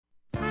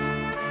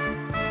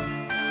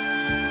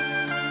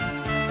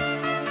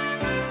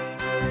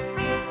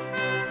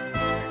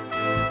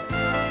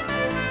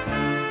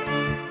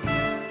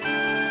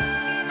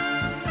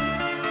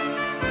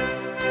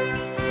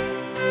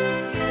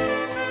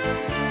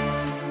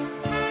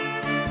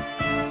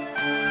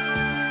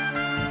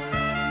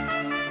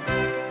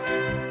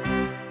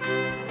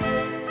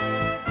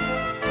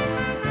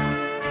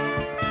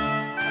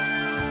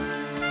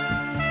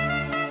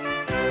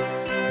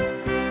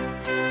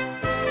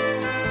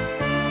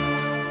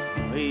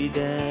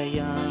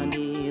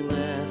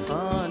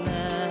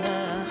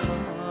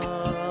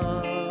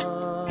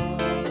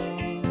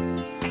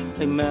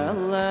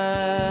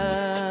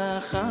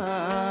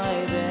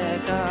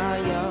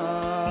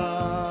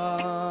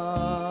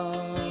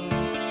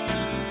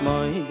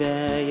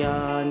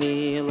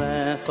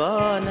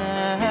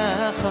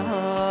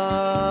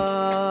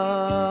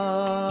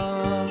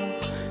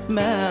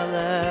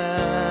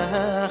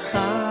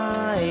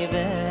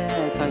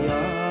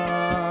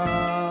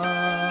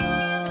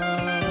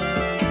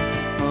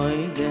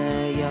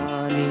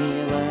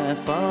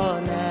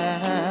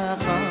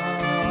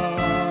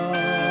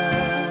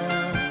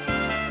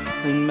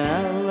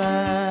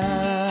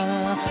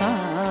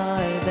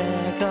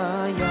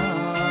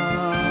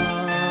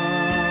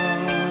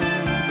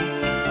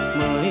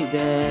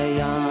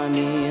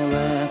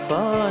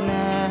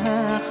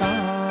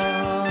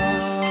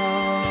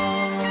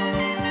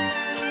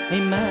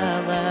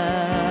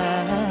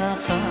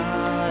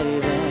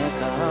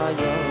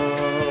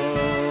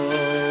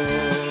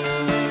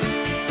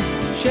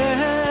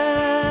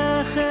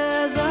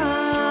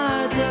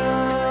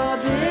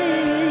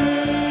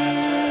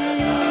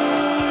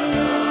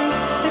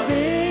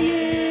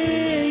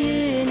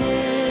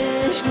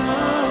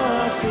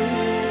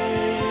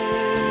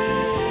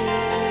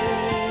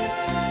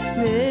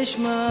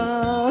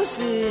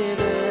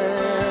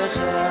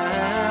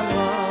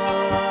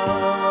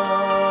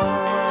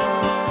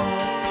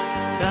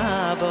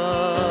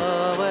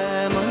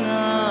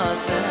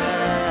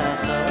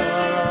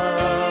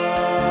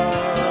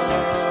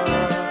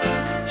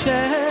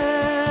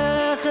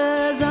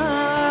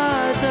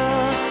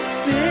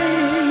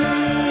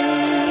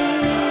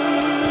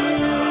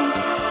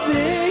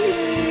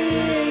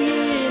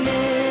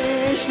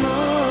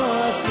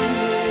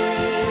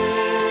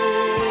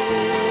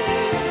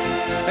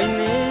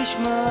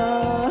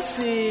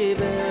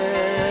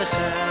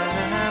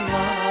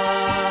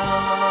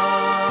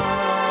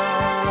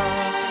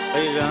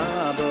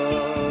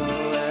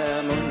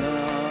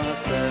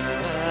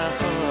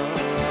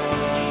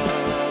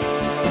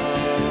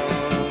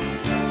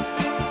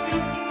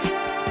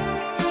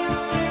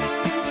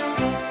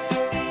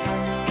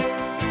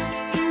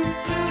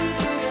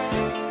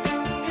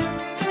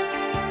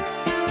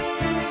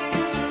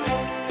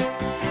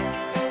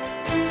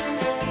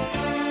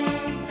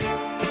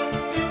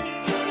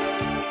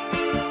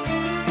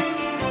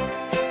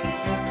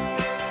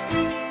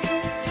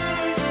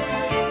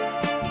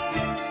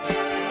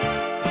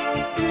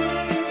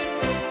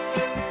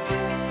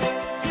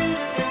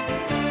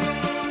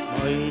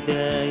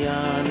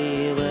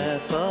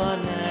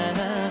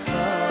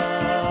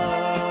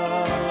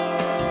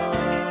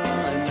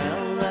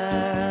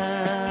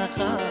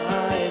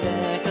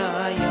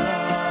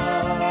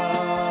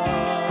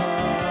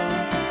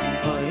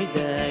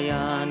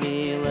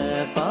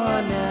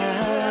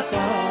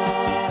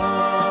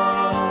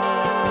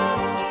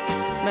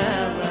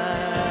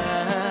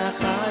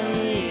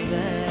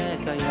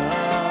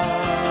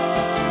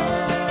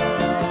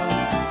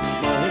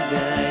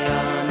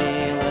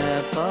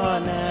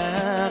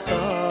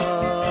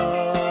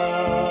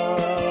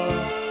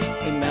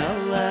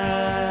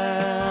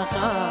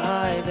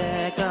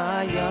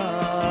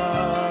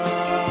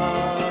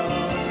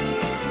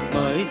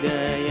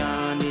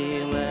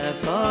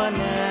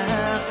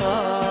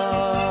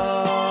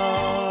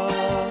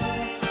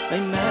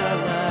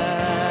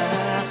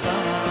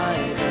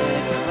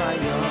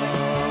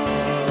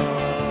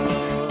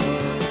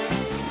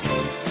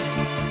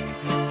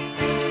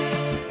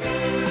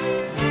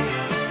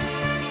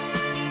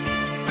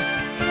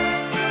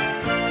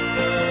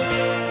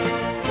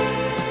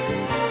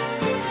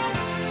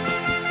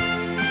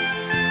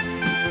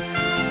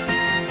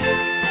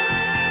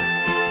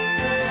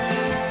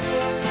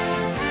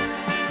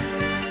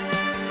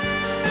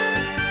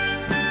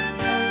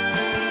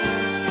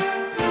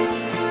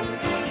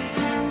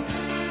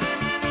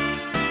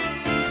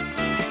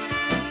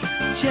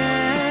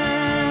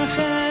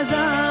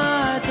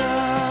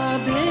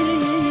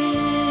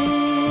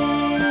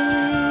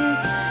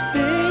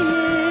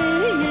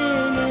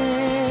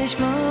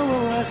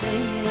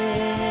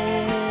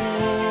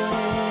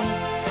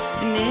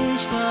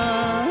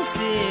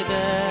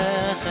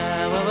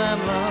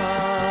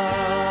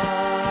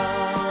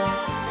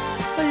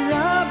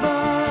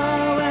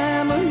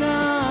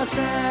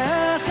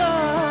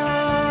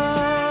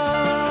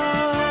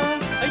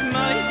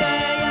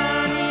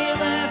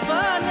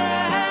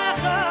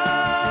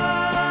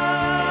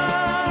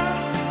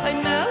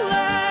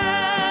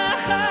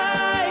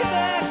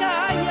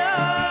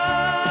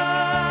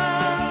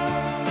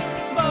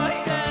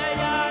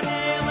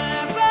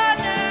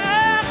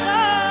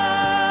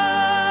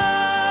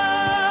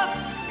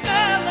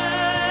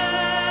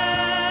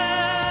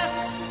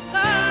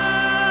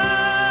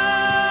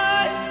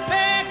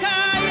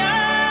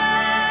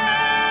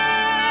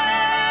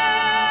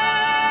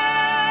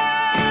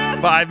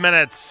5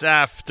 minutes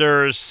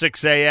after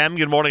 6 a.m.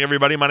 Good morning,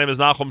 everybody. My name is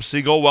Nachum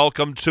Siegel.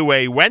 Welcome to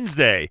a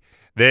Wednesday.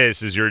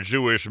 This is your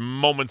Jewish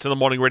Moments in the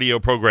Morning radio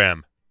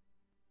program.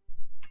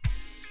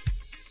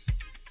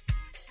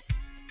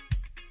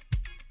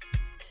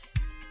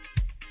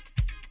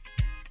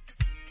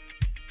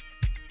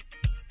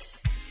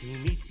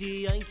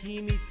 Kimitzion,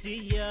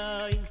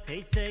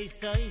 Teitzei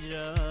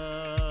Soira.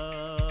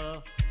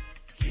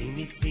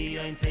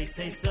 Kimitzion,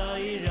 Teitzei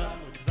Soira.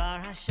 Udvar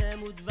Hashem,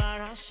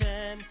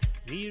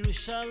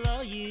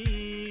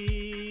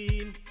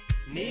 Mirushalayim,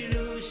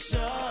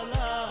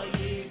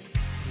 Mirushalayim.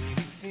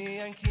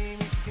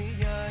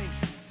 Kimitzion,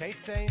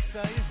 Teitzei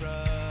Soira.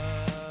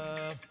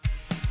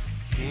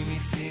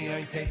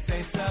 Kimitzion,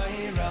 Teitzei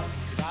Soira.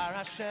 Udvar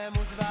Hashem,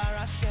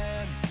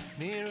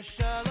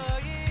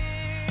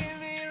 Mirushalayim,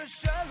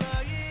 Mirushalayim.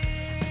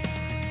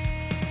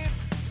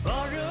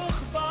 Baruch,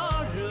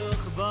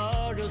 Baruch,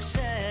 Baruch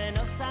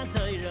Sheno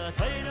Santoira,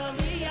 Toira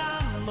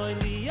Liyamo,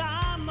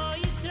 Liyamo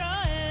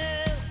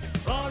Yisrael.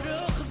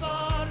 Baruch,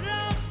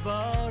 Baruch,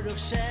 Baruch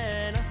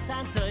Sheno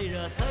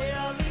Santoira,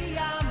 Toira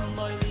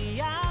Liyamo,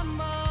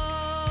 Liyamo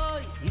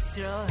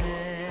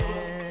Yisrael.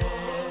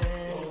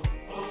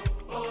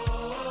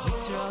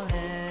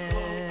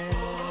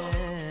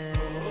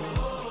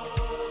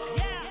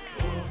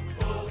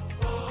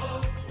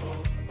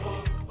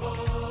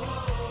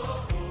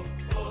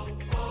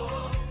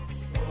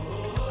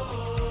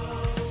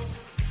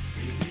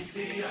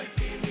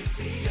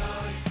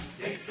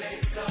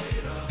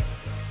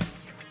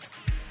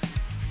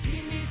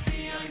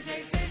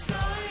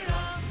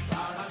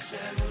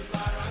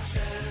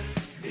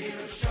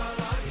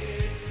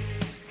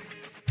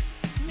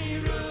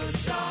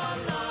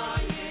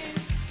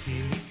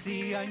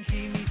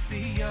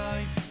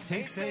 Kimitzion,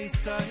 Teitzei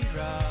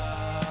Soira.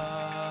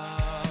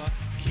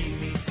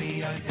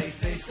 Kimitzion,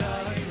 Teitzei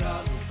Soira.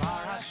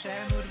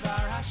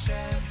 Udvar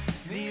Hashem,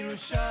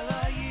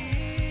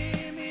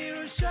 Mirushalayim,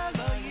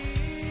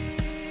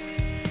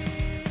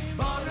 Mirushalayim.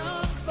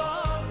 Baruch,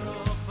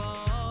 Baruch,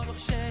 Baruch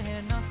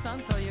Sheno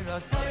Santoira,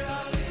 Toira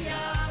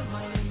Liyamo,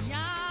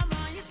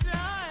 Liyamo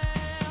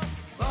Yisrael.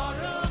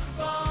 Baruch,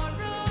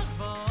 Baruch,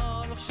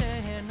 Baruch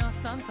Sheno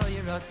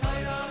Santoira,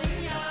 Toira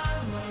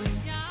Liyamo,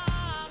 Liyamo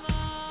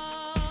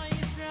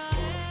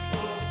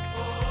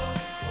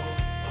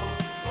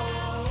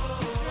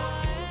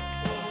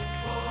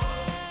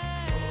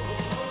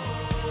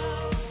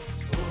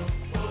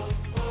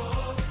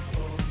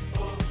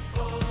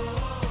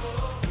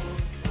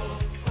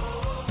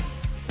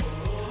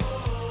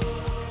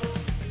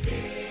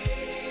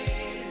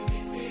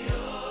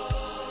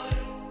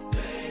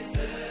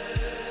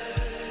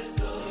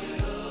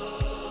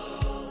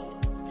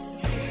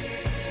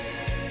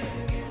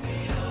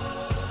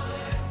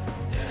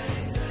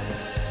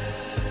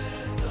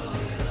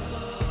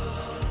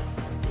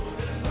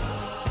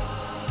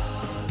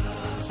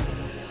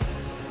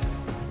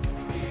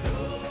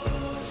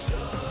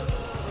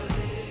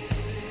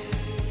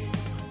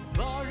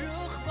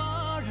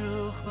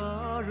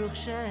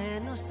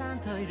Sheno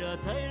Santoira,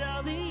 Toira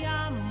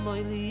Liyamo,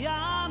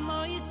 Liyamo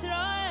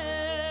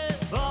Yisrael.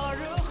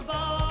 Baruch,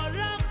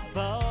 Baruch,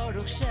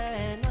 Baruch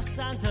Sheno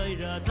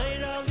Santoira,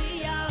 Toira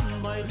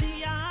Liyamo,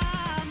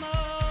 Liyamo.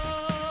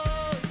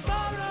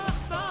 Baruch,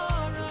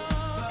 Baruch,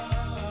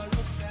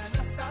 Baruch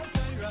Sheno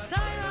Santoira,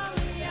 Toira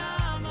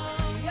Liyamo,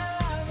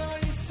 Liyamo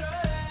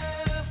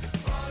Yisrael.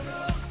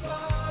 Baruch,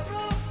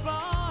 Baruch,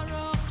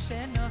 Baruch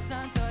Sheno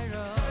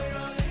Santoira,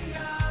 Toira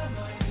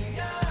Liyamo,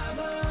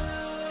 Liyamo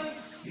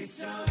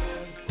Yisrael.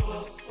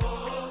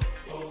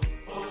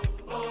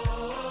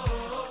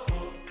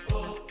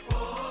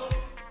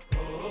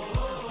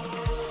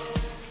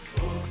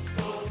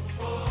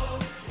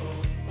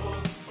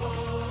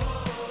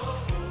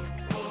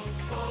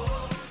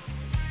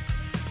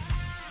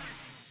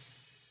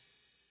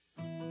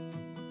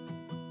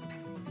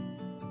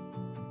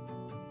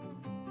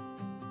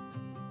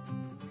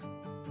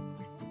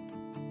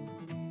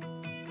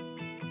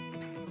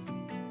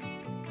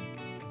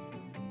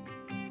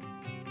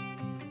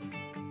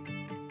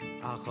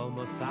 Achol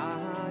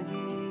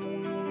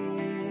Mosayim,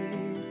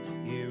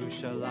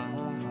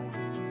 Yerushalayim.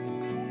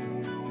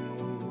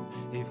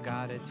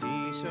 Yivgadet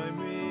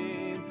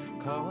Yishomrim,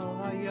 Kol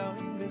Hayom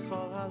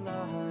V'Chol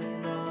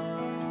Halayla.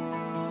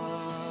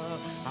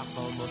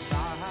 Achol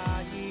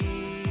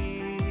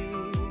Mosayim,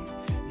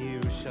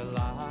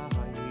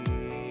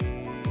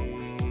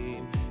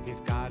 Yerushalayim.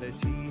 Yivgadet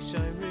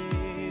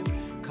Yishomrim,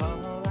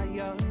 Kol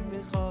Hayom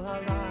V'Chol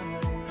Halayla.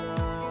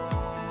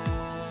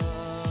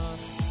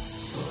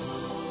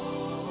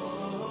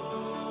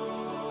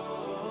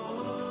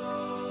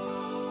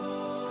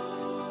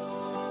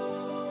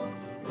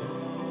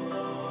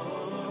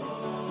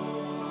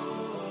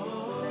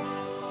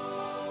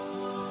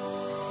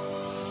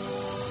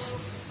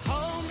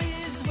 home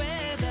is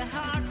where the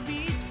heart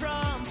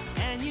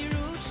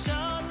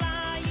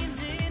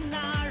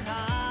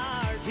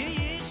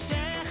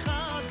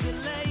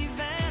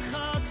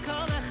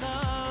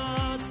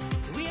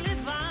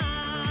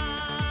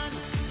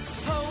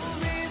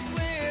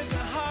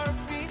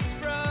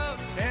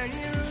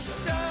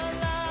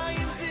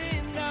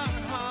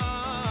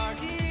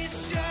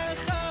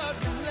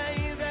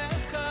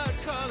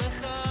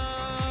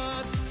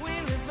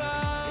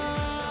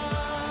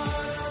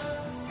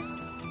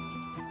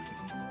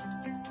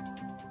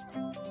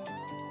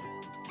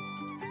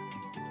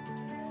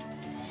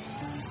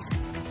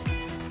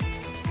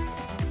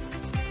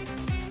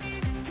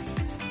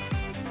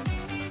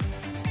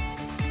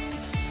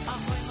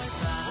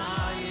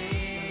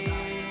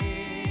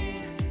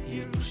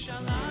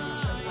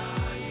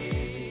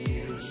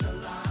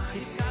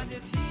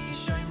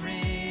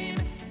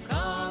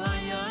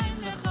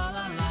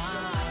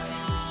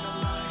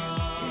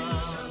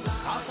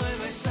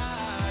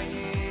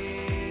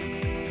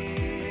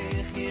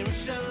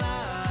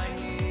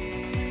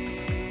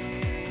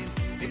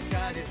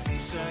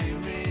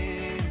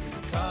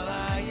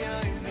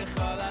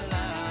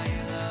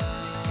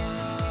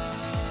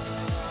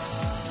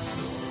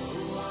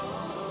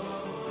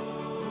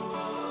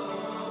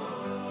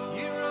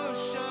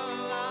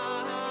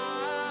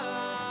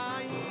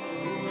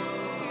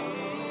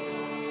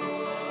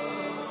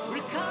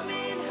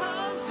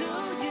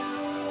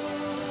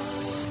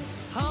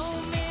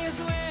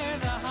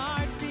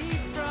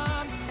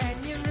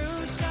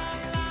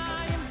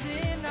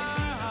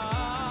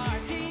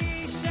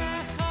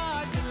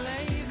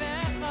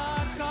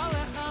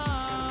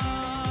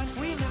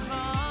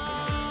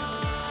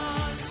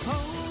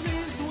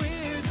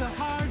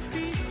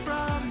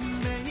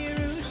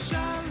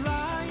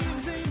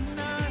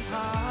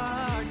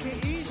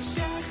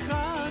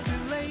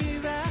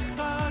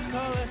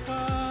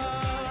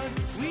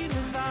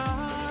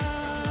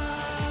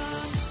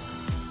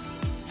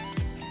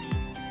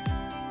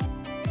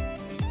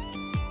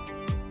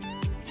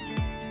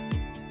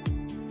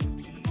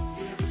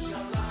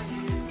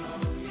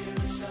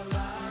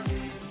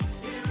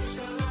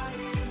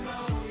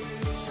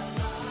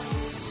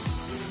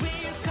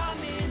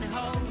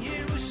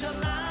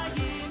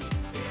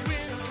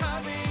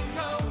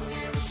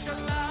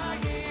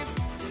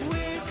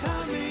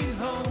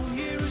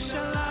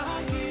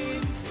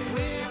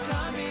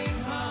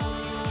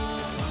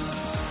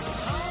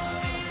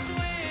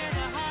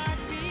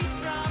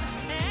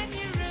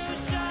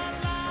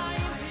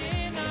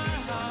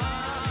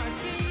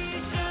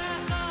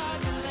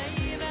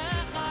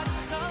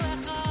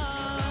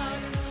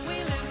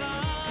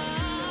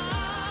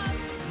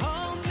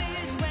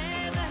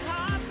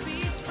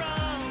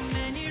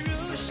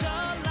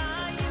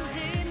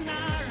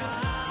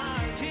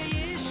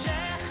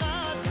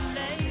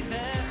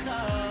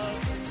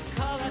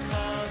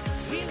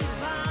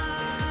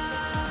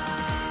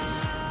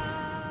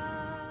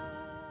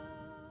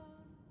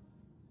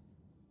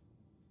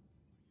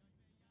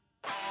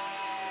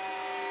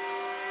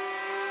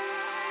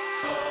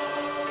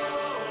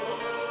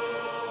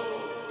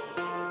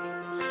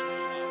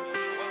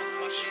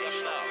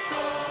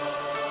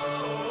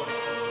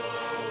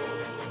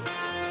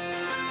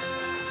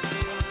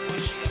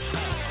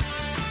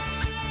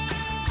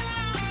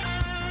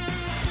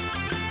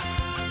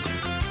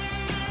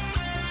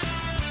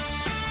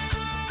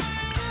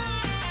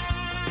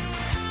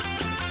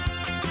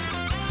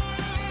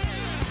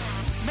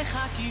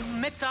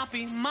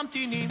מצפים,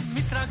 ממתינים,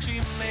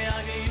 מסרגשים,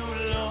 מהגיעו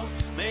לו,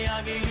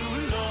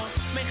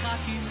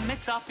 מחכים,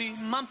 מצפים,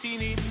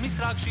 ממתינים,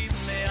 מסרגשים,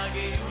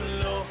 מהגיעו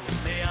לו,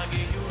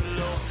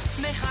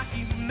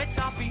 מחכים,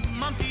 מצפים,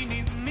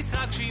 ממתינים,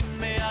 מסרגשים,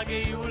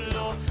 מהגיעו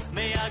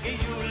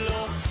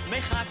לו,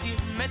 מחכים,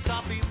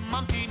 מצפים,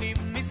 ממתינים,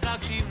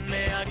 מסרגשים,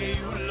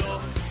 מהגיעו לו,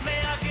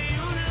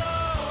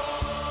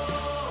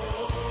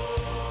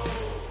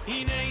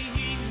 הנה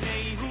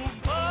הוא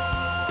פה,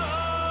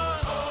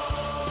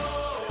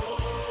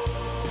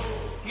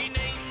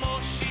 הנה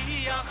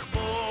מושיח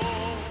בו,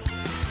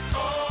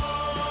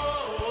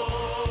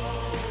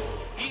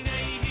 הנה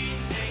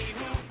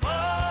הוא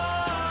פה,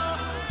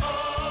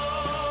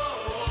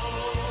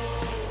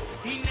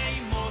 הנה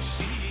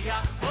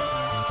מושיח בו.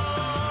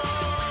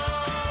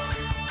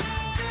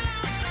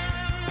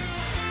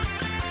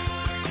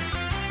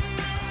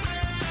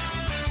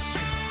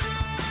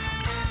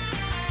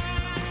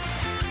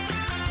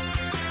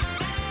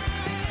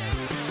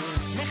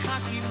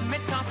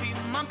 מצפים,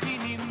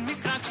 ממתינים,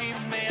 מסרגשים,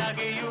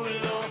 מהגיעו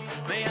לו,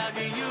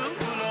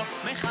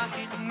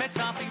 מחכים,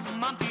 מצפים,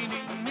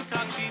 ממתינים,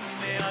 מסרגשים,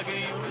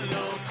 מהגיעו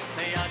לו,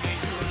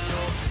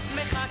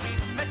 מחכים,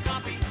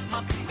 מצפים,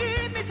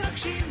 ממתינים,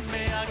 מסרגשים,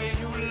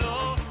 מהגיעו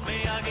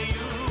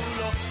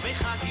לו,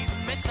 מחכים,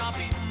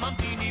 מצפים,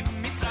 ממתינים,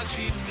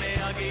 מסרגשים,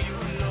 מהגיעו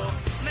לו,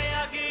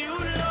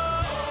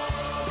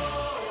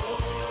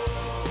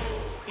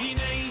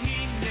 הנה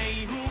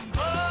הוא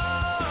בא,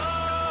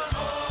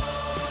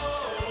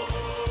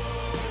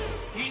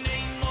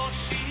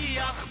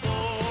 מושיח בו,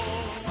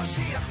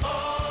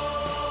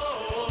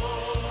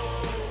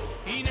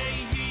 הנה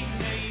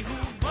הוא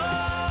בא,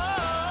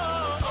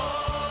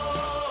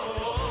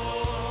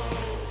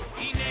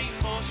 הנה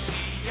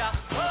מושיח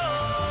בו.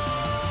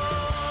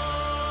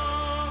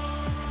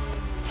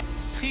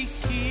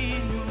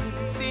 חיכינו,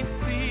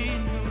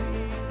 ציפינו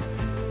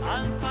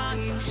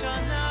 2000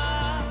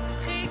 שנה,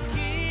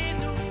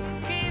 חיכינו,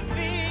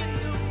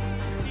 קיווינו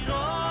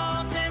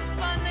לראות את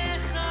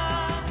פניך,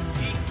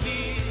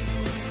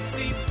 חיכינו,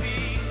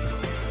 ציפינו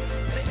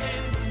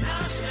לאמונה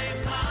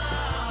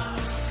שלמה,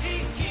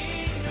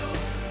 חיכינו,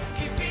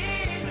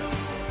 קיווינו,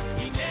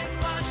 הנה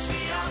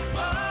משיח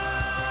בא,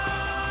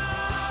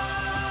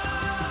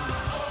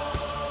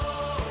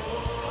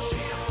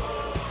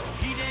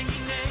 הנה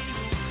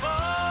הוא בא,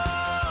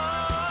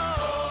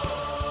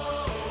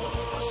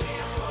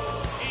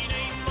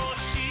 הנה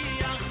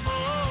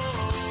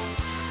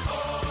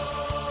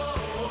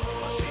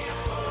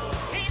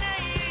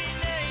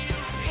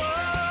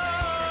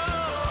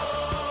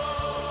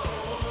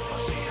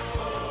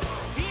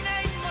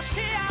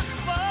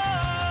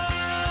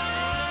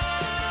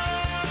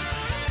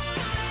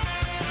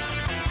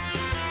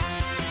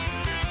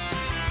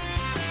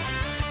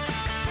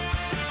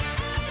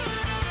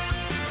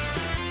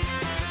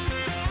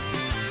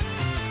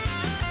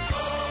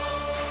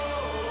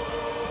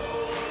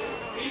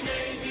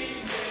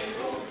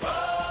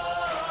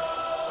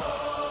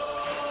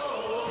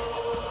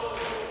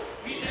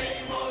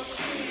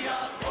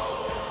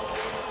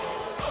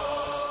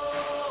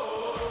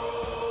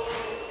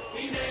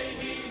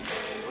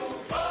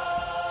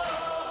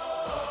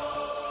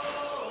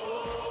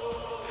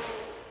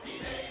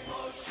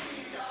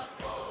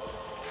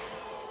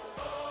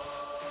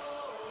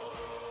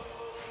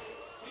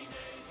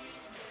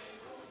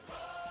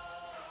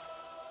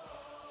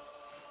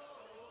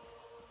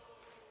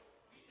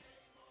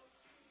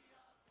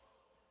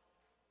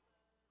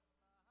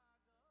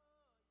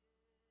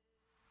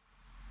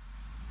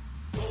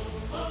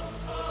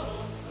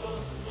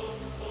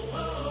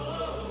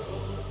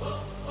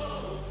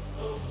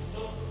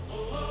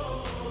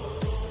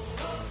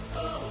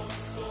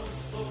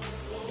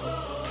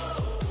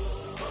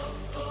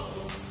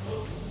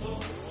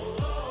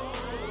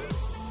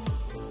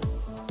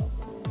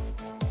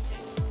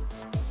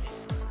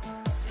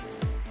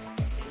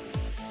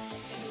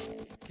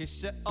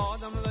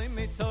כשאדם לא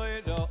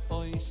מתוירו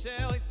אוי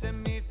שעושה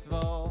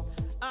מצוו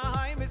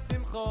אהי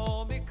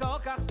בשמחו מכל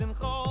כך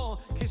שמחו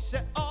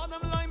כשאדם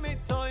לא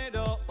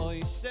מתוירו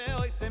אוי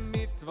שעושה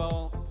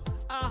מצוו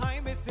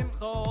אהי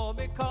בשמחו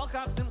מכל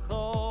כך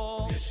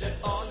שמחו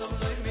כשאדם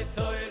לא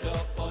מתוירו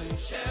אוי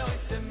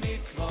שעושה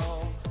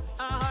מצוו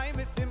אהי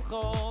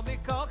בשמחו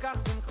מכל כך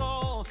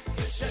שמחו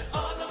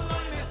כשאדם לא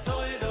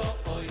מתוירו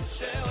אוי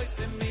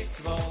שעושה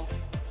מצוו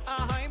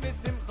אהי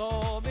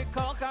בשמחו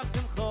מכל כך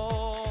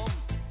שמחו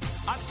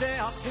עד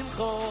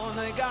שהשמחו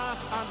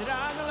נגס עד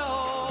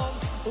רגלו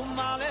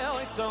ומעלה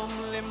אויסום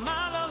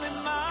למעלה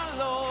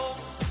למעלה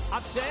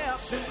עד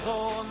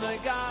שהשמחו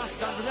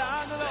נגס עד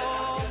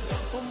רגלו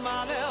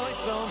ומעלה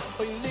אויסום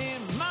אוי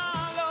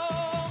למעלה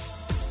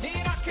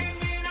נרקד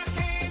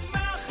נרקד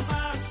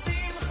מחמא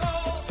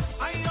שמחו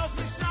עיות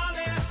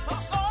מסעלה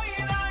אוי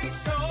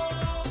רייסו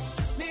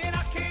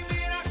נרקד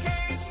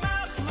נרקד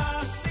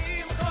מחמא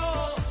שמחו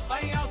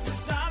עיות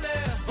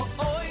מסעלה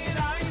אוי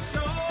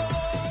רייסו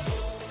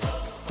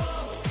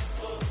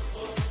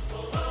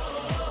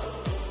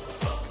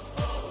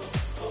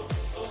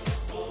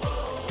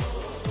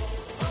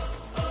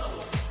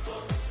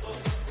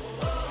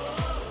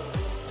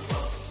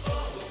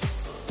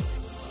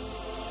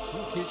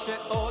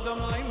כשאודם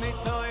לא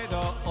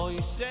מתוירו אוי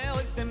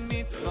שעושה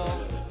מצוו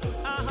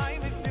אהי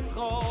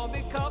בשמחו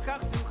מכל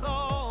כך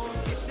שמחו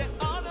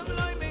כשאודם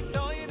לא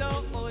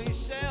מתוירו אוי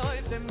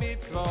שעושה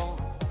מצוו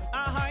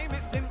אהי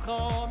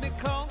בשמחו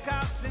מכל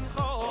כך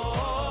שמחו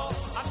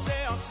עד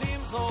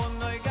שהשמחו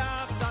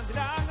נגס עד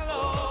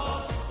רגלו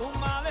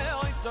ומעלה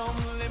אויסום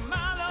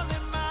למעלה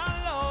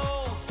למעלה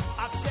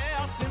עד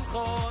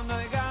שהשמחו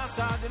נגס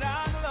עד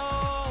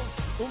רגלו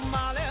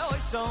ומעלה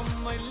אויסום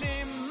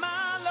למעלה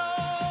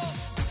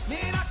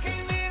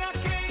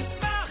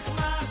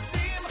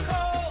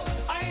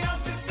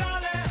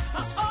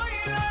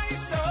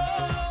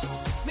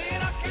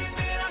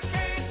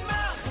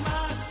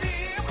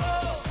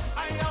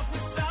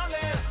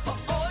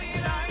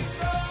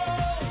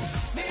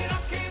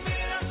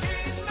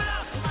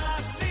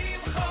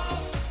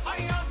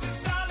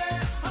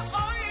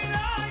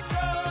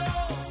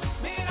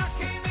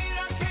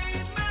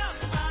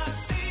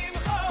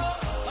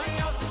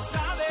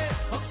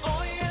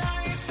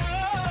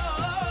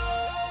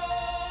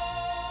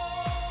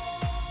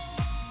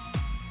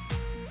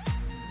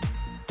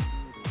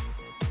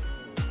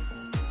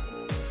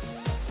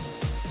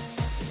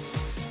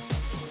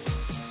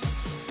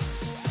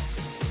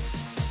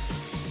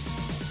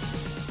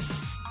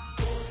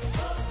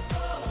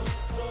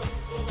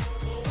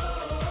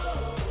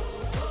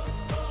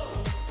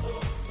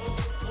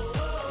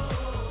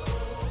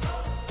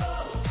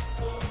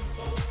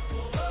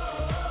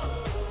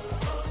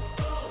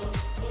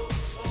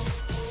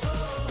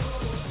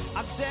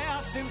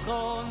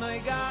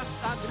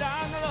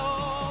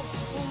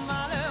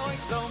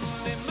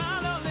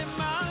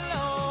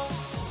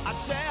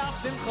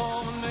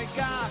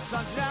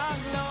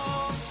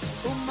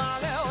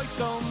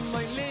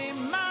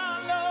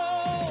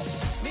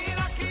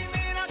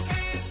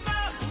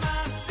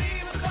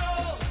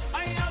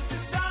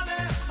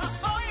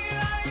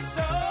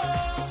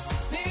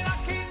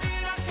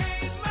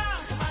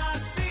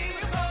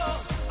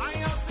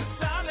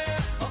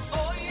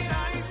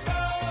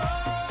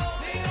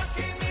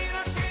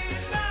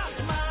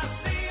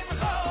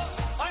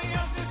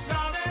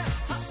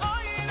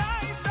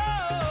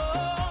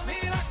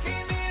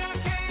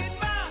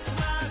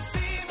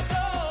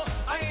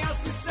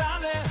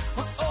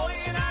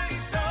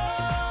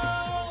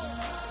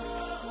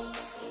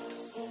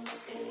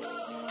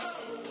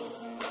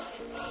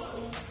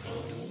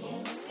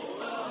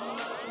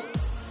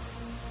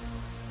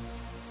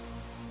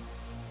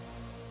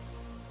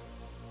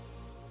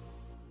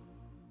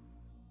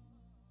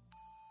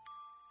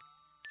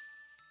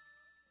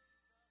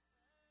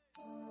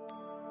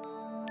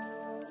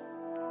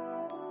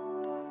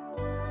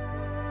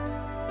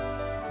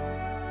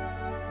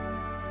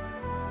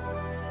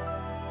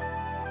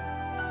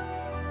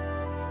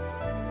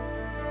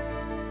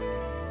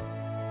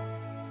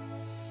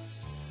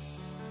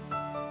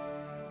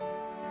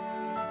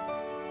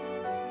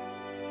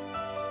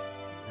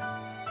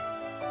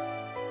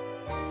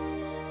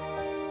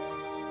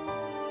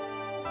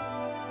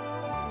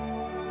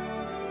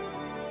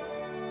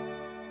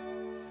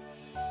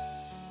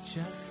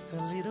Just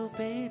a little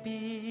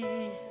baby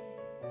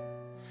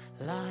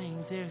lying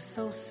there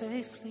so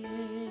safely,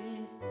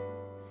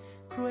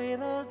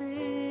 cradled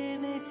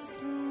in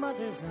its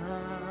mother's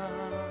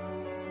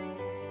arms,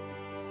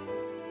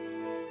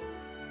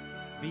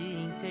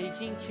 being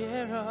taken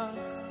care of,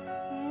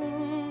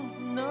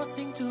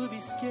 nothing to be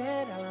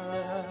scared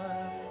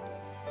of.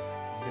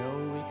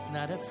 No, it's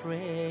not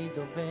afraid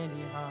of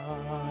any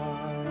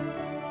harm.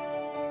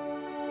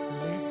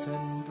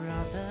 Listen,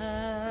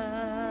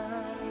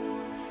 brother,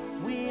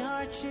 we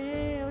are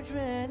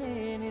children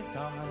in his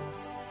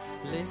arms.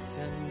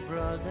 Listen,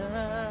 brother,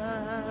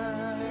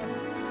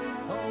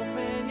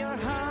 open your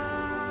heart.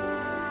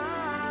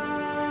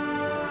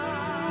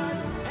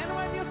 And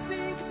when you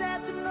think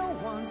that no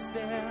one's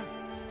there,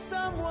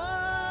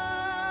 someone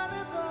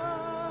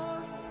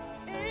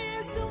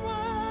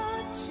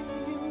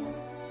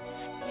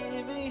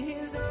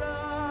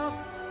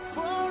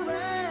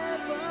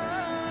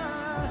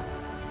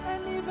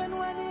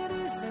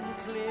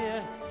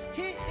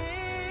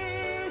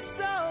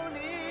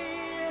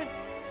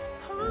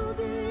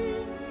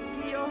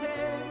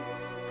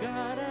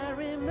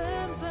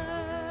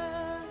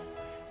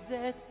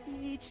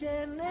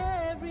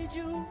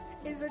Jew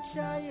is a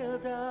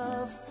child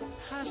of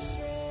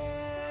Hashem.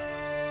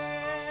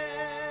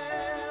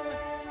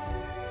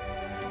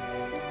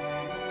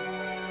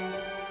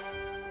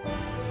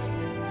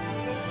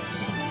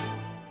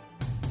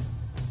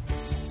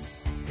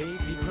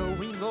 Baby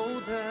growing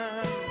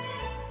older,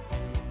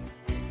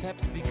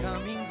 steps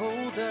becoming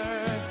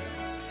bolder,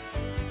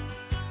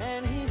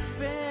 and his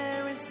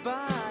parents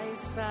by his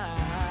side.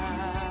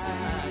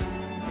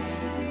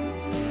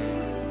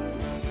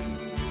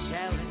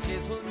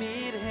 Challenges will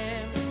meet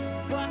him,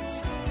 but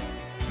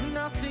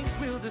nothing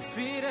will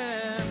defeat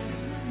him.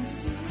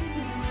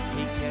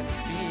 He can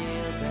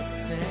feel that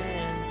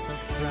sense of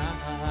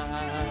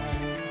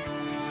pride.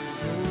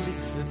 So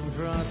listen,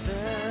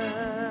 brother,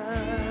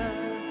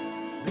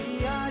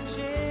 we are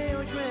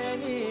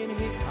children in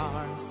his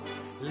arms.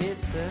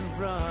 Listen,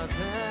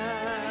 brother,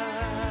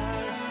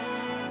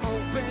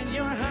 open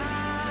your heart.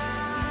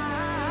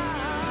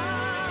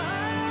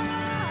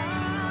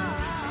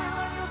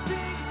 When you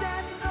think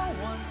that no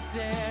one's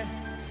there,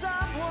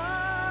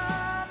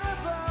 someone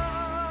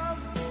above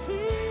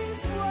is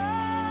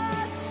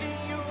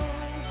watching you,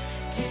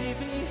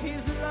 giving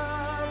his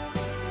love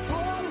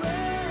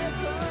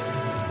forever.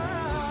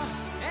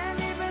 And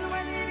even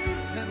when it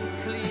isn't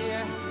clear,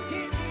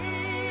 he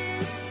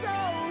is so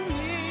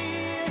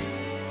near,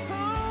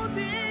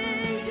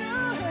 holding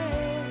your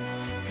hand.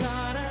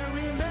 Gotta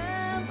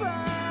remember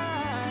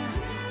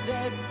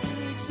that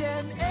each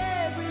and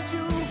every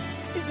Jew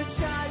is a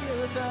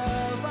child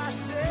of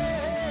Hashem.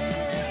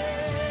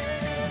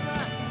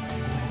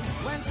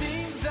 When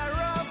things are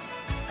rough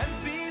and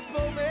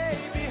people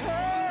maybe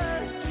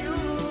hurt you,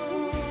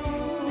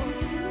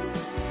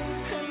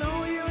 and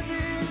all you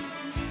need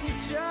is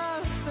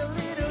just a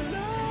little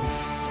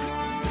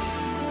love.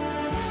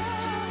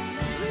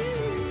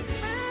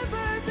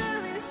 Remember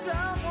there is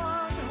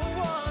someone who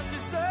won't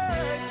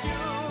desert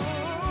you,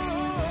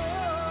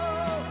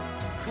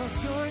 'cause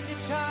you're the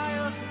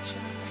child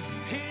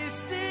he's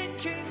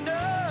thinking of.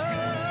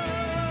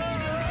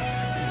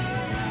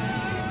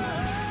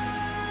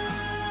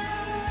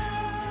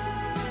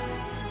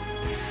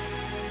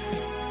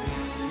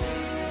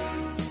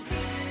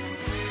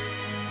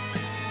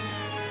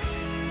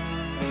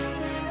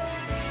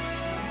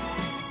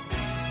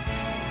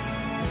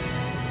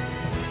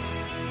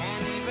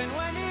 And even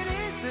when it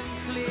isn't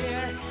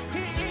clear,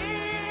 he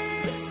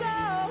is so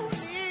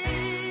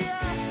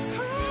near,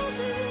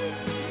 holding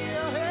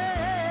your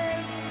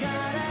hand.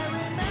 Gotta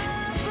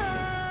remember.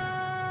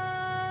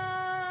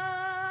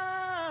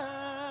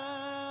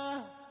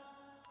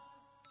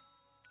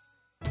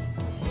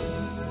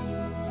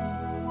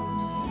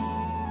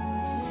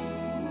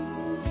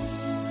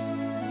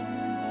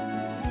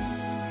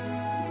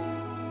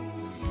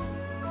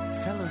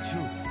 Fellow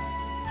Jew,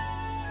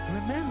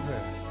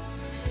 remember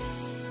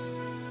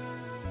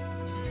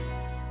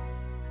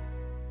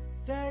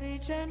that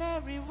each and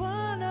every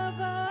one of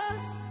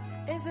us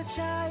is a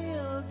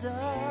child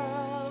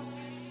of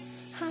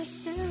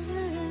Hashem.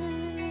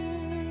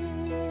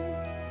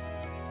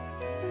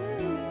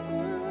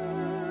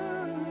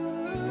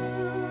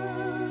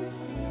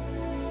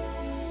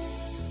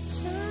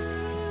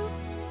 Child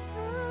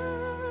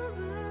of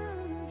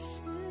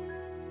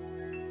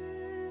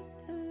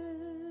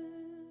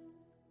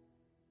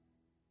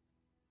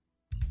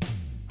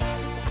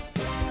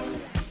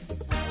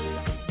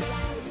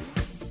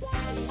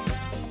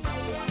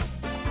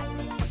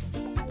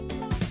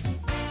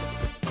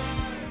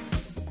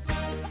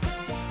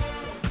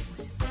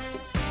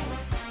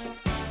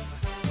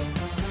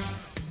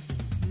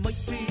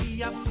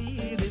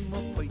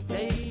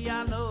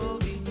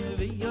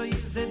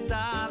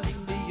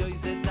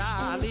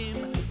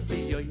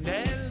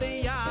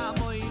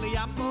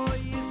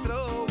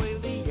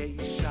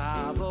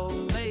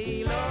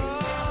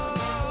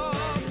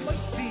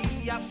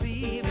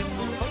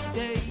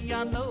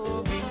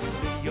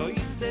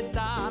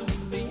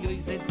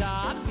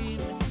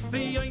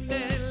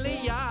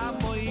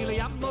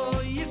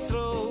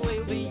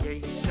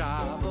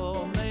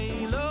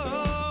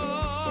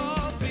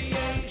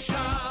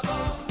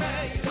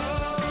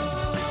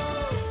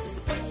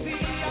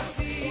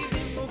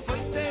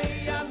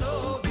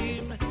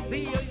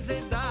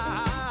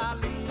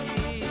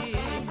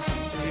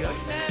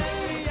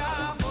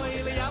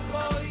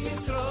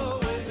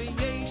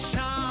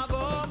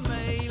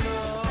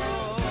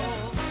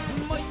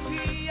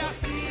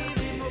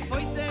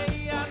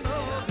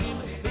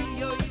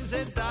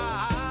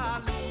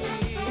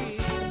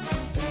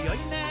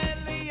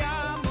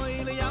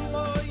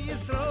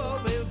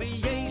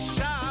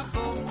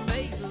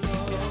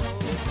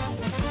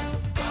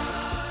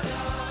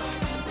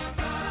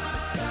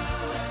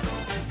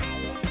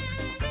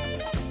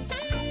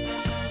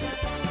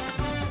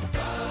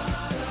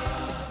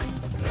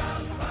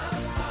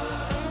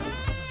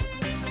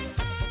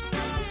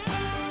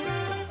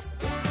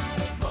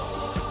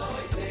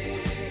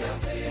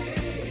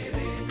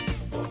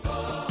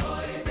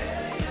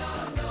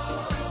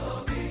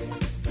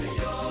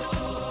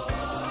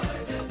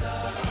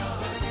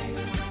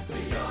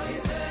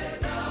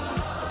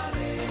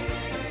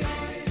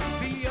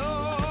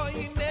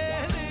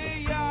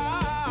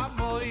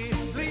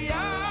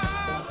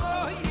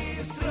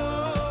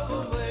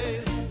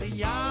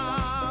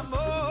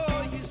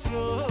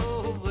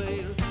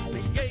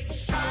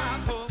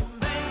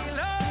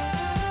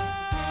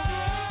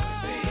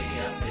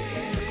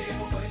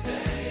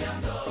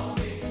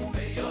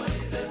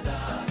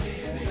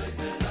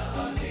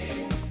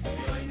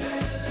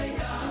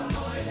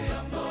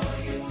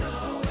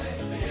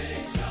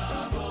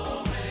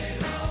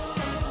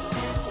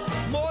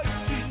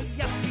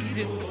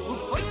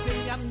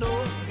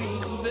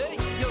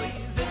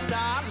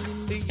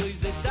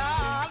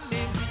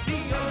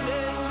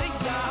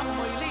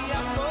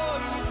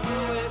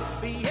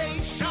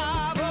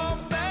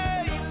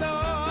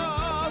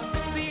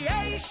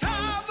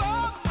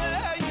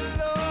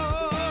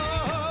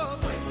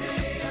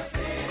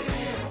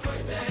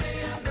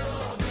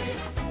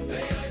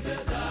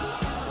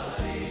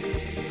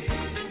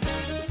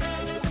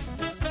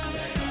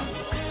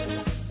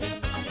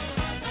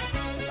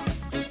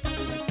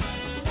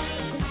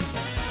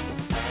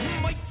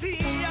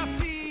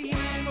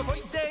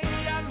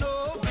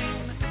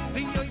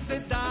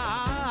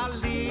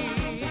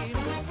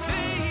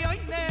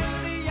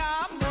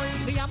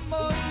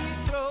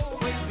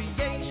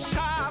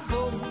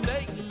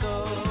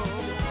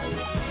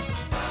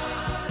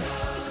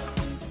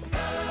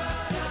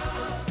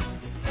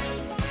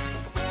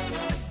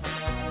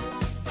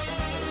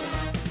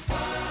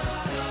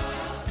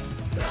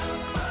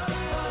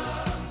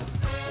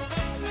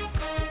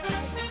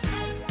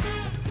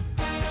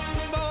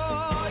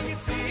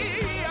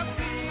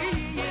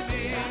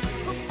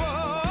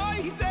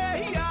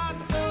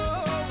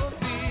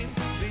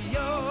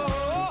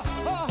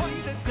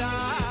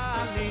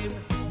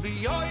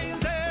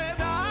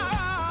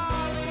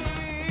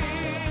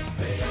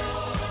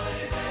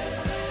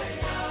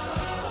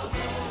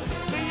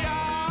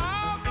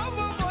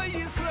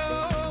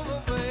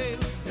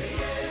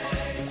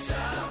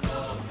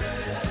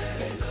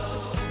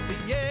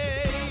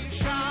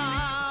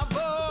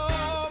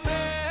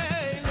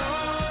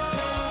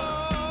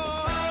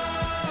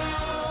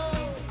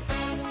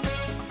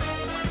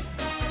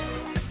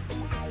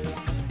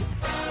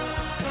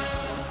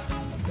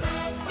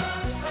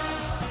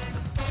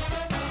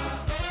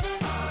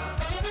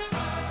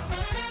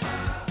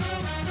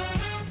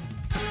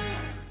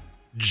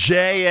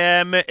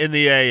JM in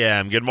the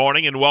AM. Good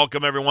morning and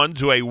welcome everyone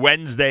to a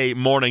Wednesday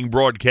morning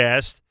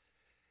broadcast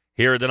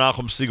here at the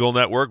Nachum Segal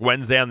Network.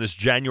 Wednesday on this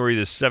January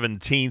the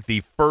 17th, the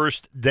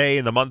first day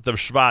in the month of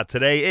Shvat.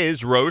 Today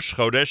is Rosh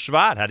Chodesh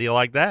Shvat. How do you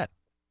like that?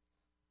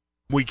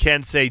 We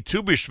can't say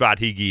Tu B'Shvat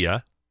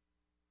Higia.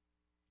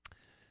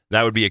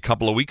 That would be a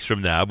couple of weeks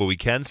from now, but we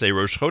can say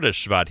Rosh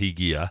Chodesh Shvat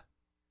Higia.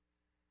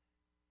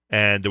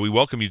 And we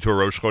welcome you to a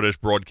Rosh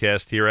Chodesh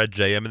broadcast here at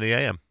JM in the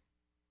AM.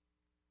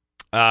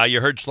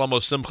 You heard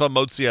Shlomo Simcha,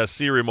 Motzi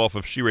Asirim off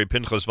of Shirei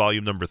Pinchas,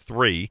 volume number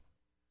 3.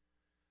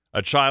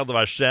 A Child of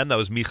Hashem, that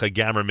was Micha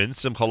Gamerman.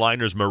 Simcha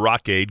Liner's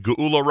Merakade.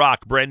 Geula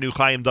Rock, brand new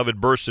Chaim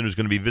David Burson, who's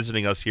going to be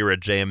visiting us here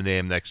at JM in the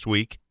AM next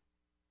week.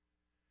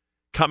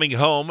 Coming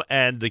Home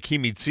and the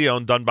Kimi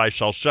Tzion, done by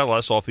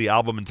Shalshelas, off the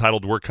album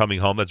entitled We're Coming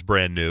Home, that's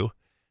brand new.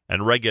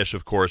 And Regesh,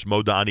 of course,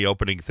 Modani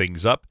opening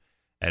things up.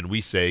 And we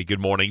say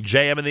good morning,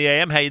 JM in the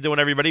AM. How you doing,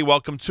 everybody?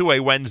 Welcome to a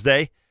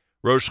Wednesday.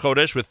 Rosh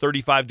Chodesh with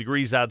 35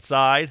 degrees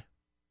outside.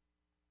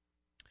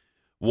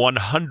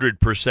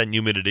 100%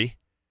 humidity.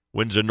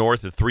 Winds are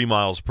north at 3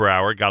 miles per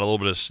hour. Got a little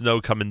bit of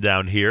snow coming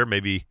down here.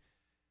 Maybe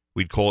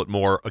we'd call it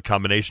more a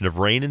combination of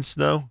rain and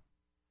snow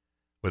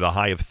with a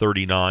high of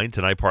 39.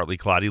 Tonight, partly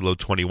cloudy, low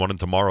 21. And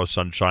tomorrow,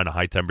 sunshine, a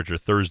high temperature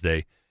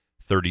Thursday,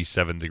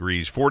 37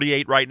 degrees.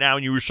 48 right now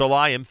in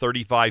Yerushalayim,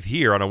 35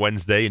 here on a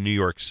Wednesday in New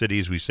York City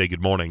as we say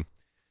good morning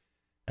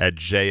at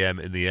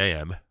JM in the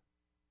AM.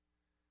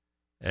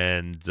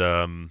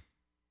 And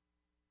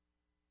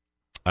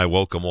I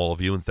welcome all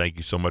of you and thank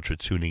you so much for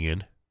tuning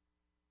in.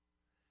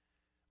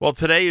 Well,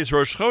 today is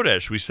Rosh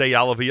Chodesh. We say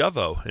Ya'aleh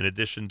V'yavo in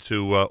addition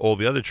to all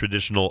the other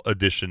traditional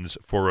additions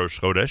for Rosh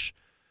Chodesh.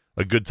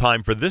 A good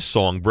time for this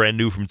song, brand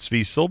new from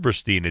Tzvi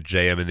Silverstein at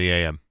JM in the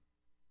AM.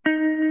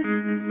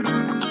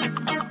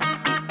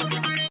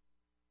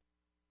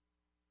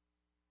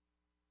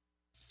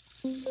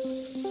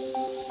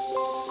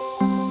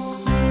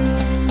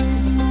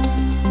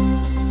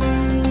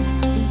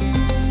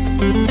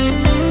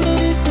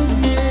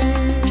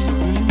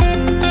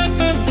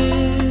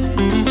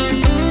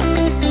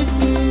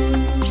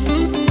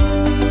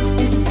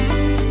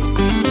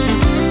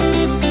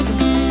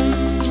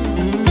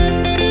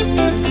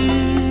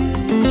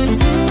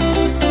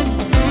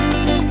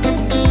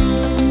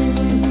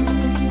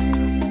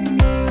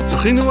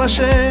 Chinu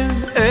Hashem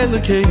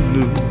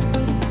Elokeinu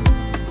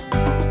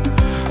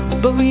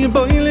Boi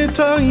boi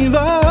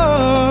l'toiva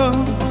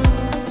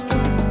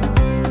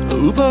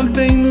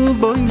Uvagdeinu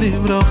boi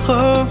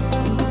livracha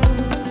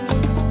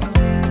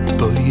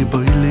Boi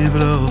boi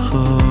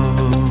livracha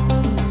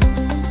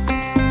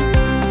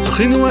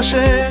Chinu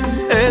Hashem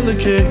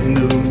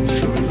Elokeinu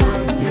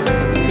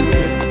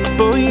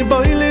Boi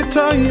boi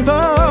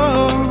l'toiva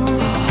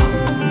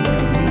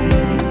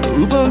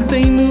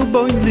Uvagdeinu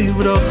boi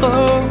livracha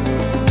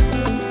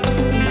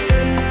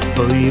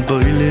Boi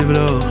boi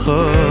livracha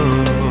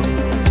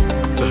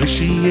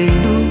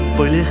V'hoshienu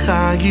boi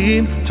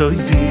l'chaim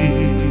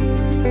toivim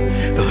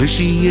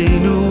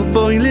V'hoshienu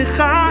boi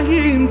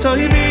l'chaim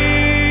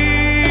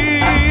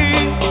toivim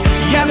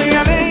Yale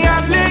yale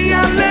yale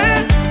yale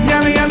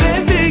Yale yale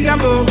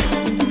v'yavo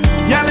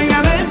Yale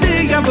yale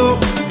v'yavo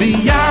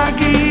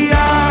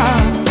V'yagia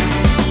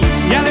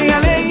Yale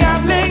yale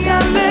yale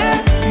yale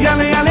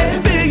Yale yale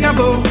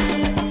v'yavo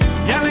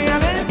Yale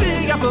yale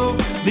v'yavo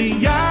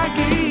V'yagia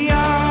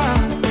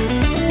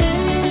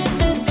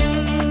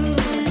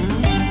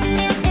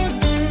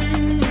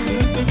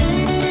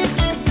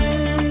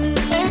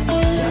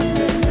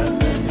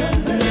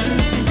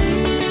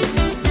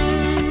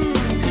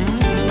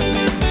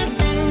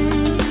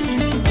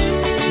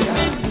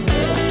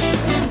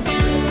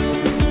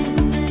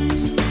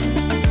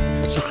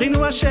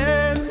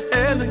Hashem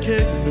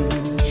Elokeinu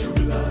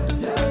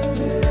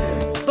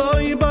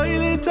Boi boi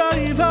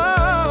l'toiva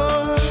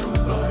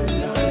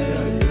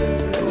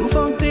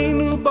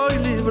Ufagdeinu boi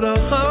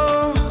livracha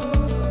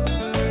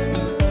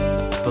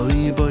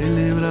Boi boi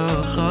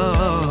livracha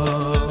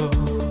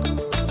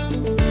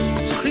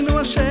Zechinu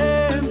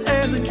Hashem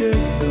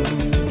Elokeinu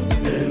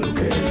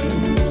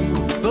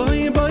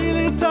Boi boi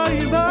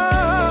l'toiva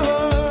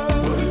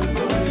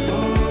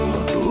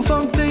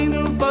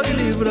Ufagdeinu boi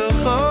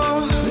livracha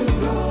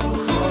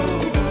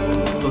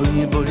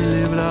Boi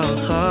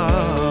livracha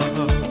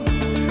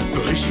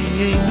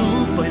V'hoshienu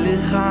boi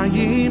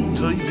l'chaim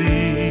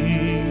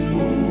toivim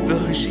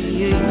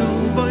V'hoshienu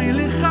boi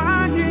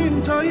l'chaim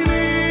toivim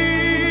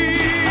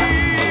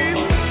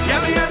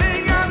Yale yale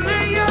yale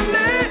yale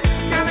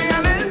Yale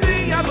yale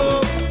v'yavo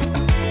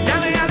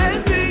Yale yale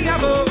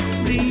v'yavo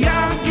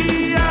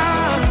V'yagia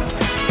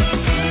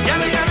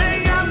Yale yale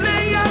yale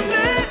yale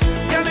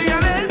Yale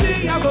yale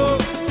v'yavo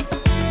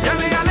Yale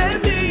yale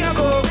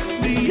v'yavo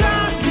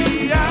V'yagia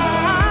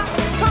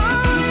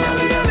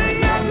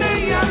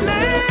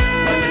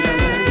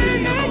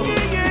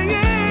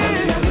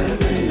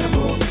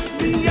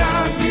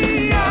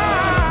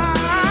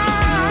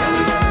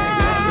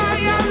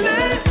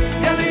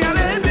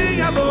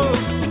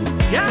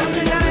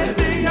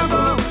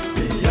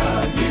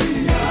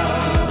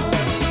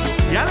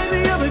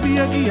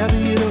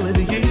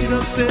Yale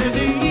רוצה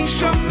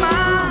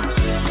להישמע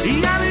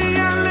יאללה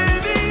יאללה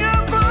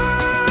ויבוא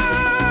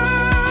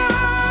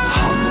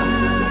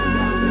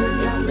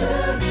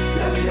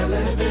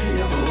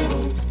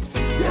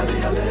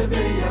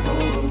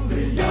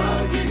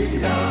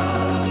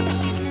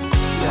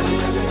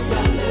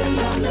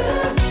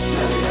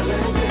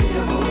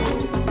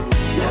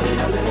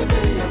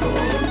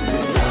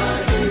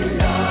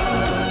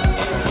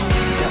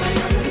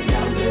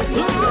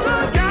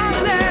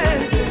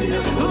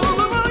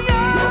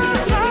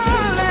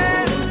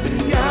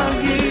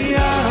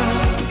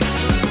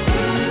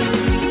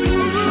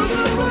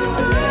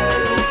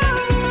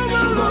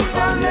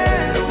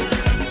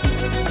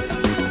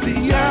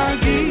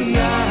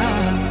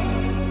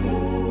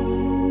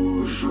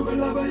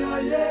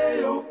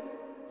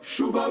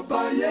Shuba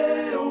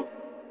Bayeo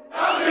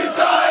Am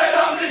Israel,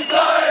 Am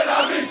Israel,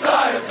 Am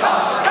Israel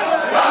Chag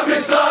Am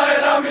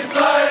Israel, Am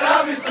Israel,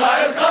 Am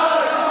Israel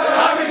Chag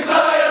Am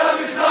Israel, Am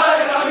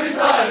Israel, Am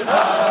Israel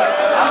Chag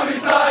Am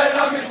Israel,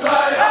 Am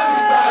Israel, Am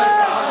Israel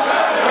Chag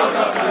Od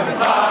Avenu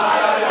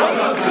Chag Od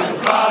Avenu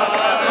Chag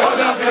Od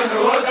Avenu,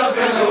 Od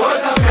Avenu,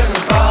 Od Avenu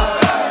Chag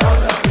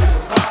Od Avenu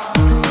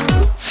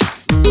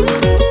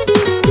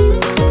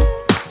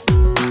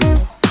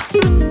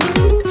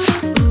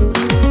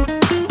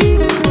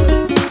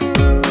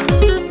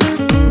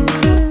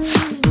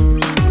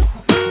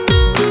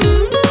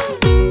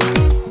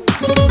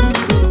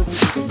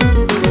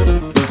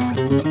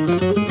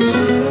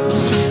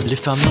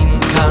לפעמים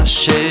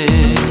קשה,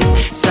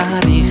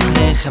 צריך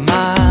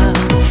נחמה,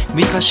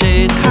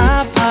 מתפשט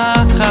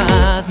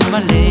הפחד,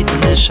 ממלא את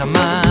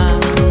הנשמה.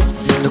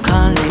 לא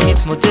קל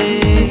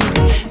להתמודד,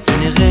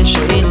 ונראה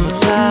שאין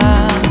מוצא,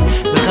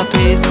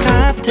 מחפש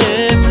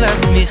כתף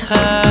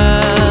לתמיכה.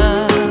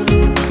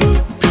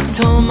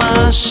 פתאום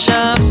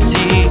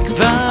חשבתי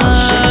כבר,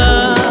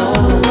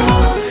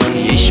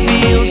 יש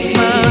בי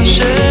עוצמה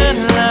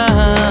שלה,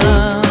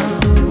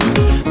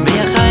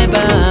 מהחי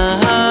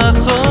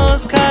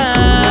בחוזקה,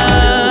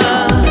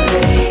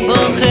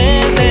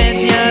 אוחזת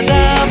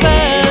ידה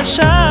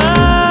בשעה.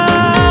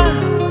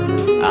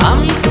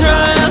 עם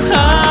ישראל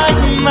חי,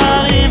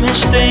 מרים את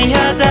שתי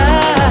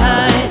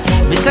ידיי,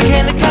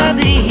 מסתכל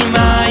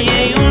לקדימה,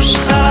 ייאוש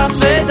חלף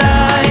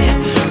ודי,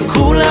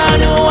 כולם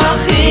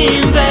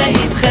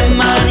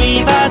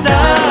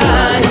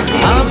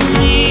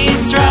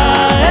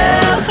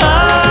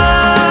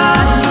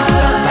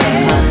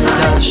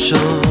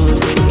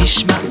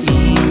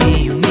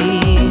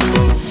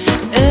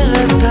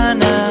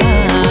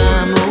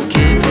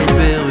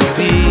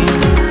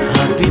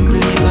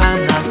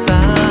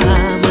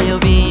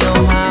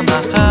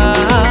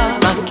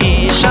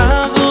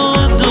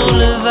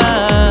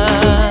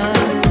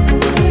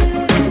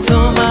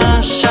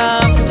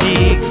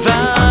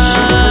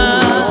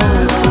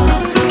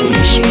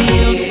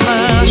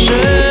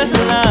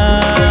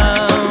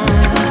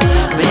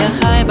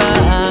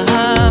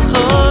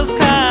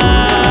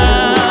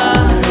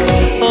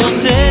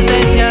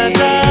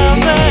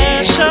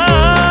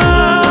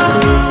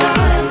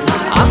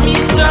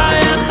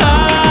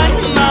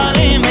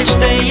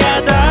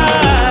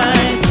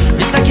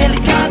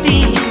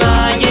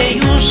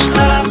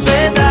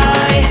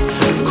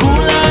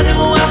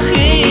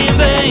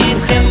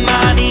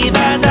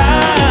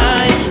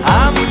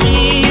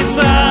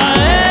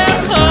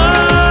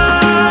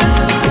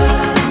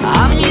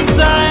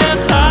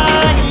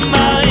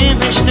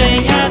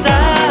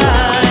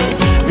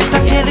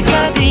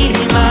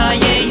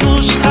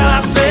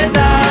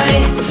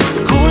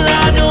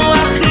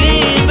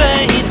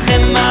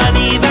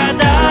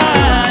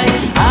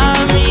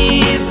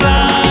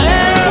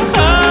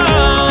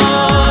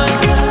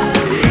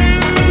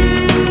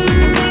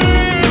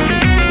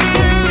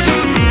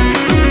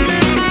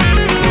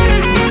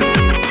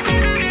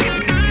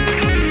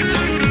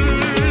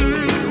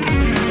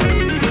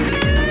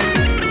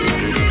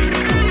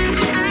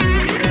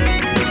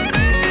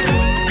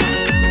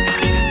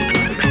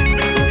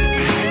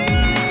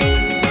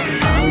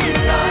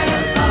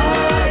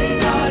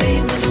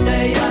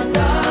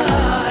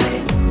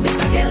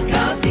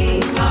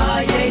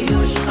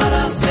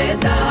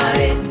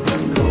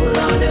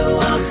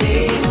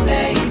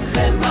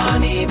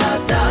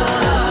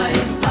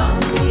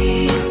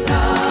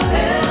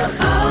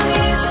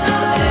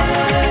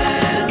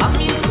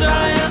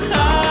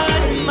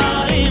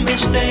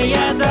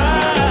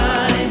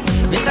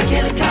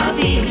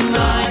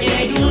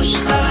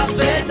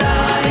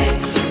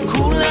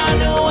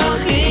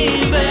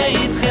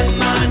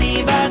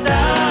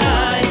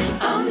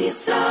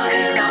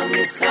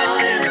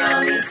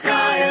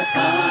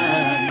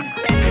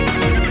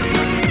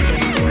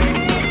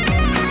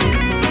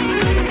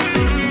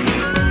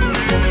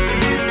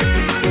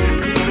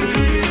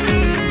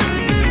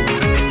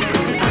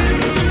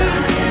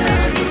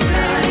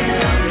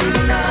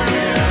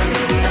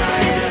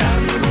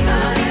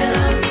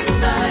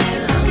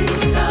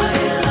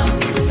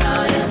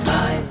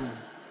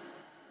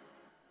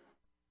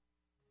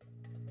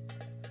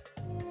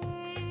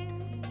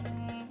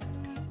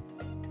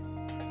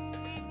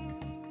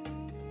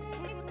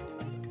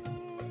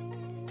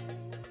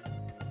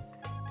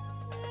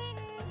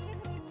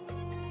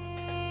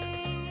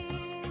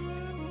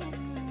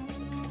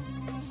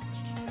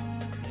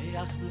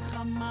ריח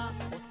מלחמה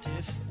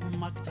עוטף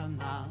אומה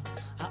קטנה,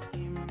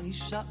 האם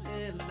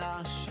נשאל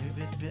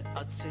לשבת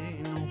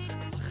בארצנו,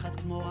 פחד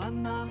כמו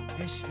ענן,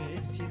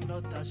 השוואת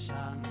ימלות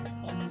עשן,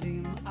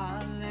 עומדים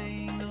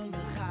עלינו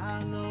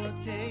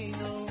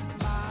לכלותנו.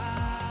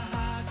 מה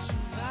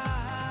התשובה?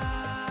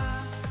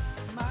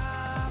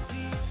 מה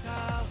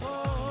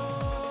הפתרון?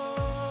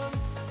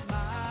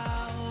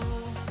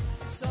 מהו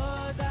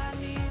סוד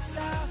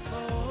הניצחון?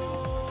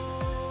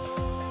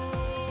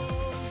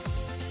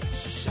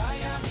 6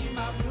 ימים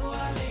עברו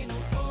עלינו,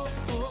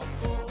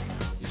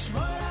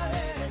 לשמור על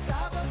ארץ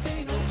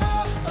אבותינו,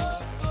 הר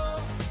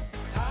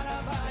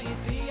הבית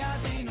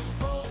בידינו,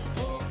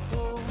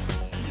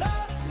 לא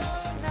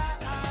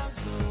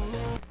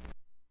נעזוב.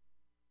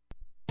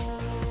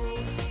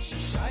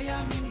 6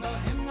 ימים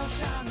בהם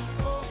נושענו,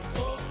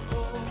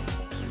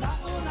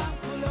 לעולם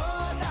כולו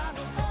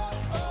הודענו,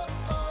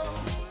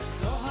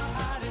 זו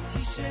הארץ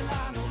היא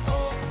שלנו,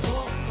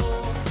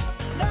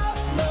 לא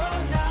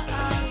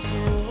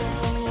נעזוב.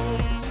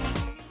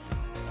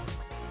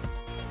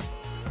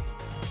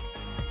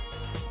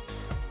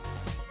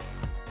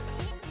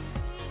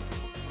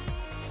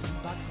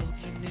 בכל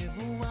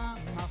כנבואה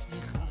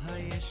מבטיחה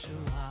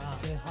הישועה,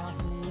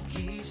 וההוא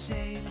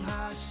כשם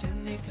השם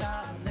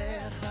נקרא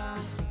עליך,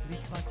 בזכות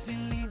מצוות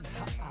תפילין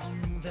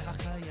העם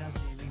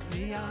והחיילים,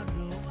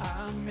 ויענו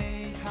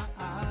עמי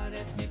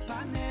הארץ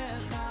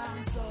מפניך.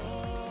 זו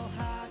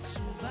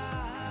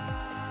התשובה,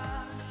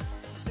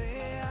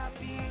 זה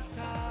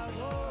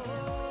הפתרון,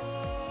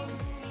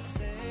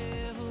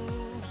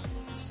 זהו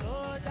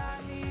סוד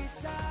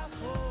הניצחון.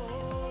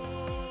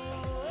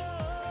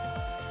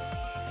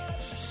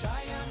 6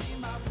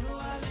 ימים עברו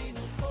עלינו,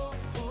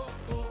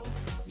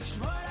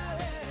 לשמור על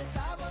ארץ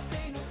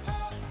אבותינו,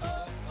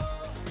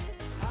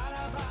 הר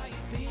הבית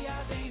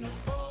בידינו,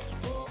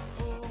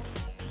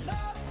 לא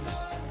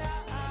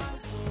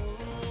נעזוב.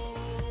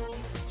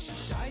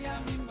 6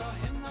 ימים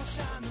בהם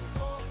נושענו,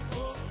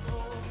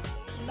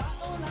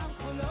 לעולם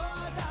כולו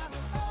הודענו,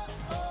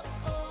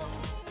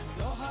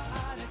 זו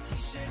הארץ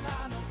היא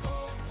שלנו,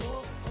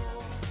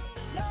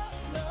 לא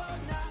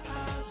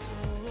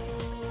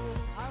נעזוב.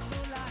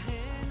 עברו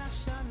להן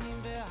השנים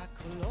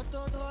והקולות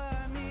עוד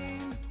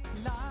רועמים,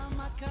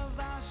 למה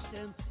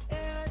כבשתם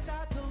ארץ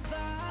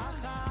הטובה? אך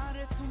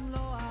הארץ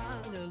ומלואה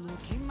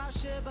לאלוקים מה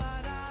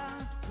שברא,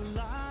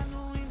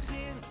 לנו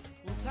הנחיל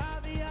אותה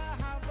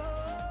ויאהבו.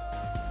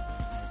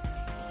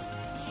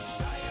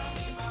 6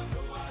 ימים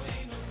עברו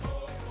עלינו,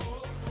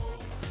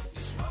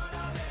 לשמור על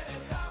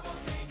ארץ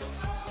אבותינו,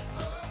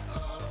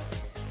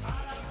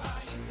 הר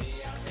הבית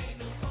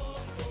בידינו,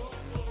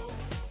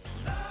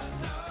 לא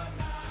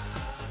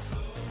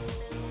נעזוב.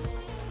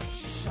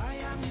 6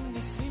 ימים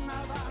ניסים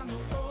עברנו,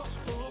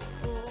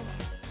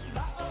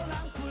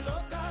 לעולם כולו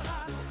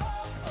קראנו,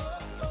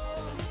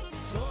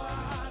 זו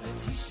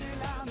הארץ היא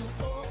שלנו,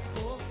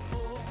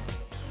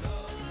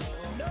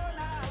 לא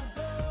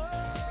נעזוב.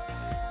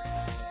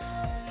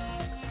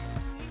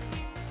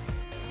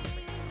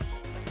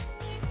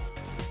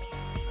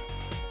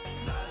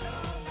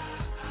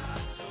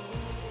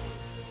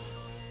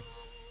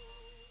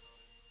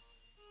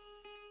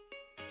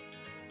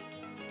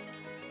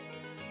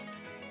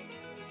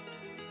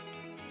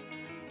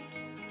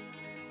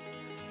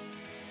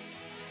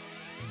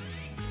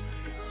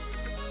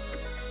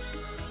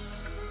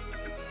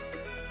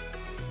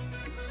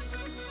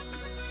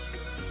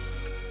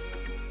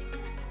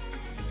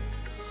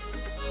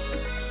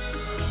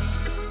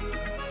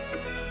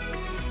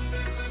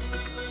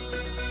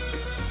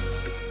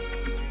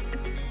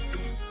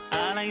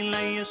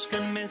 הלילה יש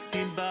כאן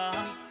מסיבה,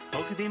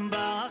 רוקדים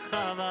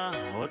ברחבה,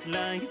 עוד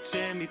להיט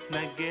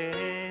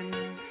שמתנגן.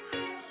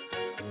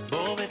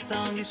 בוא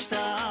ותרגיש את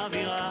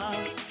האווירה,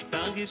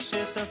 תרגיש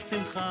את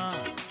השמחה,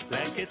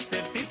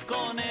 לקצב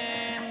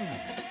תתכונן.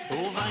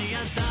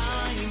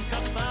 ובידיים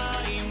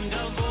כפיים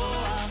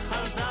גבוה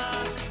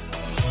חזק,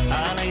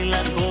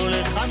 הלילה כל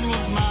אחד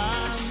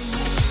מוזמן,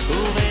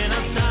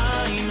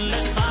 ובינתיים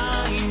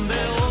לחיים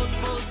ועוד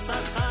כוס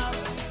אחת,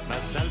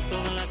 מזל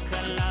טוב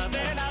לכלה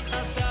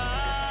ולחתן.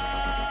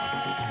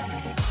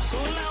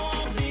 כולם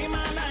עובדים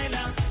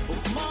הלילה,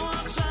 וכמו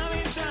עכשיו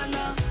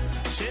אינשאללה,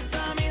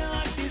 שתמיד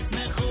רק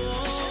תשמחו.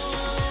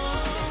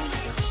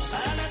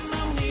 הלב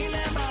ממריא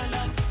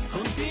למעלה,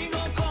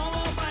 contigo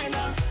como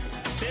baila,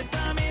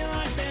 שתמיד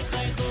רק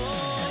תחייכו.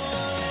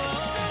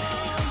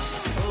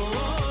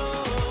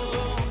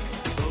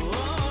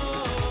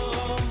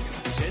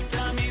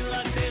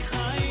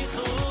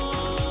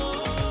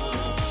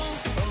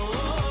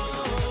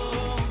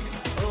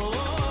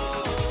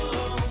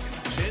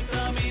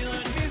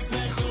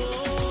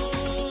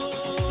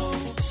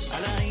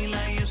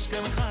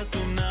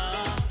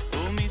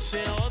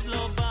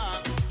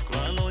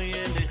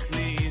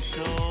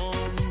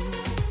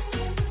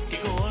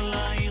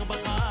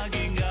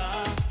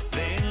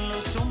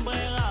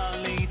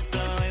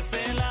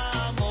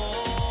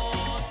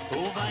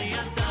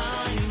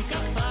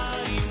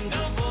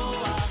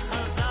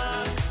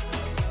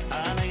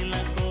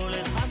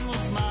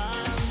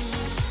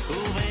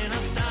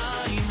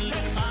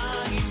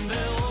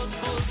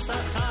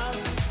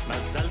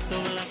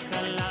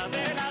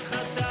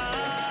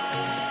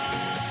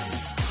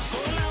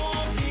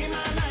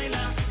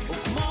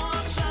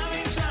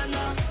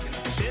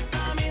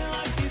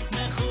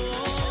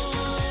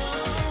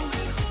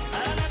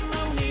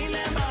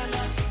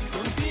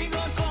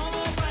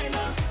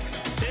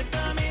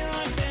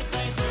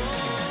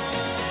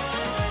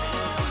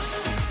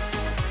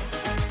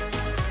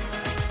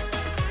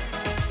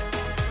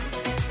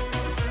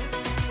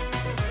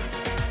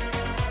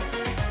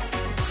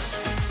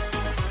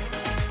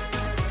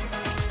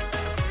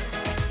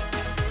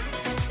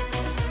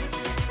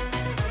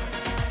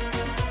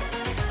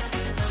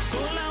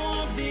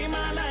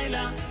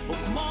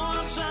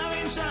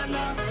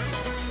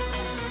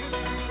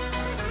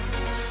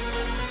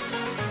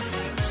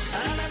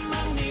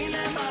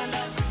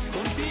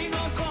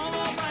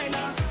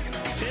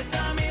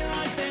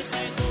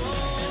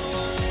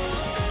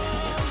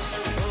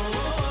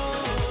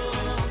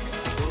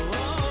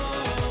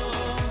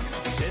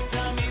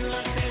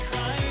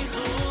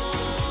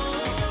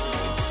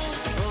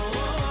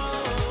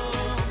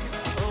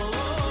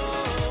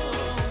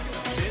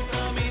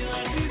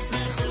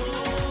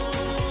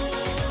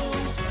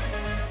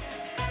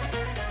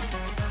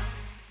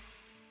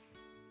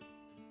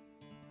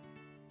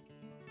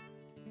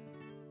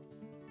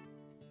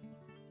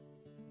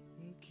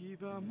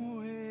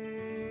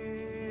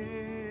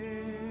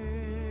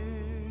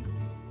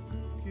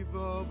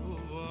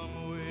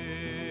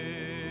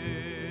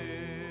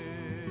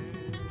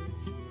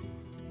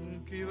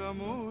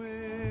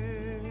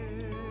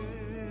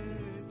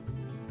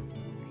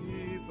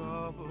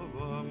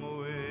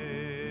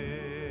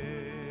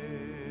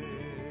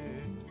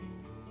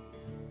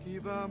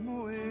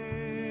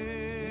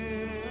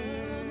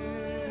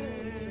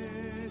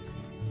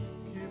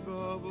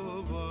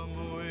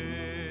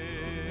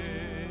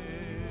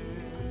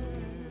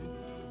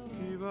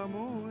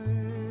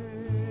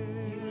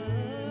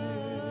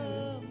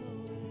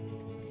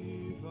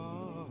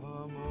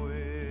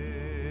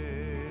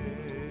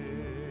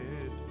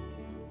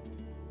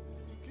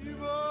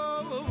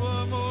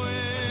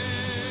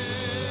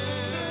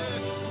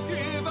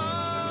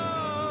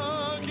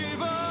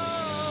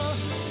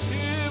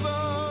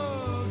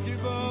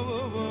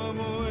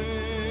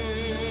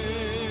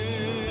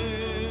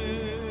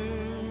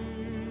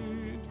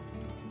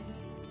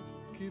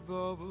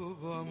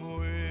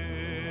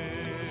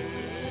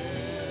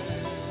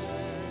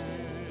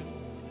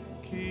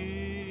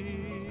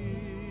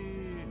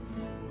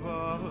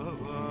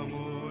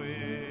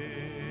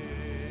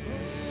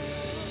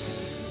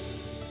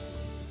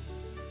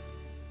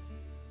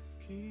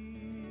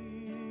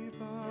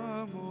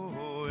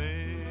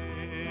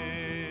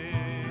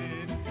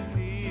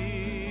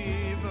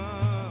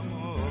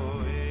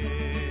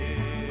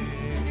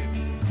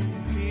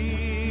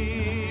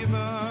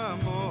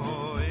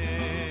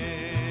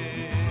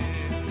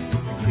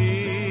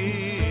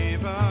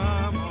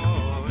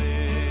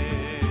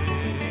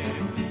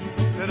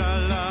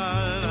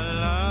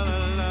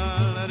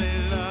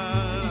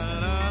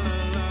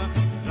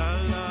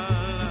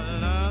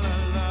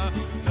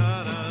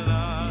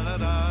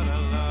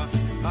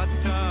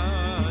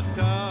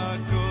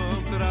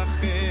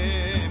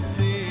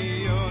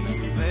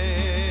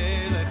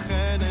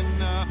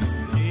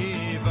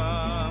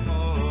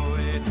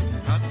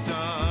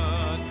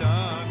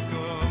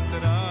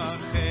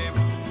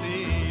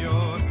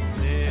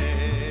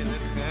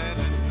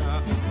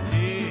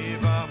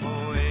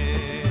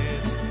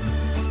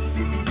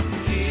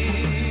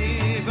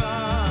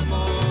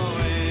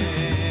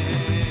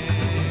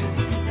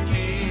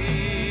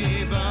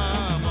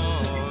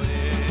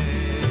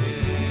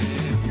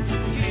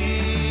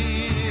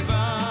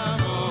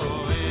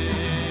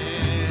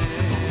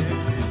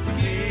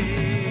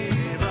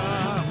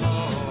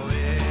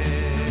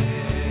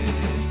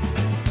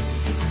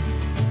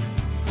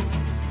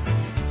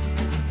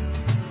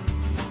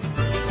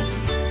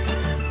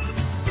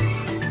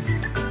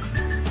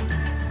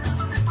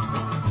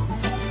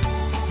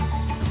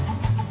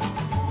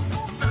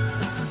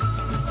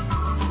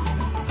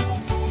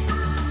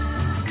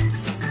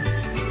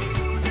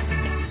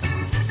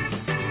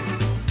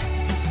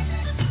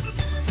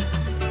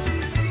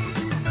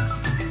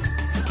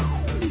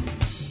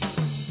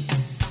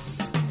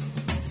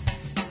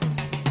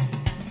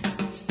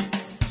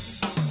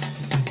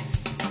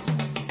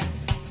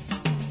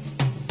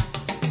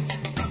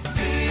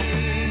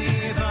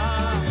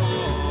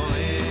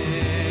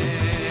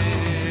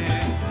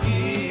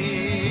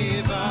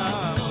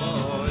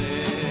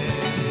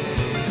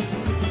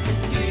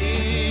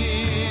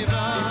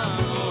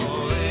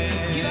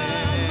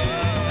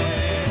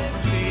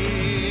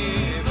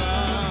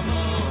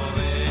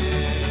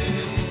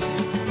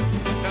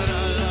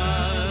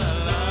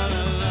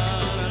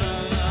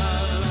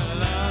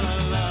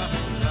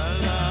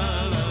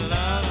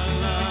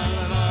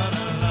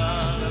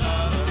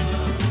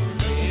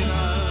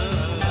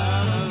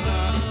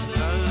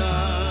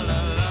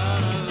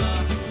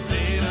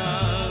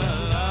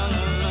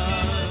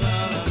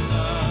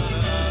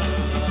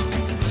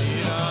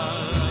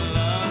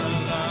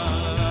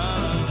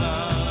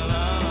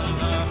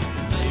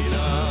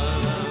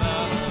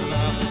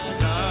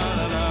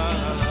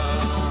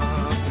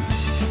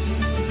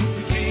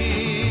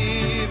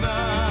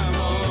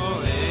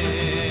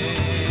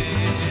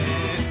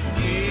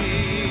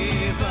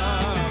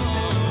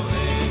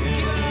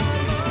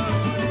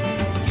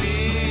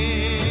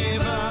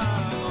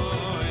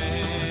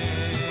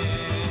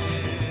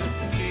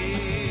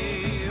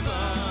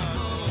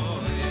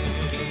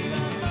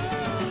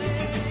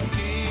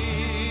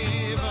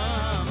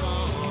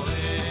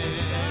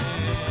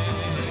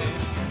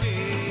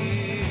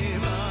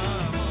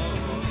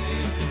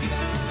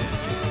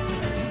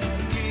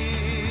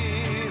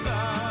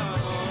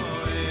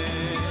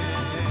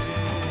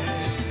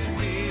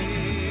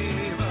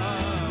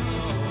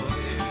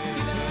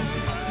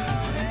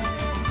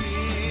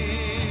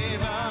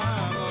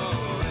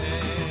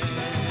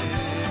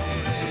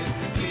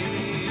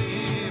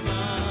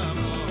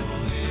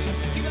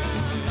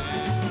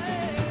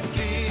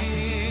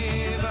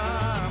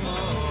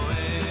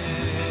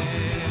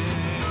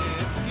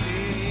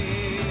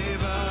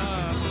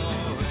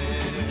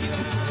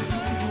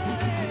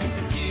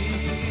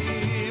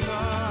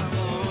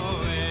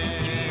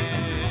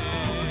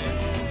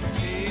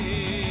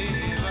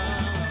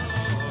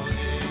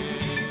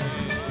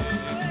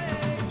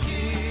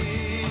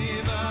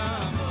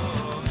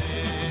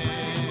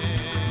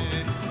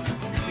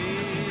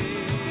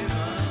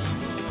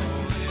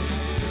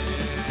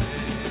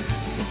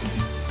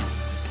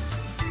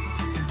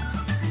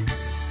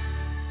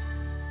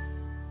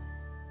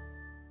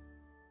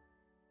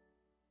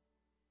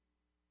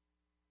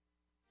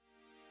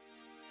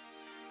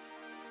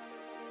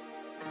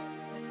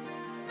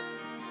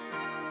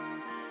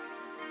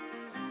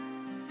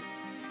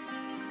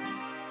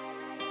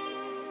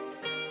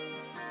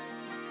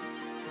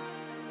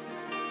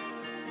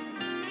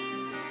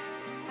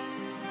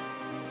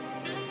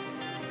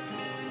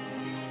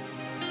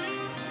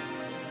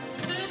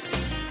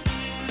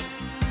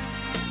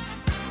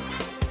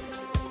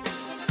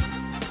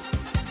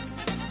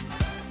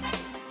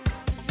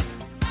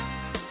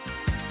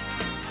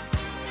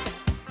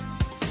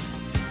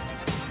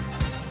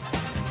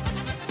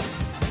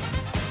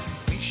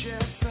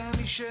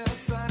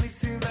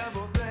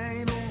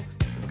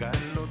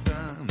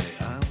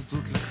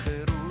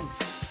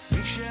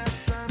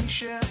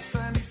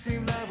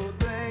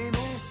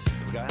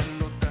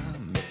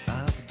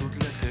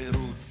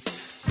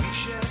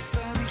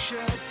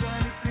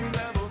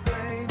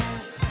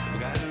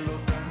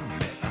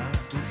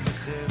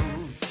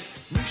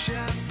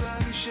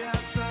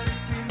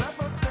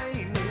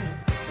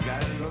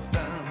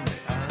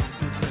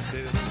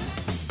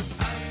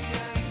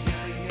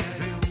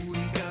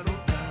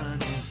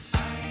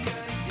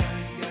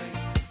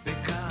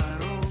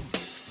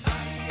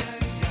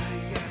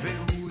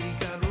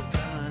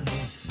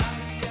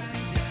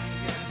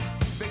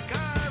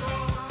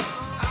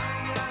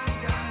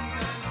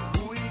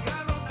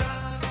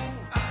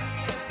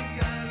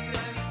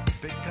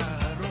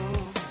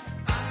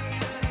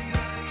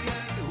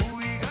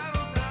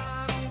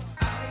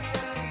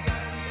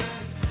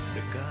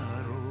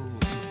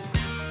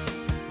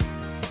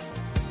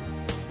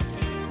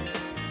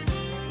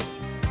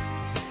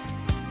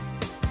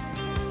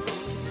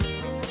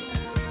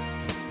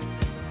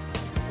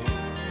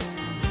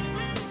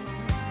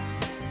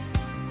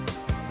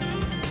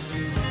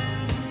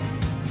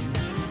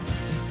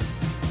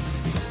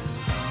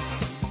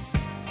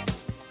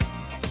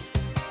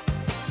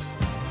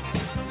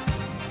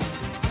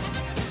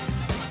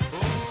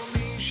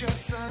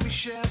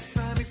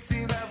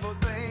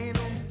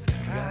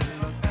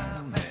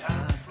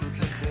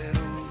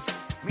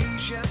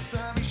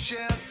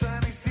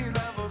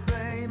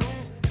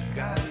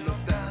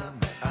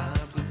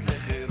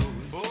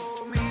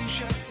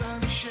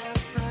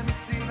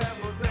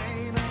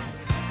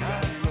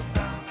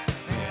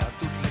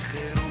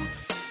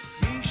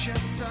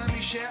 עשה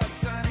מי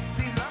שעשה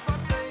ניסים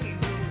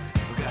לבתינו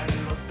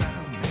וגאל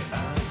אותם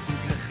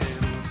מעבדות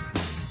לחירות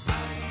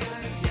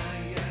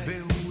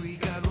והוא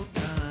יגאל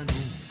אותנו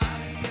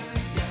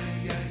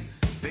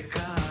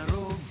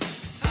בקרוב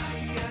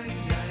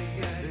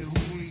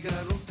והוא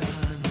יגאל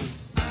אותנו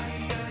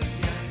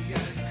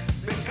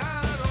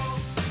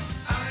בקרוב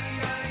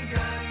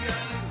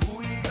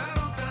הוא יגאל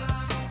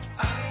אותנו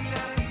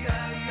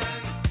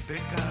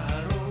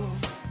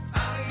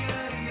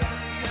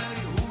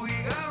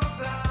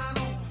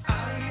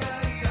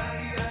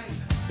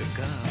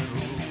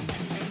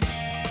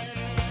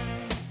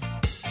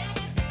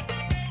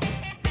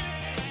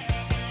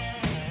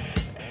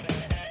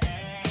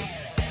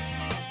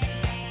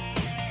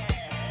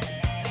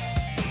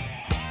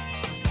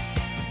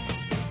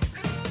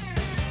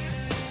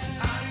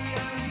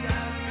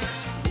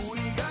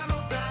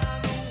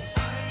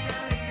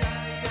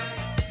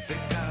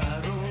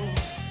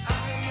בקרוב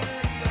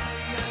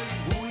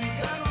הוא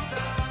יגאל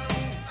אותנו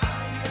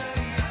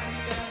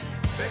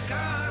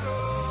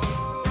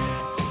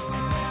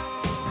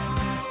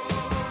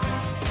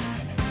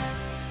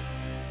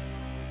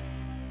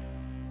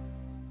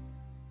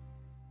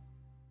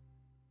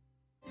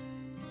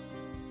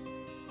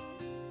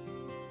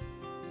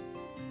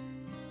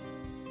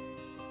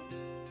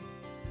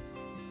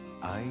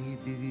Ay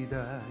didi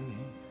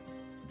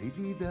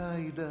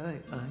dai dai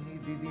ay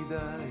didi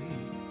dai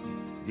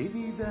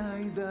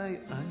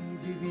ay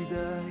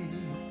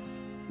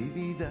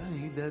didi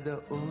dai da da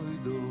oy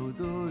do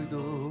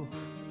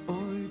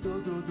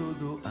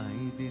ay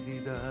didi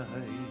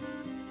dai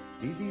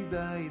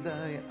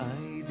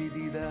ay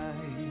didi dai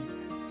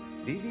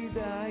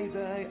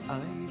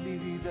ay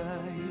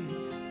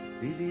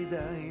didi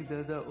dai da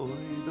da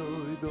oy do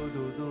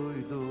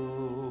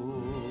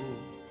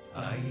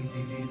ay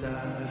didi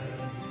dai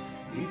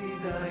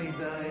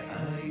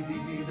ay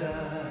didi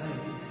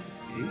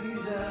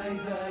dai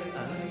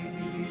ay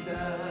didi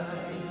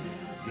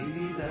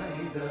dai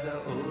da da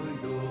oy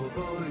do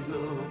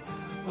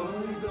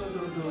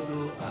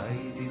ay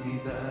didi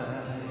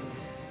dai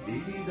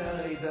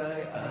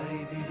ay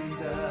didi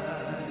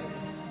dai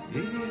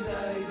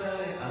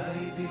ay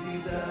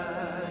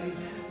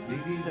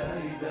didi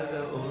dai da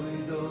da oy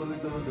do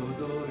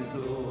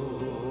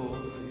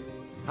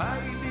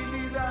ay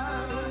didi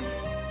dai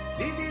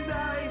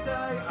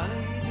ay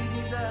didi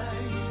dai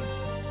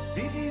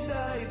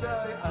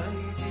ay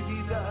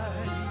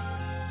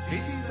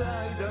didi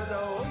dai da da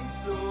oy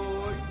do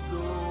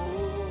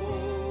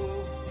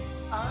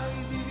ay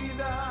didi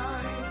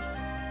dai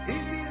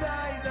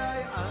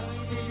ay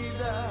didi dai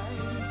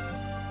ay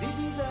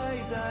didi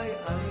dai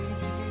ay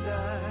didi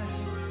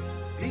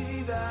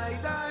dai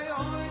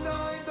oy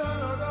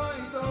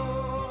do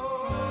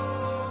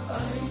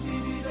ay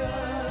didi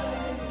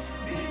dai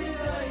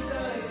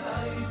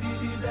ay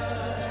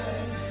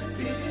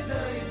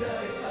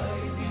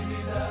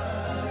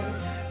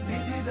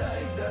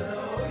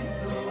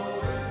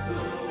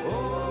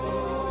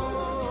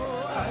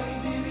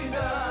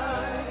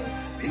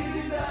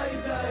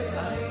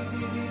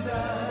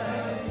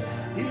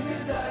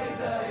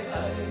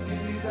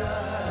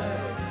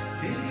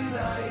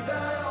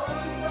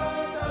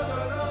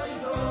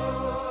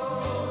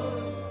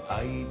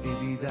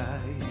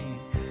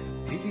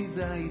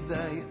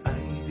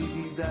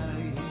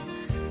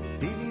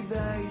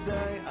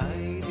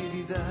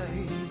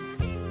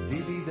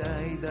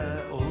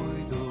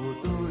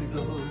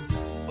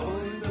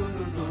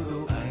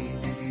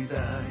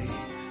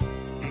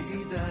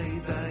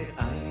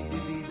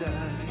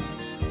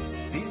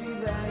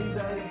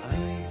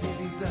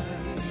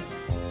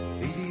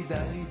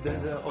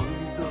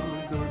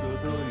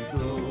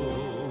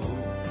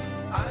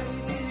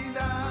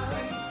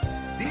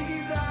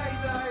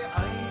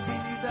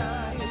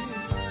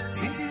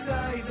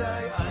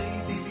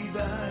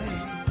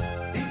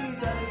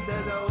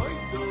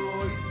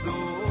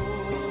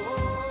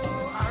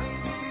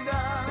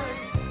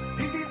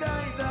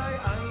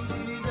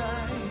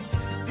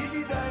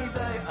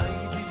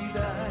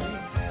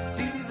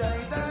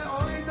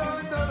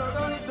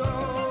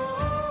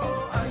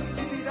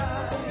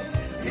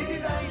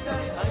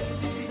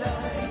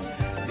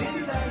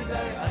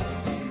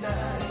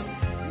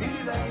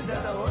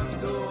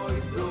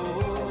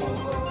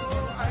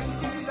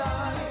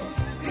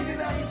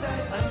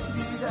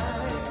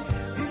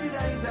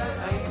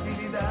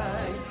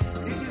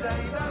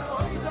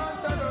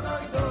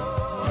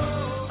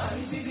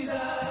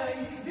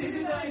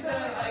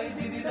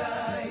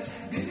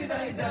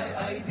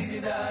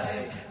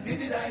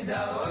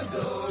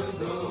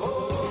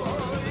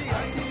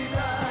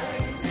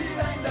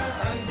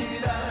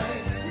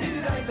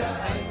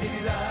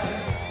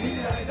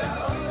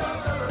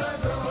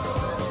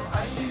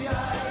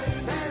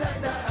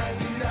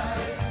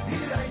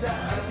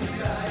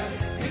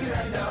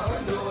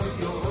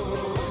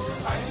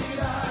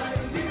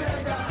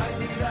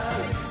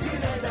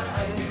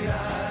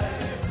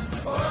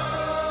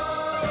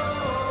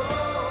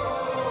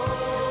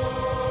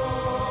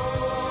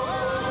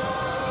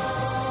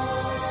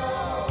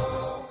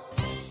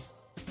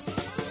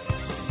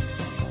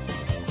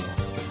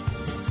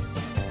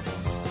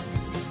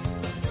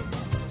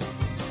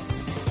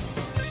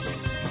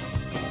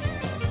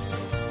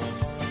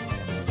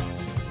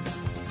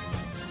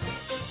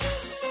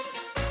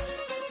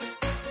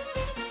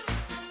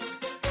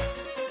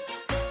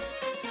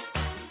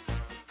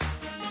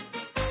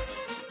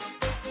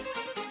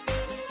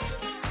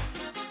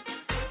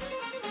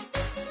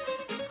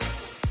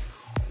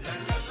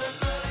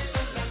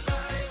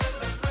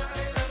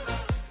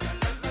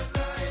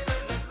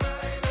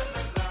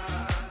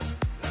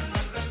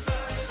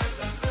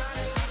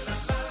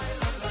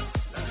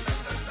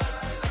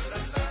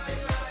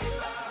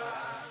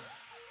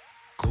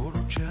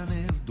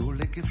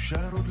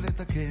אפשר עוד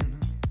לתקן,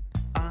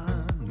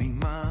 אני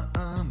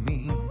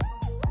מאמין.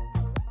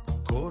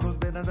 כל עוד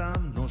בן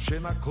אדם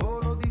נושם, הכל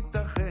עוד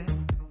ייתכן,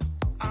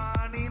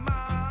 אני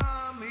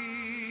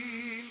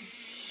מאמין.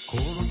 כל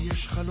עוד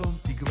יש חלום,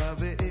 תקווה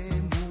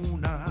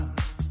ואמונה,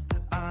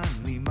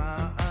 אני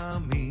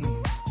מאמין.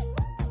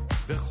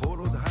 וכל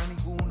עוד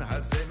הניגון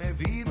הזה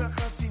מביא לך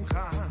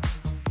שמחה,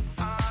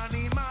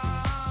 אני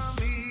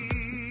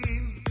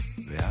מאמין.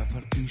 ואף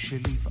על פי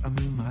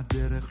שלפעמים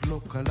הדרך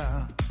לא קלה,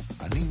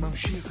 אני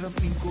ממשיך גם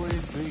אם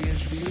כואב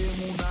ויש בי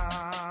אמונה.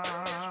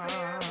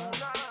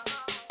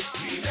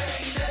 הנה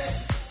הנה,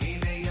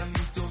 הנה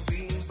ימים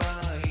טובים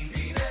באים,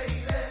 הנה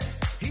הנה,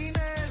 הנה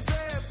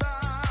זה בא.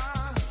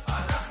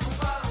 אנחנו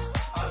בא,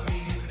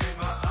 עמים בני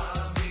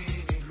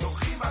מאמינים,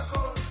 לוקחים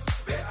הכל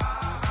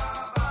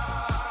באהבה.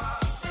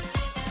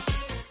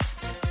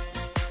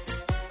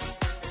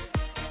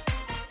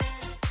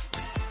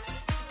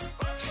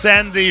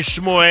 Sandy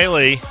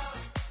Shmueli.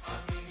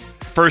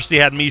 First he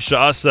had Misha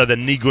Asa,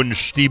 then Nigun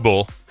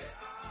Shtibel,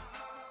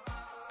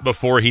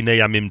 before Hine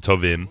Yamim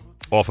Tovim,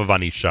 off of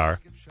Anishar.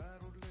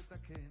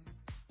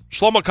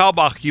 Shlomo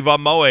Kalbach, Kiva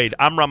Moed,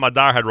 Amram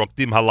Adar had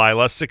Rokdim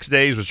Halayla, 6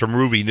 days was from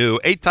Ruvi Nu,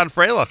 Eitan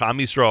Freilach, Am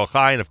Yisrael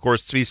Chai, and of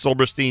course Tzvi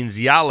Silberstein's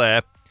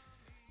Yaleh,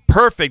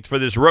 perfect for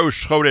this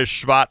Rosh Chodesh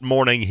Shvat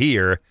morning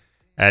here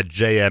at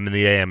JM in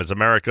the AM. It's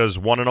America's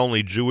one and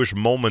only Jewish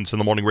Moments in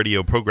the Morning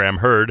radio program,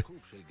 heard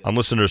on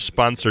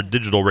listeners-sponsored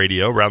digital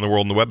radio around the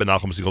world on the web at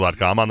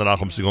NachumSegal.com, on the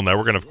Nachum Segal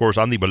Network, and of course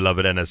on the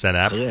beloved NSN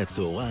app.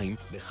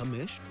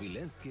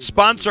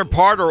 Sponsor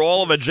part or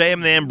all of a JM in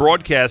the AM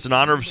broadcast in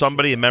honor of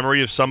somebody, in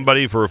memory of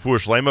somebody, for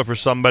Refuah Shlema for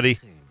somebody.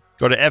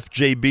 Go to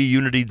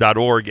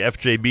fjbunity.org,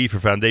 FJB for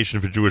Foundation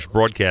for Jewish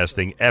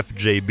Broadcasting,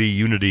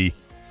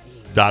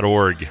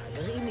 fjbunity.org.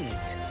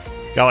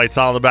 Galei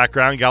Tzal in the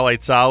background. Galei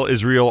Tzal,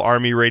 Israel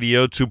Army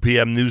Radio, 2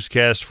 p.m.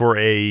 newscast for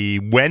a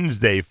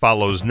Wednesday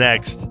follows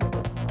next.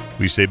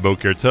 We say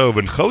Boker Tov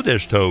and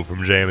Chodesh Tov from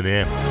JM in the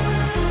AM.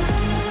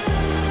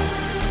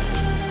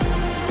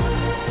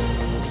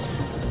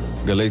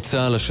 גלי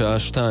צהל השעה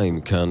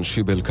 2, כאן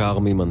שיבל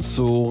קרמי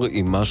מנסור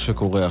עם מה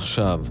שקורה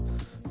עכשיו.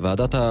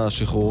 ועדת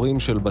השחרורים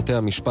של בתי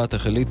המשפט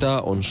החליטה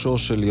עונשו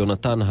של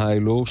יונתן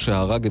היילו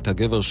שהרג את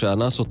הגבר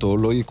שאנס אותו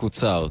לא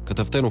יקוצר.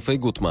 כתבתנו פי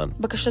גוטמן.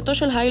 בקשתו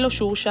של היילו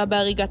שהורשע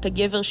בהריגת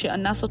הגבר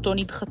שאנס אותו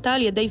נדחתה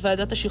על ידי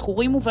ועדת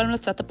השחרורים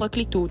ובהמלצת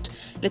הפרקליטות.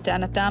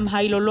 לטענתם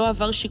היילו לא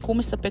עבר שיקום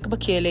מספק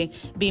בכלא.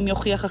 באם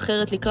יוכיח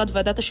אחרת לקראת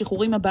ועדת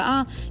השחרורים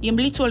הבאה,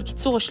 ימליצו על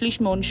קיצור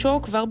השליש מעונשו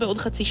כבר בעוד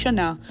חצי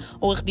שנה.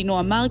 עורך דינו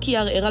אמר כי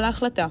יערער על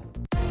ההחלטה.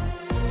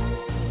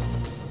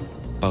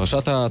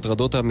 פרשת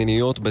ההטרדות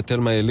המיניות בתל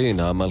מאלין,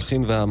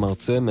 המלחין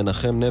והמרצה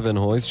מנחם נבן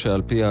הויס,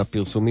 שעל פי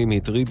הפרסומים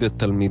הטריד את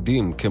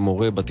תלמידים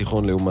כמורה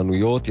בתיכון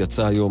לאומנויות,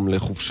 יצא היום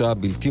לחופשה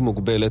בלתי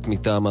מוגבלת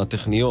מטעם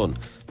הטכניון.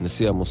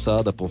 נשיא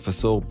המוסד,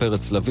 הפרופסור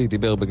פרץ לוי,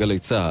 דיבר בגלי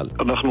צהל.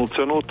 אנחנו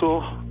הוצאנו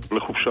אותו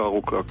לחופשה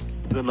ארוכה.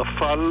 זה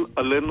נפל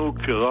עלינו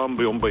כרעם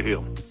ביום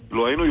בהיר.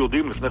 לא היינו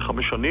יודעים לפני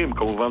 5 שנים,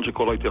 כמובן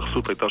שכל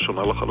ההתייחסות הייתה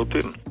שונה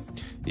לחלוטין.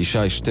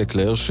 ישי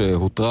שטקלר,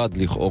 שהוטרד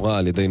לכאורה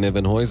על ידי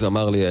נבן הויז,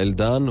 אמר ליעל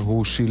דן,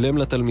 הוא שילם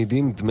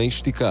לתלמידים דמי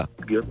שתיקה.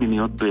 פגיעות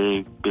מיניות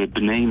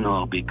בבני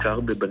נוער, בעיקר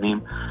בבנים,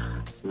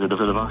 זה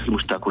דבר הכי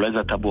מושתק. אולי זה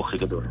הטאבו הכי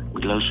גדול.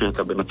 בגלל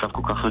שאתה במצב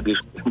כל כך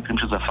רגיש, מקרים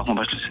שזה הפך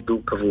ממש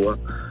לסידור קבוע,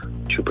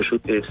 שהוא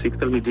פשוט העסיק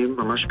תלמידים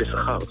ממש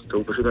בשכר.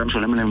 הוא פשוט היה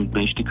משלם להם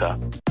דמי שתיקה.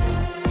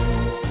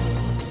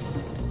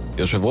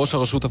 יושב ראש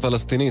הרשות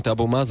הפלסטינית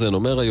אבו מאזן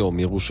אומר היום,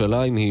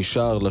 ירושלים היא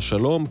שער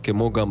לשלום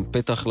כמו גם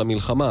פתח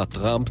למלחמה,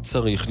 טראמפ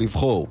צריך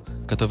לבחור.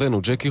 כתבנו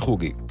ג'קי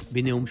חוגי.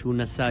 בנאום שהוא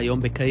נשא היום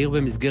בקהיר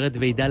במסגרת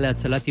ועידה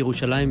להצלת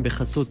ירושלים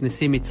בחסות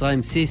נשיא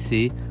מצרים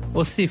סיסי,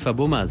 הוסיף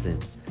אבו מאזן.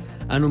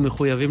 אנו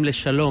מחויבים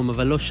לשלום,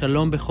 אבל לא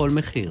שלום בכל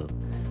מחיר.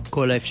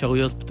 כל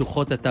האפשרויות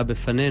פתוחות עתה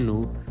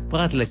בפנינו,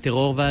 פרט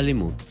לטרור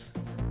ואלימות.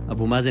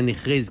 אבו מאזן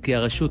הכריז כי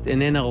הרשות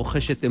איננה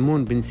רוכשת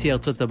אמון בנשיא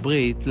ארצות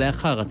הברית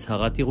לאחר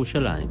הצהרת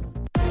ירושלים.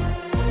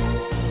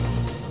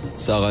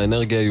 שר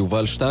האנרגיה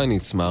יובל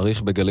שטייניץ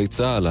מעריך בגלי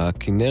צהל,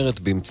 הכנרת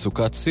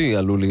במצוקת שיא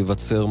עלול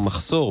להיווצר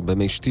מחסור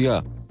במי שתייה.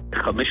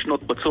 5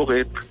 שנות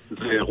בצורת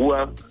זה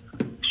אירוע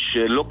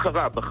שלא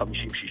קרה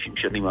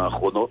ב-50-60 שנים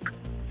האחרונות,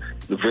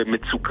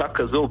 ומצוקה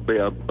כזו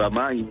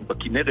במים,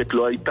 בכנרת,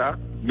 לא הייתה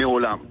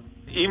מעולם.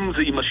 אם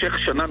זה יימשך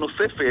שנה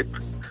נוספת,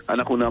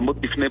 אנחנו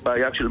נעמוד בפני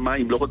בעיה של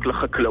מים לא רק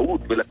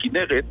לחקלאות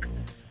ולכנרת,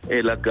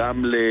 אלא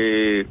גם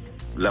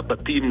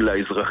לבתים,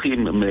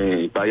 לאזרחים,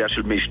 בעיה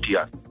של מי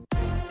שתייה.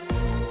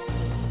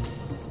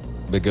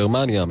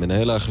 בגרמניה,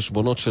 מנהל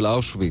החשבונות של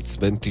אושוויץ,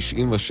 בן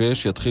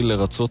 96, יתחיל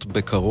לרצות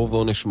בקרוב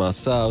עונש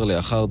מאסר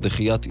לאחר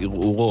דחיית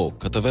ערעורו.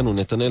 כתבנו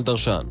נתנאל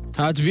דרשן.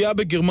 התביעה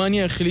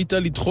בגרמניה החליטה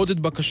לדחות את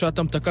בקשת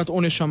המתקת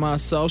עונש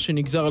המאסר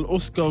שנגזר על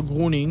אוסקר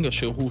גרונינג,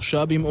 אשר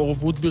הורשע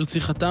במעורבות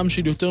ברציחתם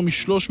של יותר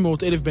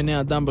מ-300,000 בני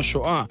אדם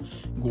בשואה.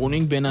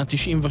 גרונינג בן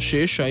ה-96,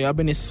 שהיה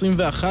בן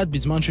 21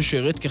 בזמן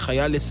ששירת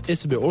כחייל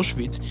אס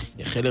באושוויץ,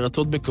 יחל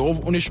לרצות בקרוב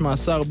עונש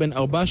מאסר בין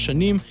 4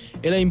 שנים,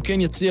 אלא אם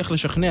כן יצליח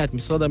לשכנע את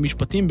משרד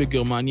המשפטים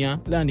בגרמניה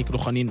להעניק לו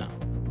חנינה.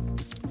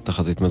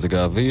 תחזית מזג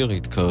האוויר,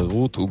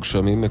 התקררות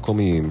וגשמים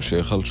מקומיים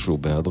שהחלשו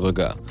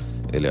בהדרגה.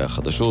 אלה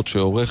החדשות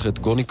שעורכת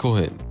גוני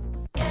כהן.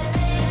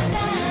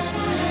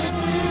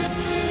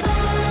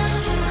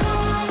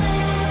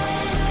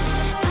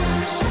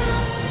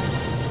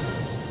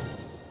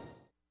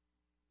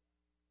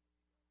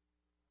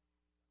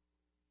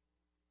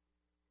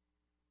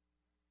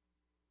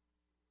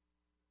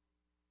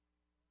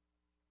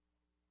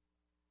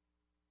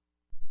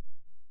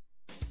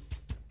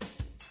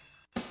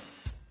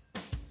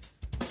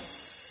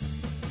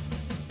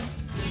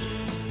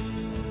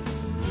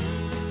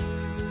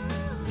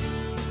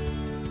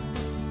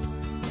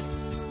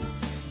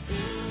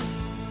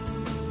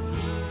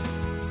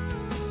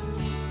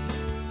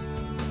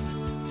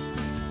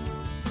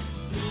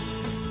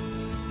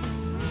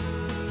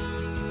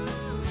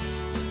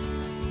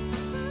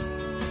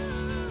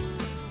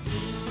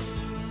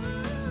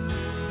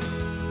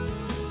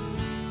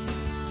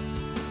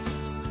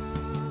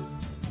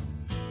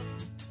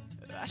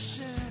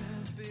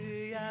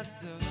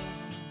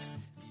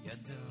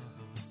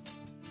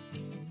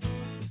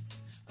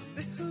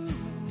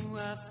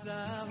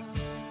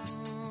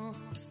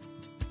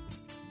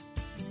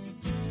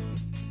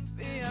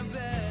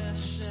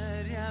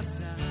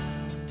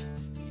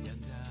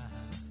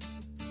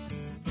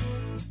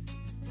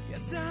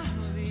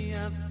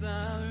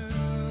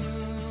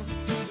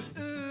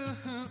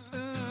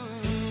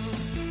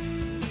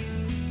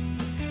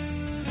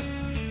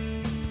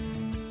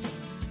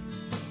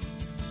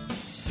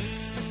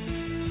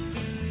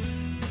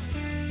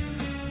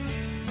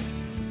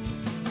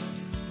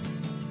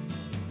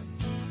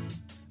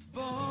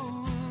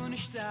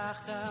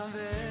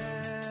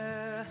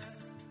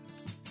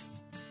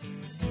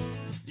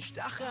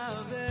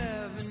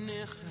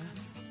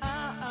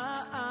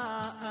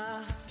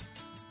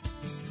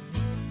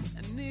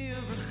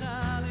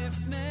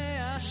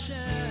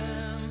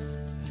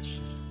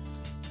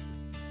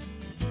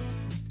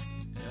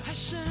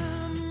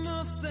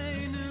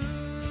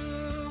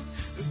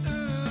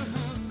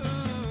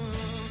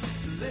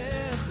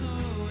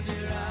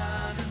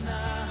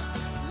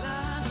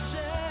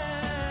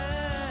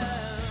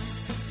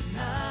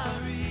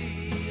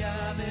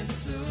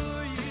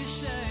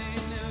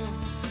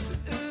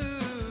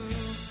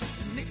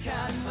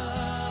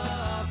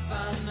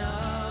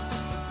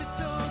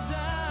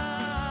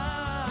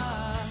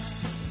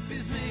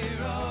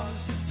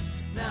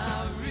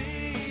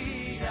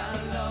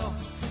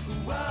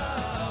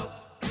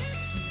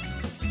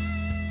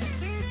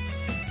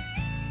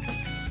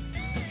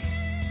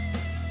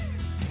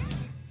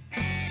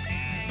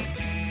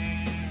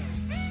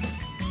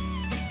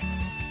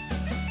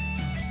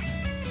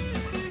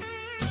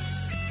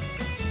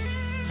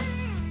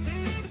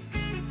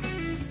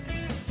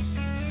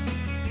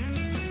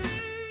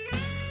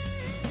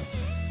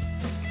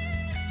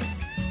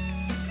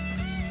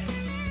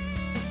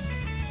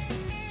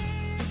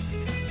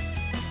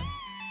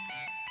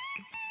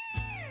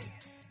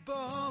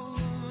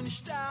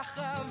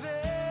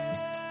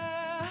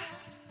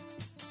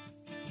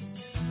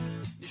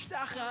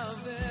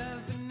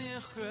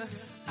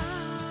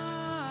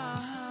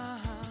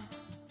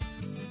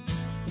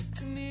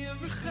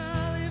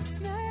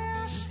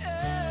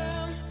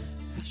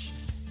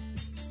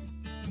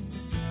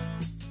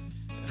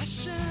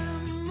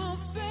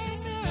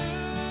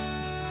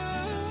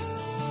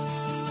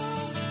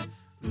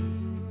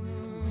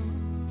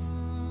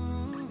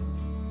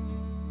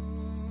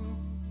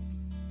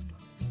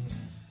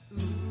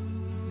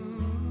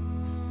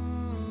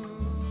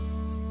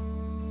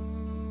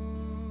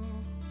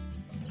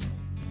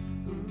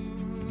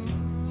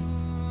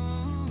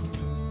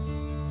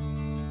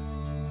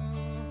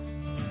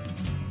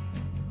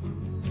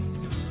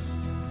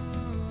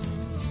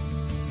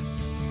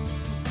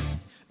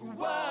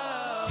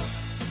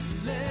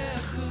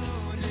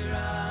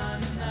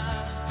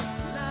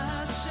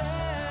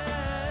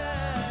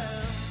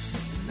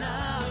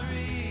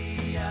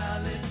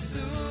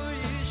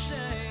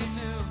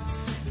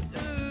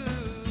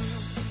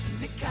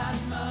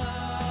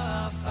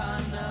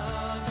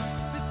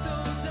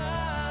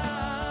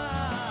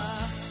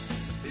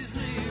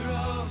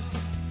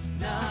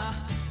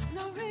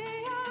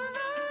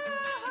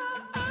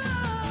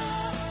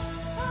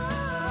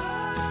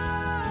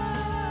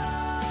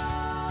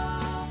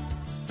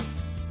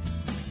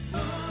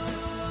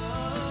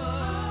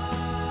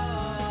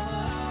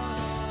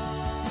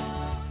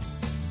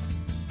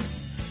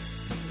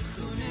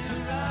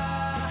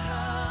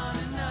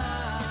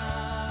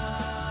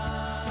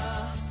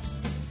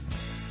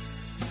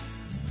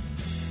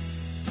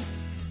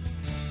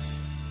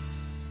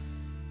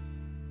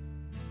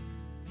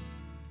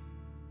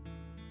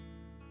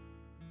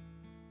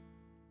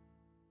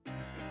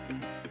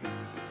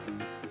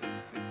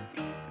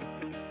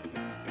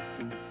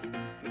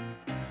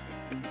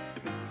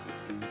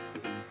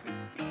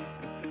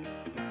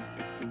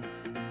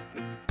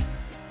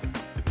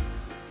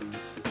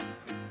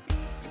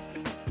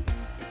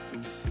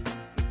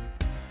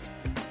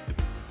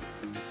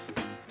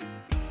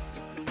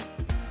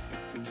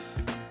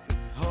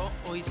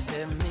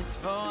 oise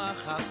mitzvah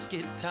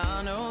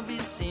chaskitano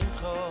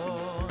bisimcho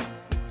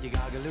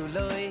Yigagalu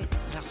loi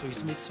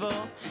lasois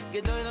mitzvah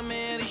Gedoy la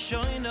meri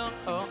shoino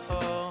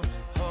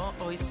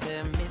oise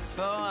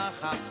mitzvah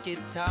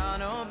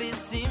chaskitano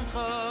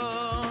bisimcho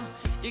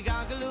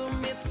Yigagalu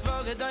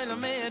mitzvah Gedoy la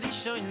meri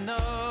shoino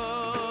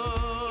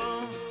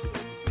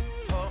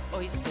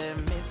oise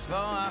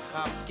mitzvah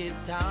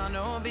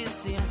chaskitano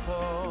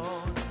bisimcho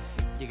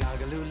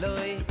Yigagalu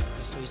loi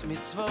lasois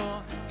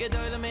mitzvah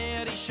Gedoy la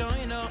meri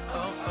shoino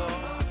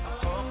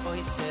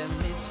oise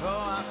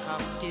mitzvah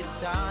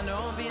chaskitano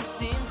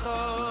bisimcho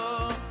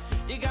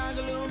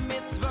Yigagalu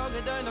mitzvah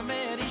Gedoy la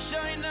meri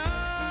shoino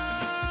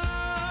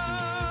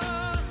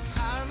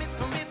Schar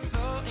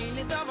mitzvah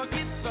Ili dava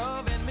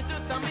kitzvah Wenn mit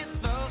tut a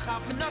mitzvah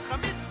Chab me noch a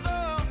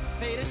mitzvah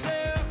Peter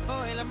ser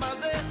Oi la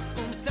maze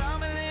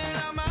Stamel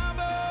la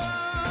mabo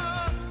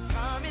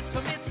Schar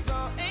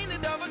mitzvah Ili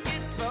dava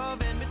kitzvah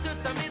Wenn mit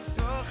tut a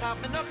mitzvah Chab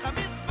me noch a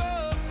mitzvah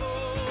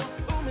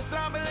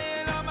Stamel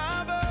la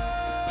mabo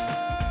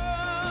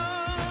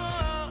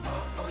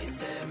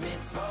Oise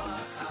mitzvah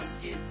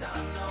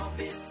Chaskitano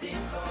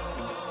bisimcho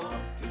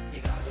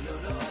Yigagalu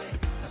loi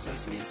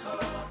Lasois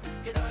mitzvah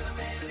Gedoy la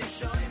meri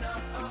shoino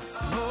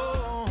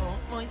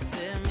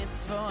oise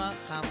mitzvah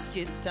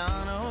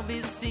chaskitano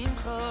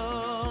bisimcho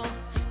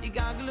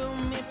Yigagalu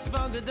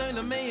mitzvah Gedoy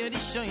la meri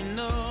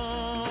shoino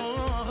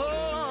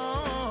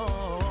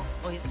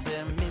oise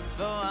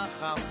mitzvah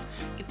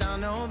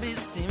chaskitano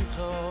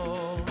bisimcho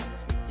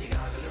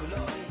Yigagalu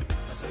loi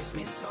Lasois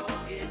mitzvah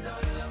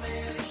Gedoy la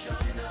meri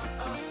shoino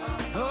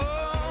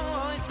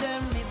oise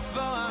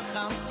mitzvah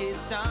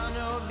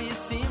chaskitano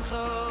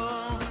bisimcho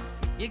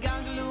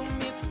Yigagalu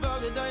mitzvah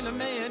Gedoy la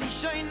meri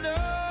shoino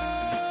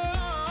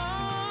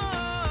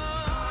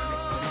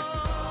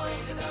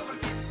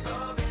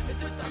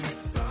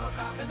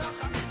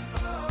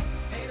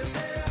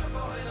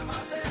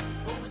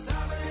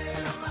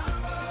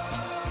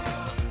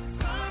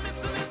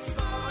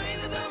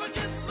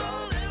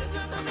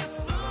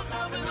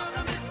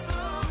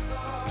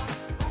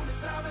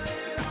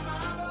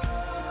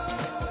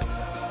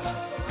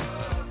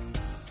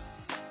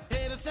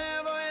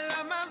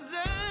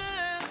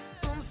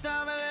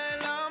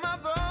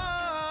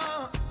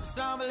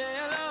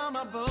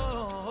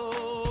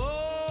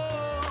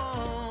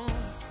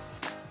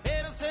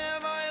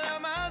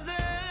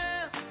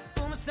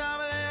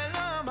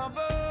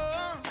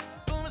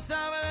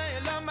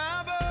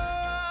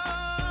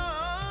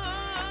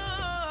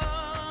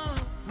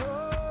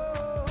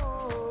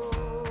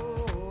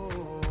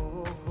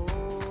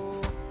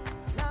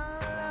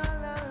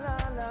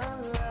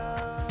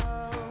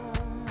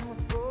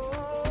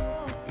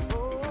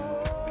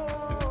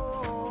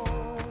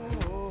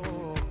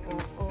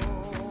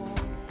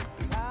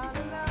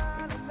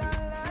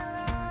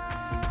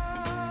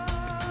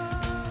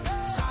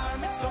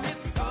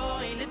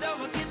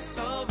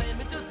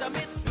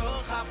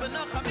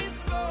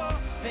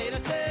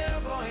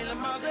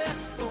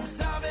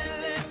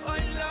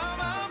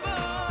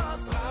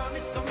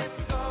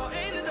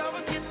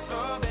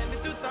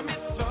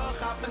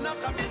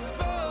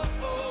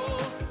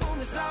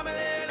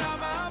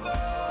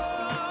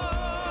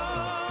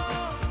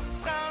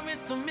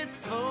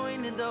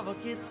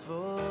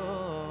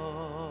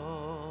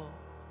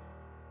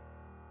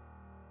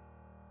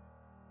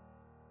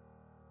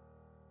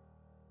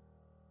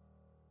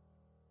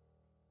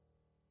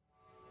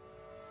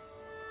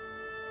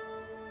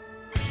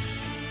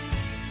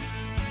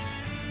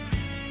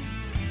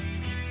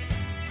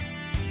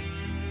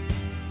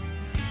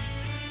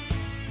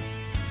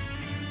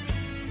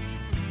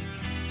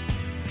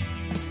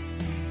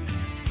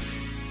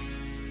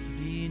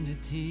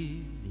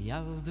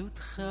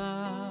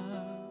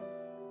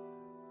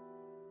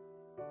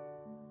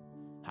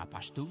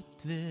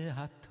הפשטות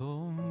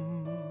והתום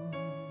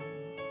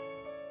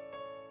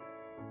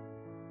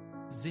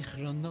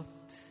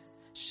זיכרונות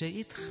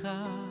שאיתך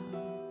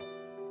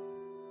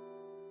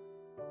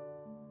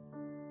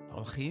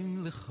הולכים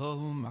לכל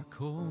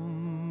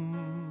מקום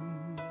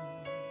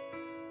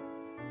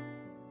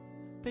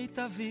בית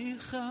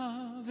אביך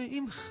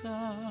ואמך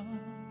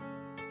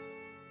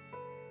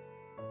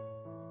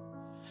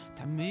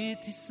תמיד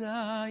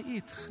תיסע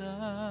איתך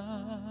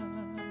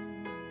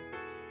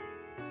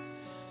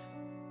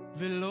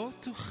ולא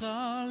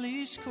תוכל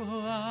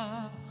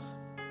לשכוח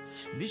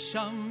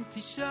משם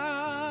תשב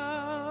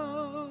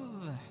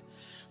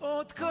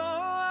עוד כוח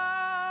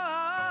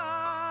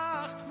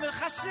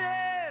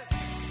מחשב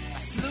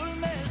מסלול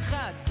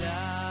מחדש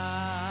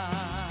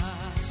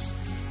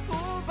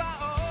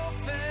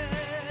ובאופק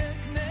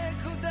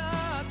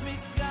נקודת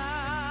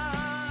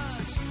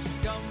מפגש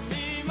גם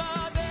אם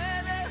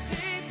הדרך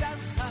היא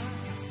דרכה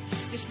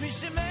יש מי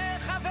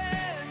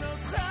שמכוון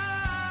אותך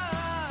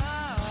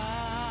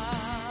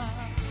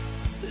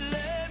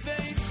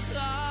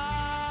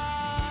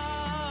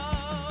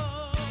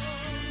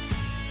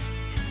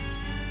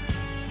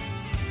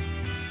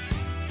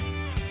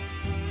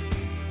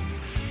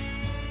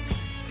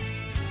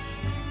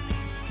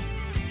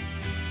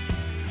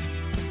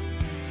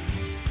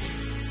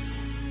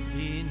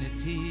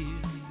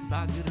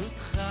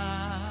בגרותך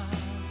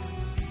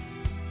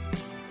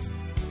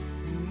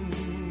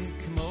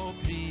כמו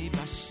פרי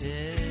בשל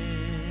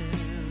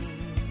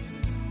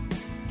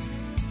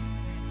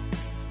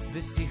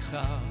בפיך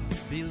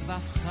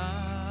בלבבך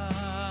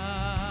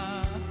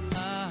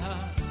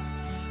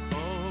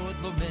עוד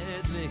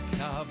לומד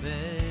לקבל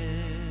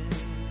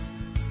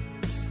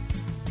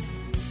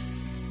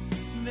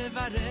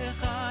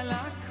מברך על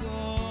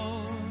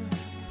הכל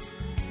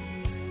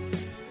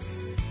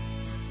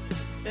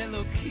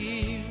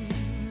אלוקים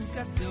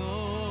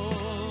גדול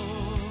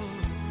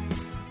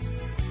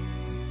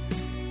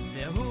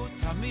והוא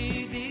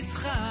תמיד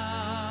איתך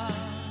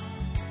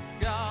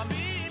גם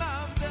אם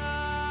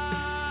עבדה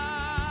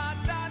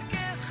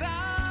דרכך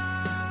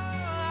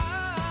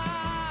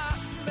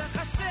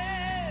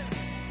וחשב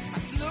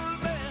מסלול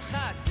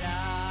מחדש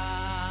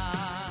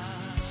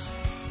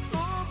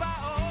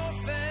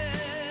ובאופק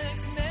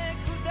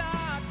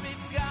נקודת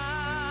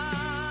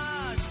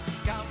מפגש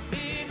גם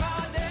אם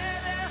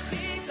הדרך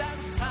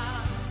איתך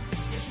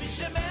יש מי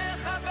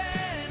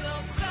שמכוון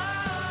אותך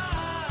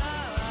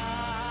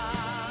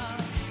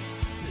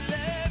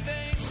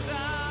לביתך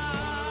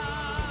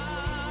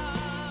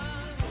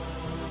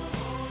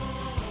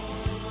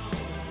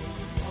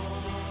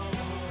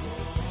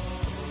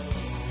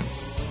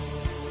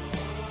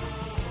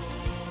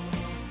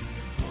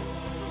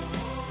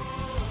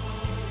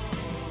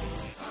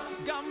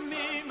גם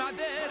אם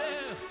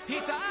הדרך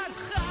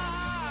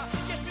התארכה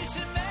יש מי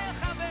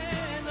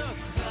שמכוון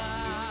אותך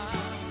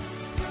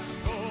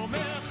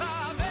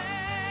ומכוון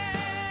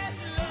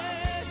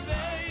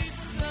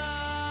לביתך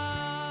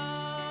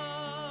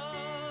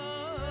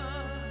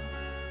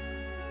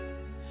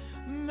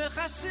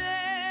מחשב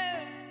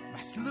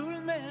מסלול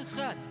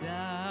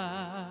מחדש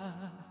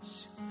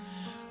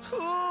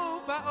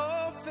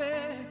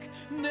ובאופק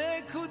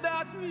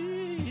נקודת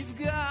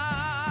מפגש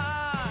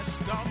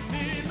גם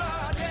אם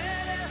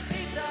הדרך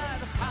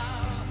איתך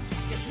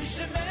יש מי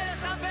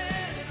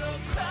שמכוון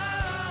אותך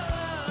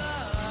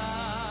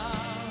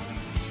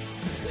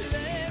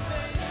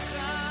לביתך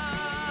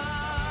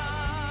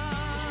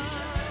יש מי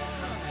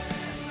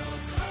שמכוון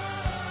אותך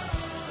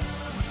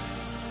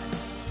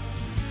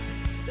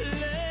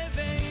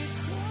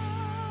לביתך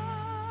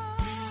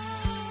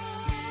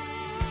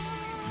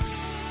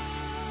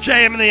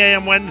JM in the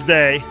AM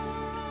Wednesday.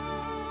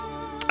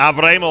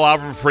 Avraham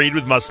Avram Fried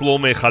with Maslul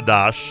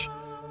Mechadash.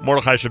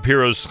 Mordechai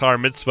Shapiro's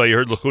Schar Mitzvah. You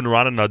heard Lechun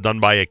Ranana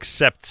done by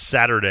Accept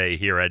Saturday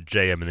here at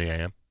JM in the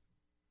AM.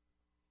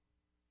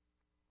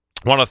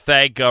 I want to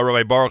thank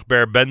Rabbi Baruch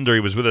Ber Bender. He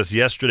was with us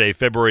yesterday,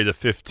 February the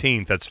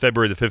 15th. That's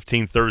February the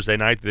 15th, Thursday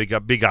night. They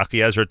got Big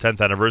Achiezer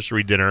 10th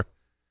anniversary dinner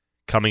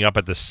coming up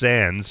at the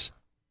Sands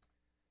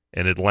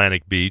in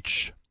Atlantic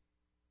Beach.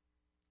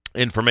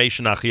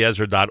 Information,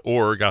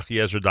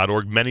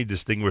 achiezer.org, many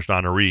distinguished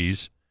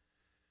honorees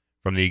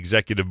from the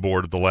executive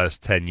board of the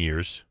last 10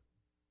 years.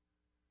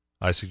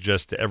 I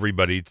suggest to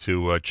everybody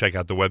to check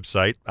out the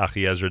website,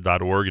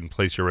 achiezer.org, and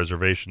place your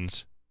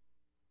reservations.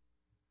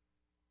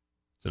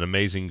 It's an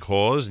amazing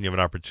cause, and you have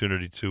an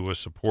opportunity to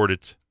support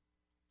it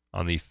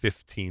on the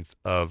 15th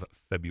of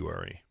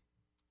February.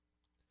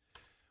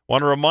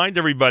 Want to remind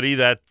everybody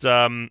that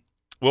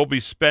we'll be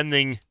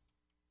spending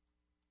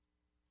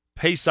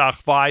Pesach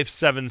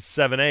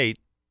 5778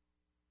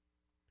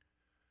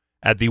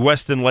 at the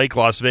Westin Lake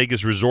Las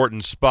Vegas Resort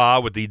and Spa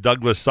with the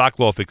Douglas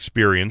Sokoloff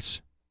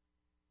Experience.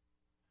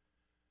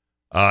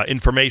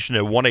 Information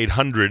at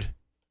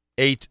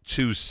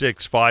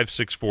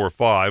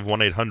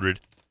 1-800-826-5645,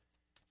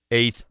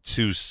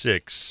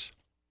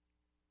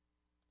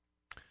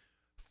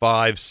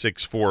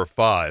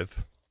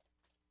 1-800-826-5645.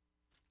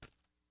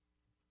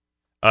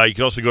 You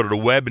can also go to the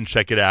web and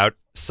check it out,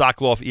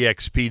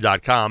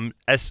 SokoloffEXP.com,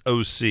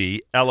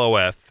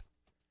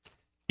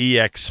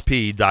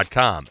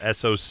 SOCLOFEXP.com,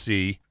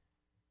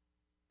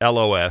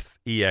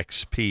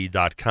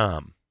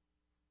 SOCLOFEXP.com.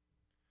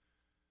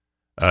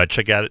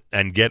 Check out it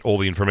and get all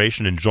the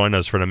information and join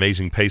us for an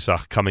amazing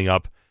Pesach coming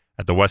up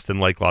at the Westin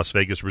Lake Las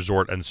Vegas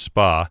Resort and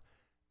Spa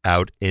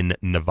out in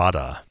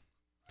Nevada.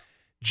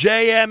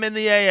 JM in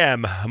the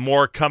AM.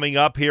 More coming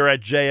up here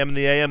at JM in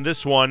the AM.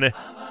 This one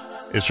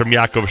is from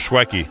Yaakov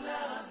Shweki.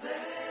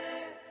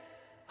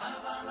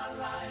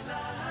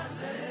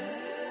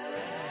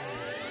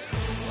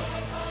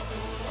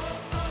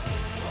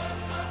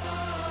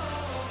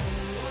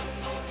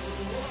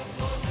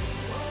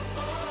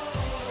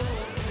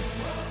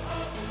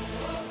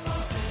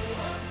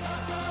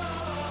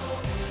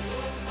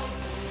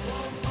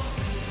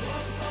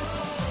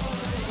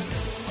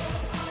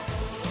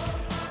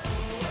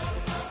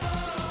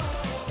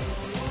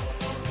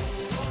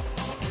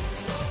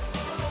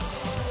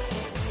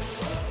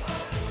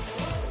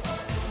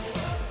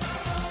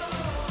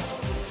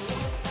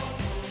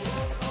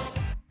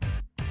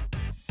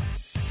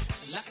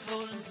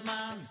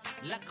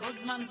 לכל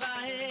זמן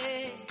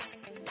ועת,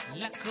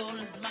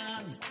 לכל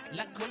זמן,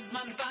 לכל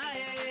זמן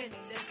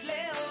ועת, את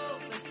לאור,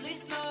 את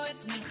לשנוא,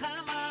 את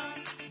מלחמה,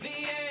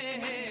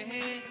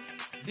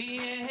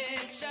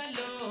 ועת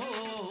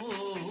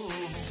שלום.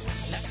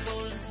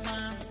 לכל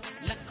זמן,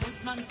 לכל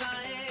זמן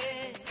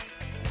בעת,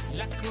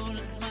 לכל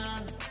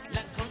זמן,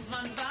 לכל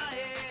זמן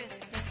בעת,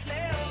 את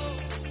לאור,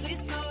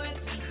 לשנוא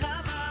את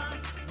מלחמה,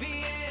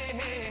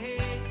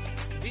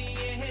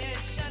 ויהיה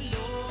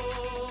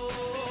שלום.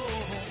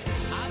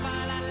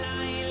 אבל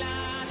הלילה,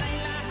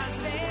 הלילה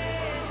הזה,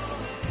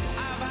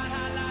 אבל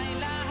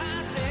הלילה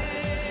הזה,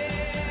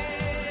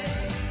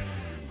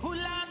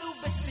 כולנו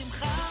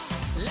בשמחה,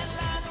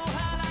 לנו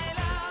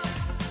הלילה,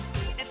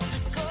 את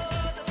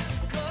ריקוד, את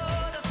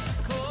ריקוד, את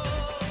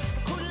ריקוד,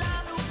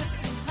 כולנו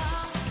בשמחה,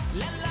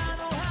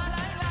 לנו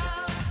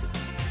הלילה,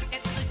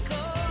 את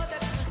ריקוד,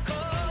 את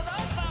ריקוד,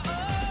 עוד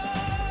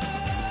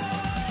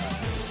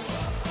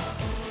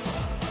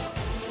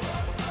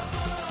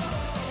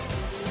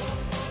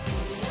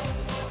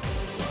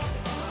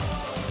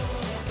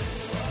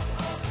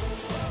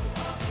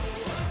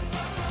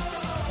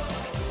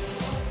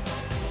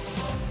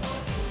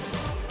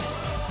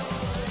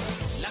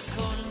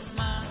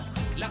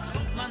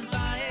לכל זמן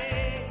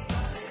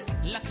בעת,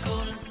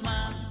 לכל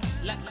זמן,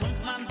 לכל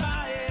זמן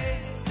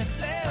בעת, את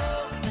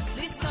לאור, את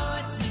לשנוא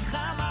את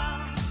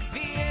מלחמה,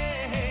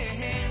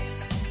 ויהיה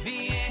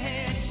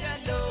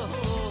שלום.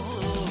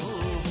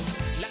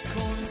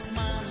 לכל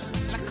זמן,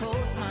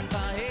 לכל זמן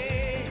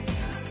בעת,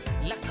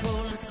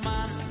 לכל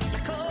זמן,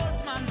 לכל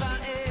זמן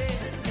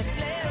בעת, את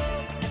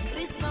לאור, את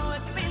לשנוא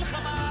את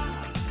מלחמה,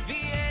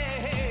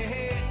 ויהיה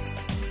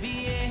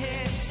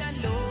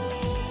שלום.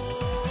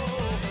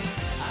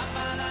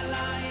 אבל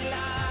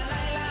הלילה,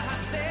 הלילה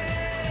הזה,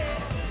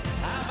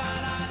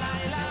 אבל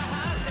הלילה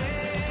הזה,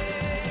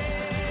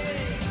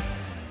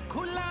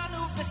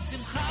 כולנו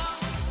בשמחה,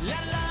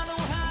 לנו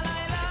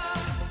הלילה,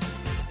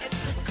 את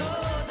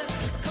ריקוד, את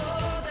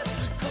ריקוד, את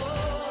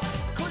ריקוד,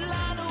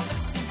 כולנו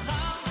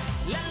בשמחה,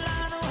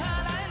 לנו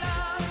הלילה,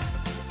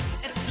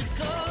 את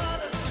ריקוד,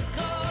 את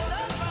ריקוד,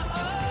 עוד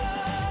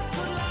ועוד,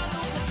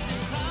 כולנו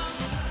בשמחה,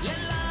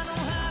 לנו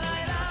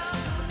הלילה,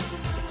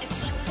 את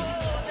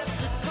ריקוד, את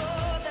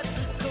ריקוד, את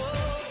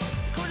ריקוד,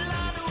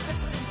 כולנו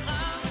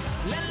בשמחה,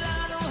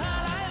 לנו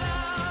הלילה,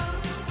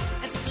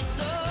 את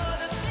ריקוד,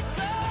 את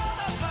ריקוד,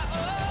 עוד ועוד.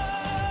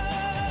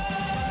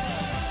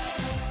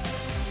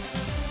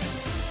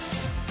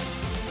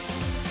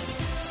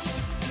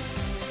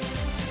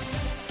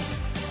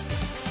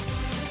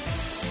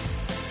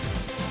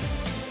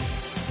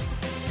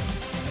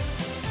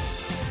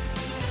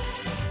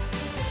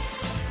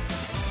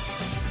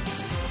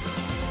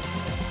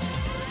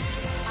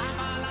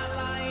 אבל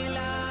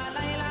הלילה,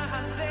 הלילה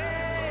הזה,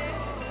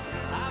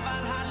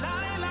 אבל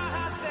הלילה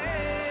הזה,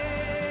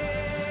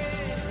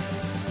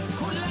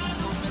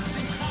 כולנו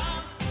בשמחה,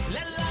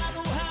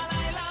 לנו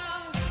הלילה,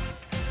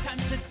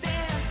 time to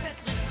dance,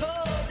 את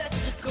ריקוד, את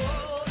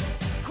ריקוד,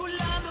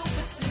 כולנו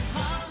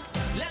בשמחה,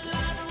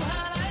 לנו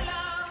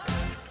הלילה,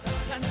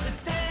 time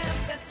to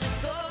dance, את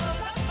ריקוד,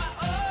 עוד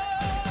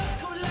ועוד,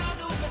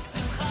 כולנו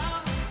בשמחה,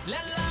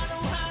 לנו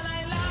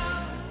הלילה,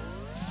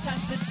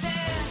 time to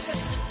dance,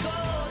 את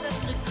ריקוד, את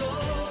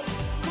ריקוד,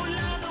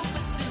 כולנו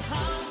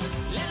בשמחה,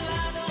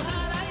 לנו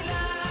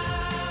הלילה,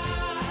 את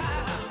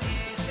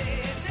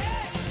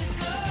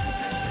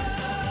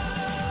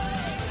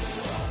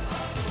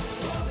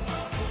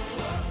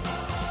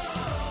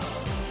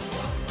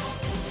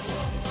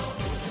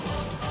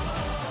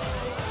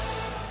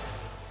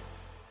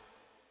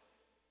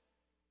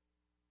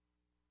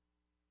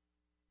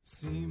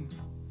שים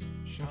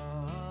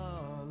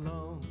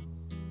שלום,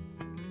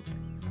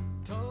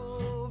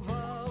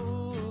 טובה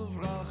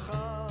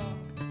וברכה,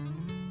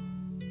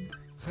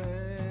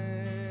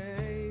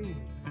 חן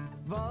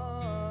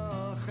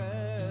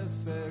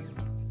וחסד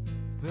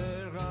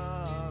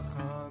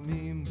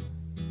ורחמים.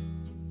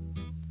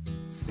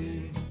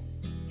 שים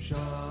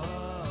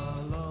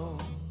שלום,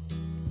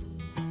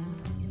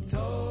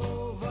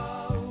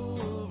 טובה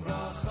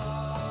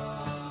וברכה,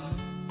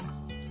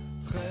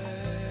 חן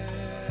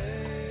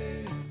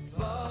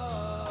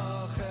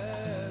וחסד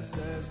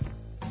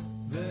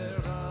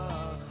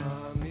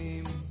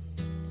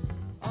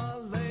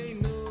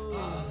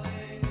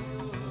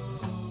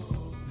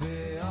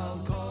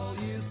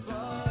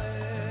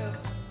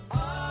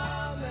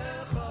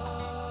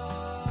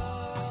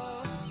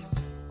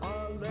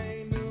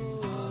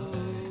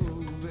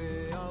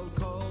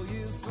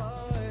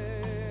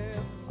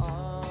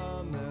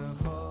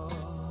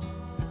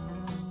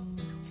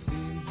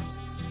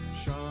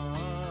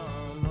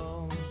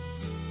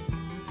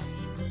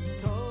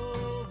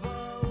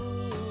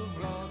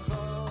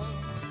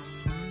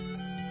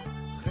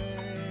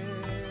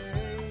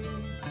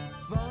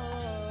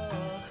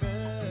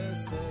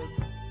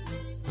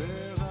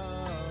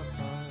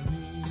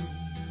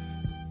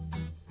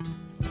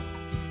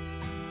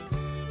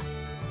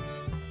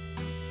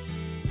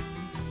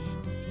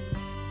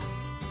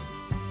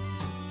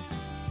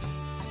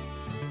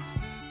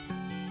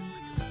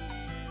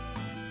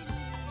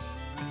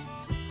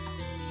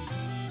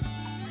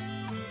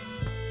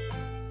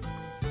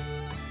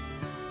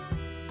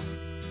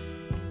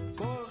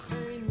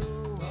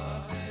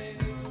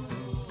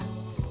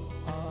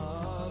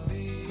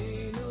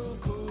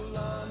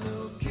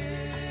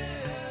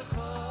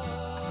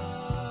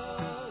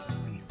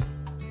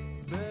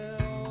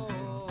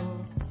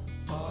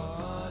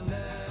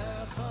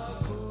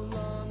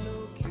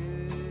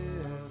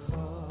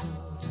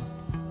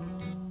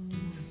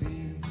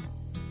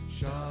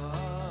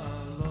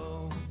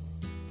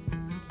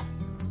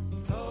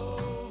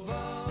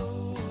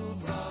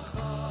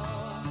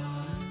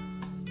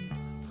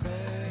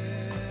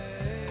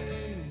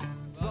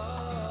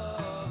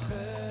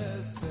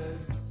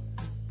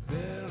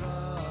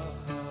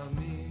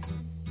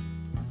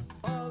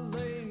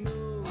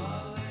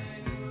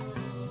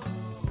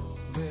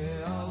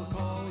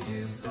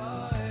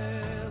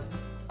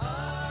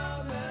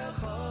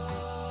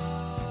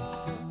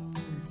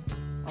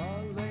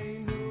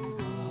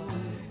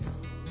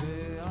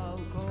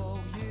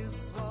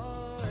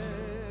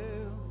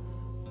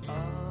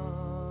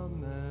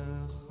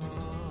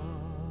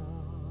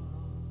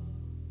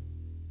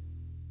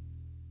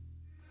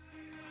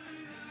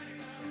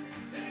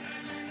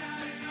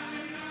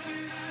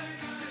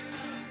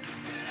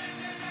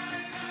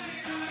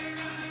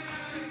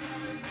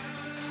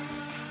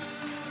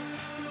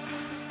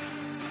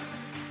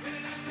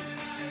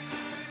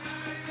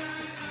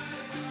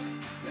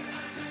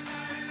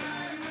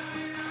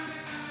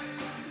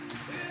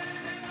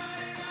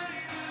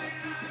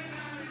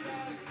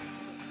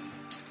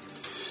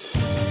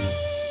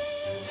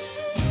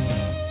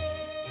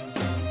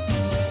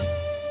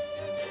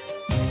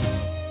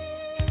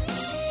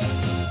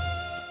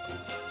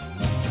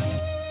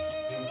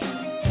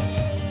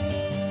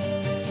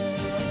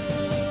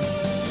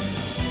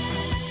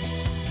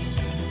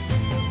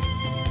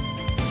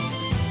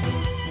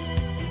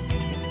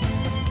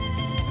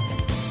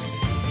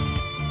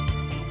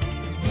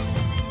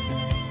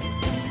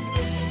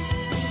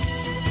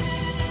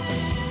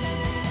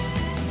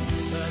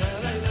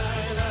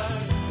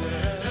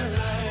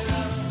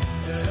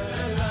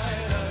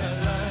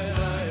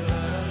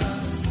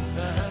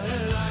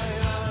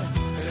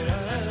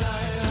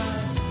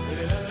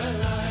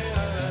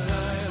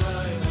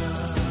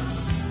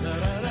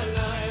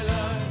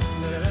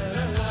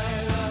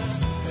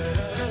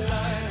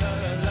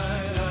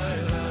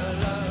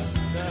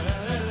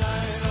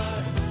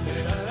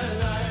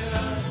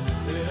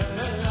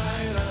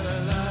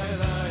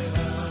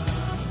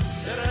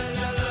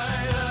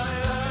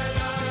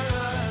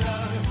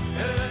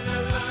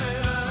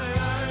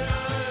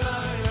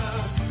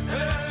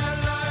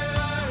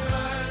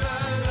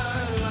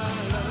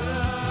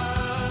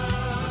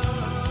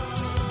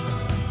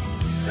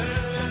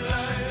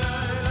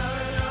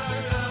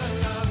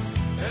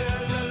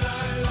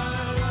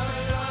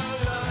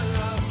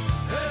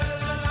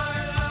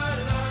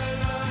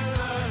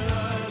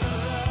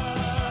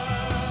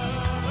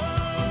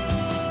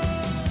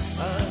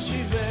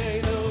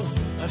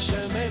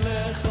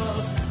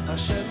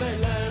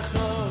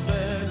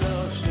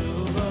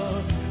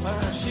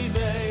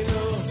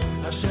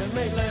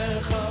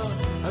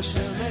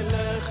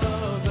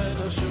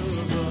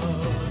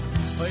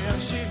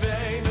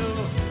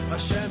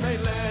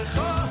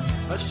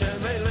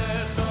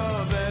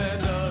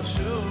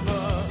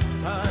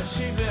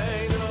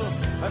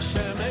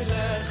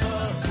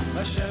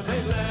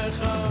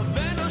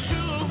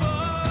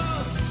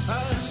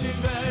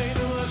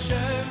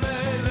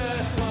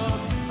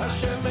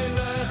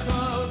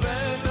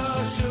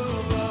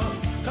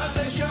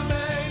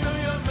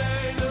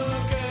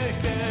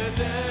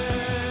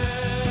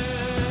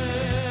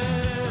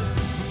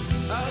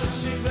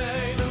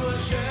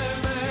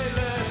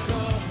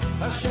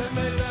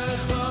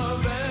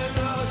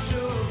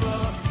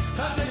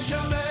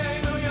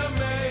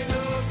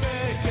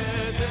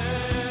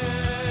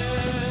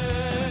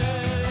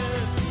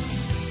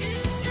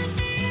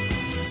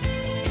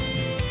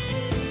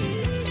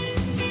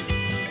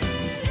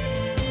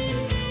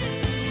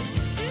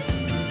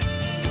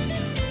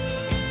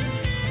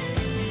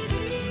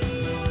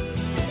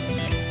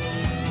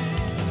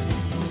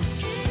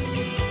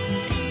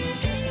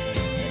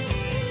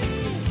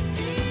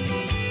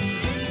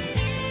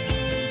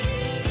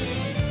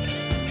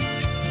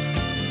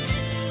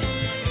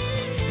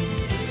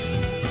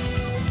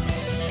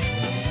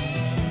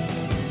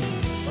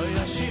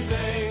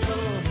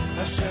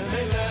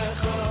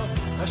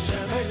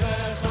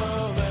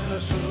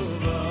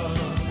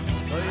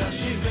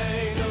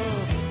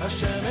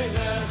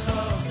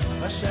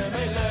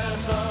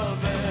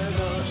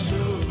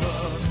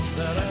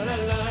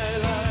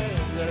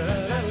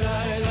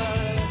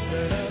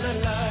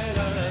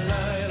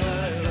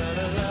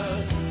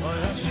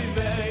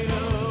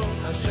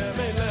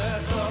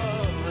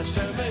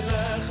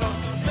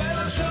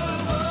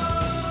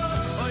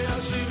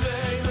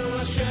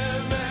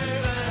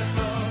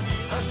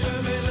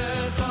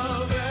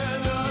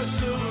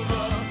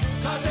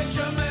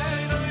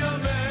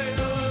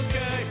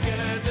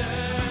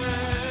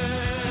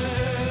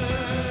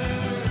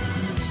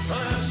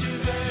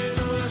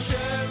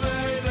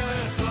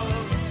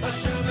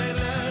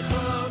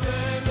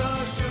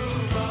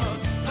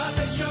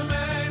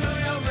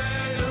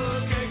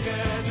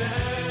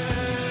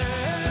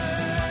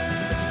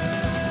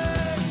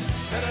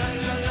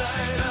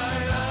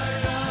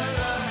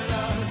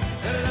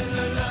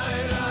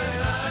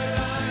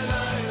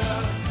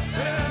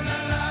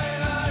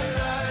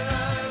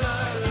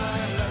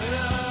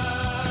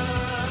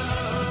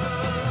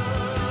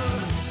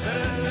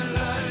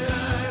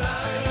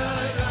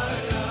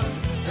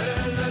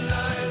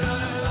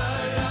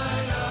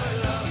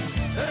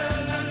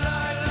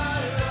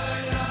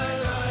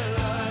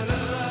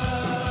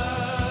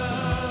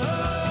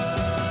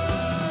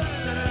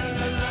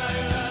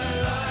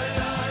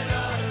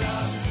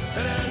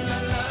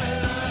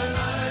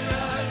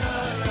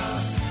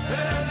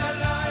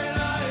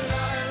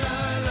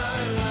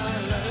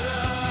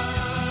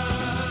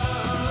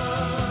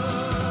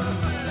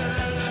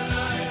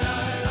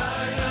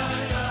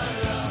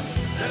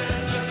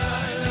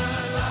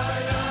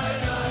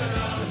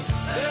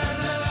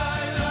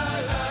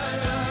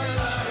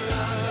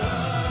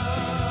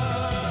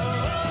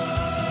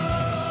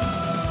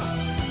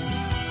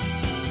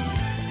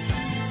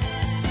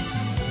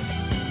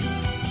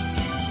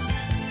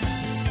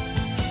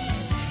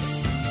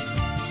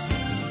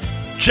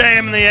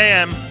JM in the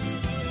AM.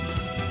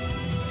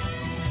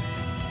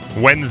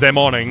 Wednesday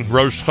morning,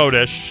 Rosh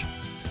Chodesh.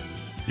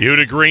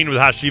 Yehuda Green with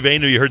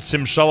Hashivenu. You heard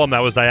Sim Shalom. That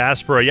was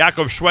Diaspora.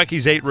 Yaakov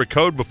Shwekey's 8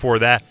 Rakod before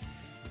that.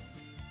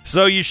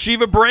 So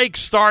Yeshiva break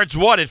starts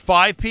what, at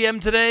 5 p.m.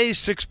 today?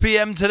 6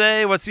 p.m.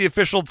 today? What's the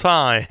official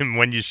time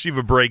when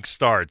Yeshiva break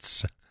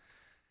starts?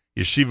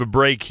 Yeshiva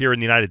break here in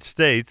the United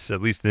States,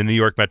 at least in the New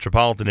York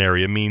metropolitan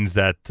area, means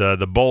that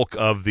the bulk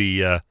of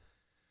the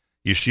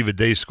Yeshiva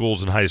day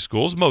schools and high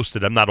schools, most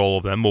of them, not all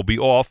of them, will be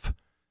off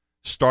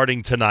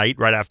starting tonight,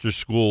 right after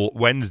school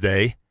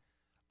Wednesday,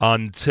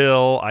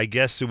 until I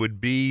guess it would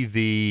be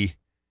the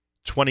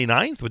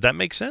 29th. Would that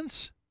make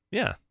sense?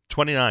 Yeah.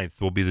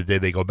 29th will be the day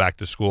they go back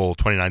to school,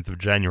 29th of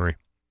January.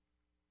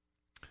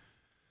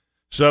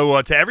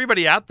 So to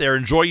everybody out there,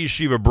 enjoy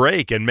Yeshiva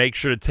break and make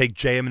sure to take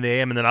JM and the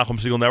AM and the Nachum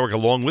Segal Network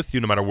along with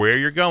you no matter where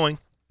you're going.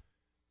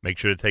 Make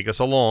sure to take us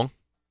along.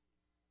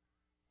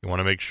 You want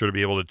to make sure to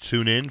be able to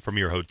tune in from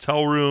your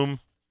hotel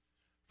room,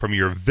 from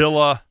your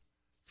villa,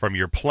 from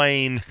your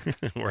plane,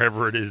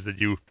 wherever it is that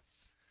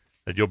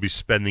you'll be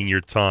spending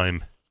your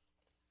time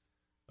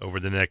over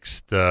the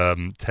next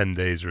 10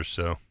 days or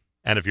so.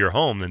 And if you're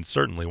home, then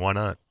certainly, why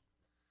not?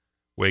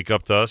 Wake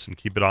up to us and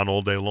keep it on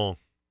all day long.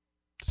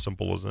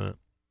 Simple as that.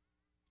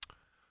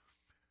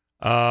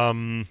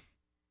 All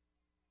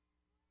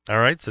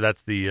right, so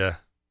that's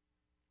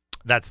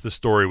the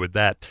story with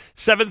that.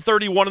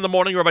 7:31 in the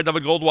morning, Rabbi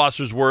Dovid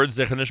Goldwasser's words,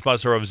 Zecher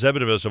Nishmas of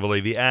Zebedee of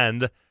Alevi,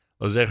 and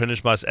Zecher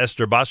Nishmas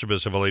Esther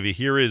Basarbis of Alevi.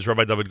 Here is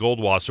Rabbi Dovid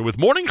Goldwasser with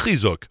Morning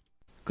Chizuk.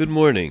 Good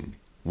morning.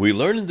 We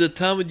learn in the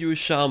Talmud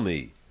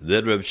Yerushalmi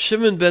that Reb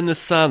Shimon ben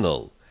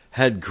Nesanel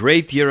had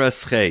great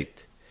yiras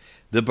chet.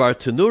 The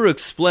Bartanur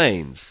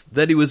explains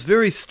that he was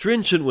very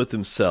stringent with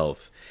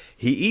himself.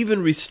 He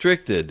even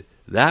restricted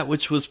that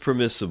which was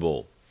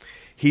permissible.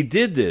 He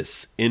did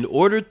this in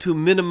order to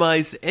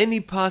minimize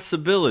any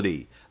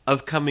possibility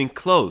of coming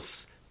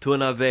close to an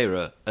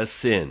avera, a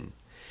sin.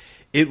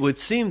 It would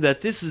seem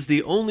that this is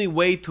the only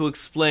way to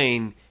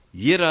explain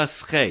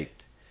yiras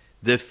chet,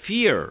 the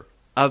fear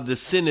of the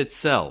sin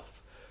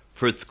itself.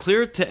 For it's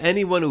clear to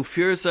anyone who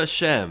fears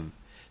Hashem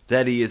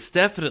that he is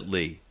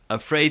definitely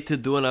afraid to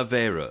do an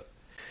avera.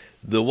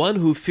 The one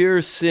who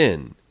fears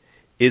sin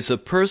is a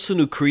person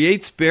who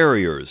creates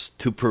barriers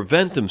to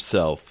prevent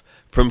himself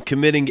from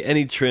committing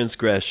any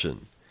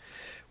transgression.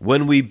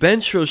 When we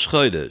bench Rosh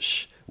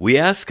Chodesh, we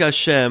ask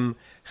Hashem,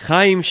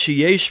 Chaim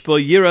sheyesh bo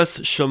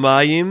yiras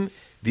shamayim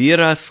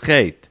v'yiras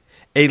chet,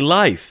 a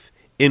life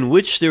in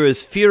which there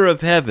is fear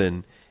of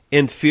heaven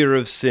and fear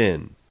of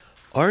sin.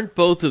 Aren't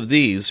both of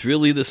these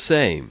really the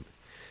same?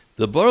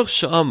 The Baruch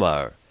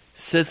She'amar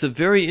says a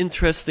very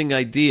interesting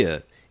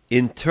idea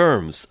in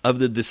terms of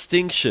the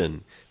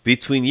distinction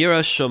between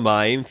yiras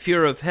shamayim,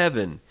 fear of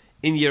heaven,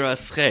 and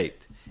yiras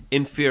chet,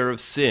 in fear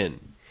of sin.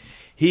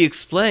 He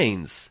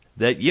explains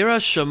that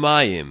yiras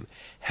shamayim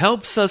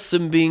helps us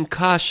in being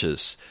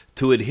cautious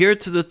to adhere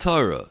to the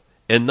Torah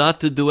and not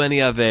to do any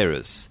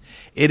averas.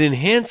 It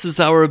enhances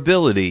our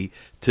ability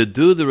to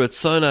do the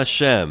Ratzon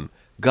Hashem,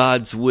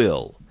 God's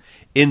will.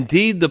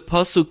 Indeed, the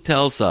Pasuk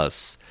tells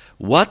us,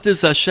 what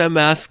does Hashem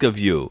ask of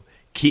you?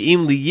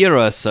 Ki'im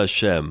liyiras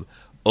Hashem,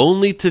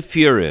 only to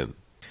fear Him.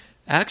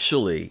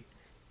 Actually,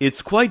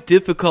 it's quite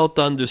difficult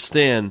to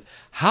understand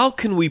how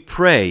can we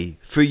pray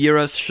for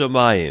yiras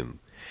shamayim.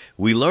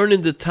 We learn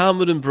in the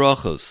Talmud and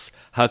Brachos,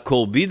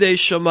 Hakol bidei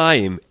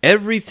shamayim,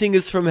 everything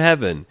is from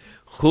heaven,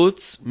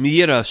 chutz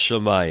miyiras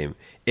shamayim,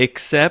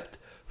 except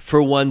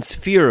for one's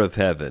fear of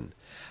heaven.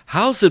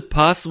 How is it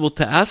possible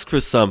to ask for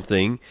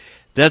something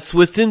that's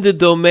within the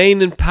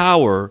domain and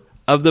power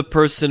of the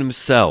person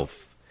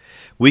himself?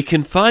 We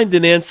can find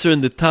an answer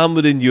in the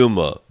Talmud in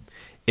Yuma.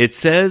 It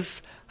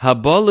says,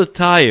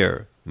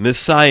 Habalatayr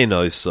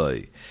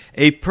Messiah,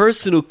 a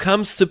person who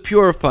comes to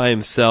purify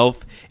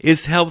himself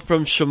is helped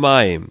from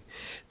Shemayim.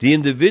 The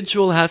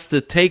individual has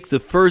to take the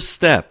first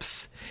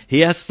steps.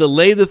 He has to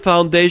lay the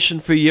foundation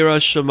for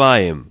yiras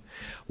shamayim.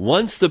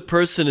 Once the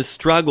person has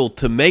struggled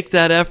to make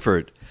that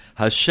effort,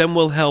 Hashem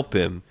will help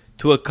him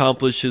to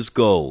accomplish his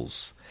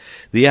goals.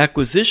 The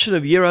acquisition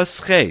of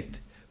yiras chet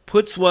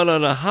puts one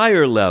on a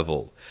higher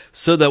level,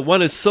 so that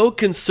one is so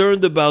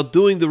concerned about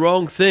doing the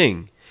wrong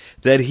thing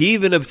that he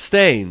even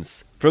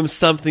abstains from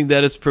something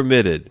that is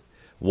permitted.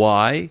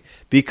 Why?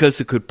 Because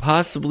it could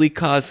possibly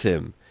cause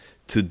him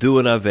to do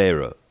an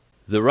avera.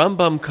 The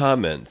Rambam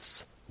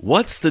comments,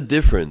 what's the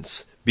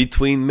difference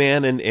between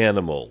man and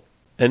animal?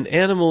 An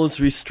animal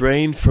is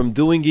restrained from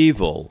doing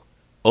evil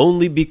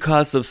only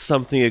because of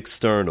something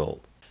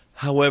external.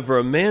 However,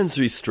 a man's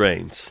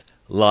restraints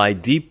lie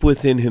deep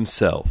within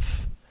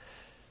himself.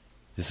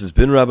 This has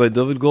been Rabbi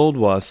Dovid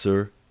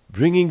Goldwasser,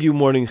 bringing you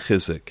Morning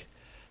Chizuk.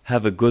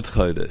 Have a good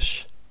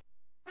Chodesh.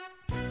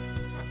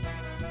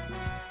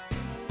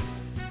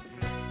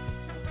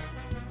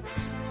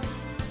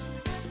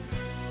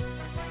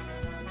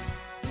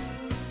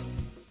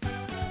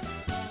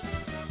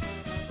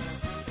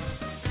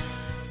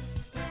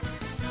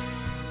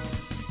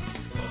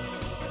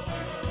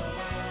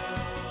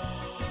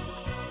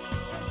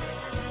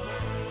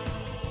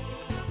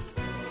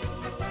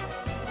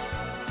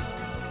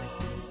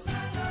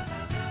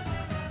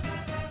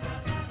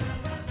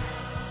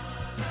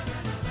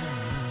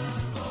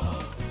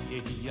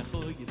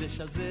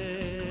 ידש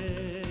הזה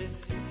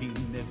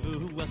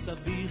הינבו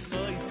עשבי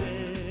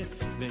חויזה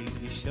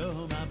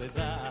וישומע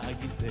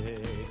בבגיזה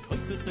קוי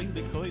סוסין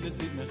בקוי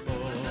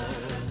לסמכו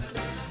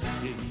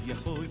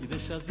יכול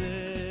ידש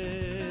הזה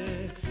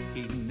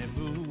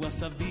הינבו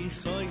עשבי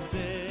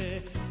חויזה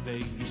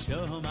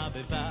וישומע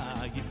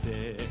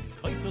בבגיזה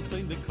קוי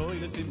סוסין בקוי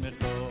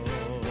לסמכו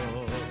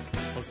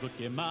חוזק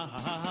ימעלה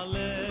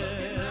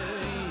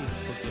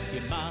חוזק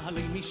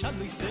ימעלה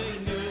משל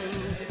יסיינו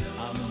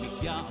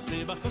אמיץ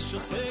יעשה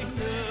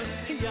בקושוסיינו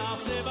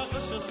יעשה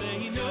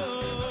בקושוסיינו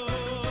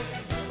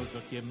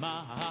חוזק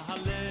ימעלה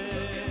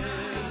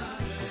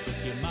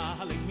חוזק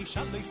ימעלה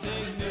משל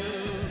יסיינו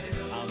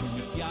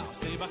אמיץ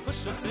יעשה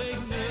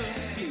בקושוסיינו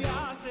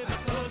יעשה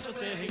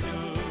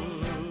בקושוסיינו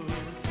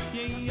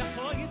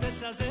יכול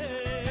ידש הזה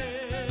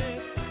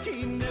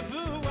כי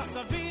נבוא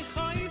עשבי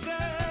חויזה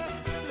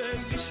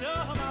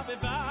וישומע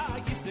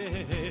בבגיזה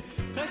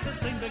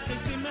קייסים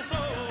בקייסים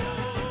מחור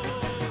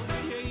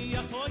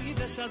יכול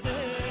ידש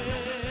הזה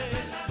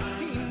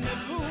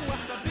נבוא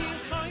עשבי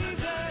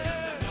חויזה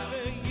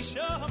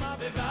וישומע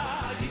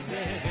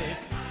בבגיזה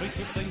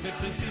קייסים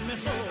בקייסים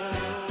מחור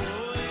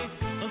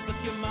חזק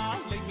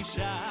ימעלה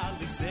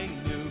משל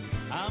יסיינו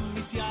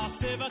אמיץ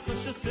יעשה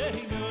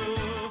בקושסיינו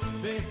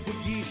והוא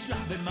ישלח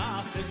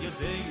במעשה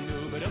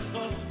ידינו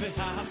ברחוב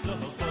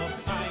והצלוחו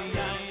איי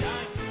איי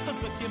איי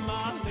חזק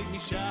ימעלה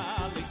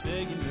משל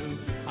יסיינו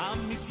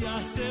אמיץ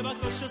יעשה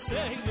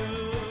בקושסיינו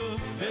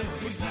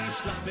והוא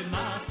ישלח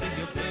במעשה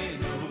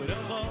ידינו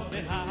ברחוב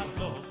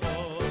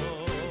והצלוחו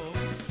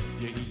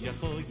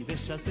יכול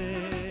ידש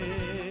הזה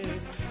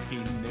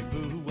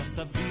הינבו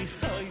עשבי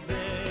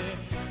חויזה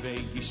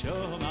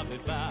וישומע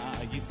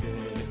בבגיזה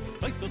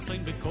קוי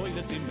סוסין בקוי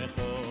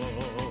לסמכו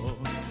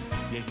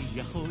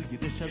יכול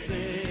ידש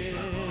הזה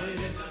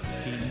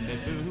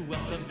הינבו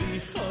עשבי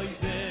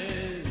חויזה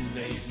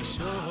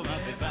וישומע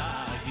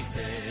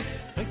בבגיזה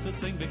קוי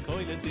סוסין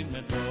בקוי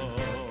לסמכו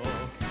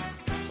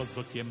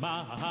חזק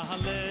ימעלה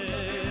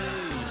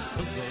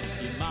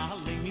חזק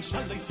ימעלה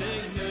משל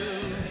יסיינו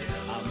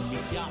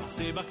אמיץ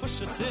יעשה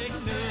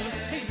בקושסיינו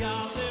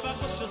יעשה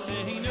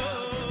בקושסיינו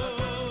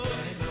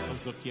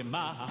חזק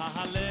ימעלה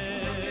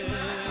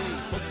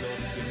חזק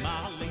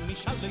ימעלה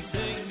משל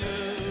יסיינו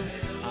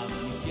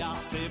אמיץ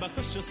יעשה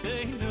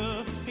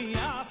בקושסיינו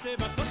יעשה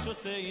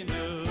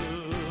בקושסיינו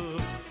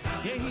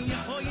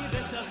יכול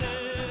ידש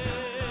הזה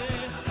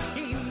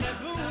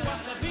הינבו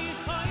עשבי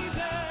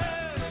חויזה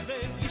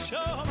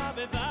וישומע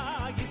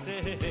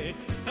בבגיזה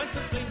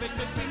קייסים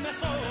בקייסים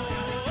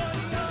מחור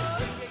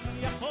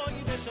יכול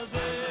ידש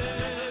הזה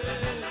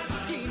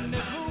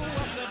הינבו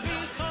עשבי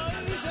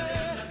חויזה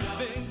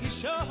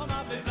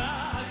וישומע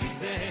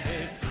בבגיזה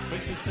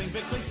קייסים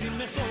בקייסים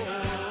מחור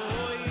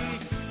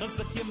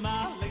חזק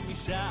ימעלה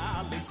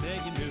משל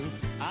יסיינו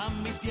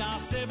אמיץ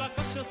יעשה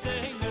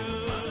בקושסיינו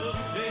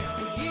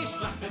והוא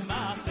ישלח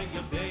במעשה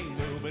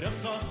ידינו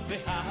ברחוב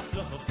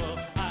והצלוחו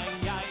איי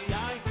איי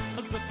איי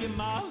חזק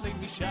ימעלה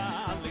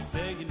משל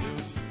יסיינו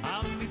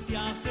אמיץ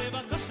יעשה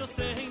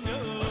בקושסיינו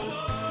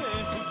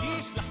והוא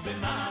ישלח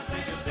במעשה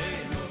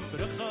ידינו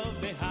ברחוב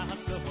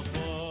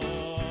והצלוחו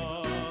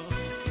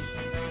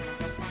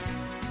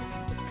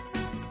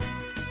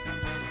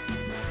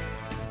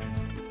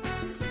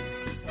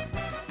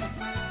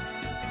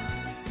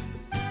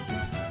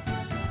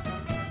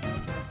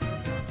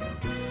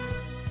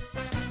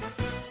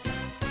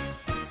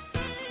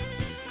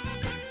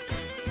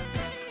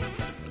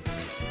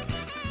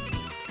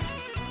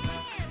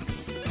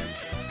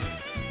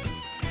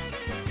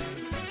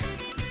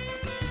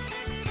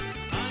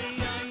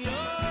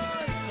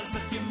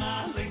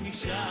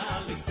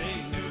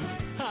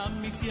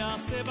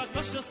יעשה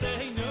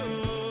בקושסיינו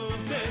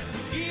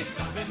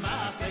וישלח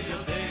במעשה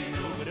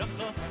ידינו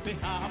ברחוב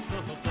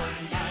והצלוחו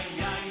איי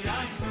איי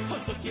איי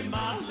חזק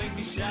ימעלה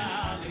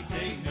משל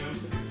יסיינו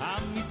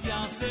אמיץ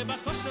יעשה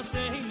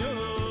בקושסיינו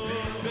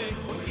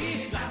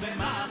וישלח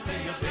במעשה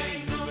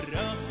ידינו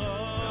ברחוב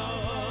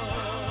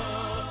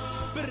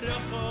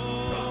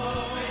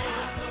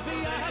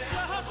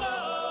והצלוחו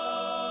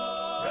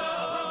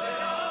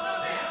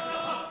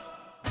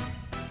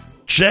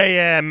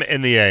JM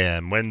in the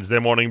AM, Wednesday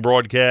morning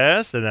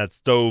broadcast, and that's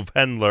Dov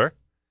Hendler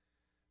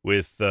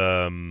with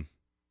Yehia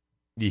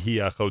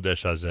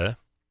Chodesh Hazeh.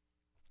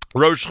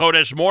 Rosh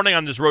Chodesh morning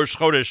on this Rosh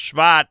Chodesh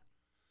Shvat.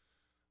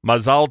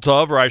 Mazal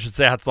Tov, or I should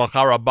say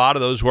Hatzlacha Rabbah, to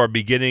those who are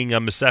beginning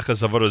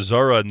Maseches Avodah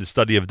Zarah in the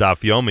study of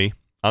Daf Yomi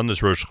on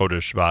this Rosh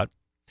Chodesh Shvat.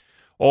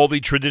 All the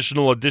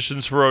traditional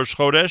additions for Rosh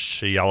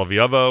Chodesh, Yalav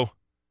Yavo,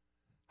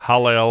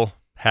 Hallel,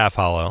 half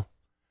Hallel,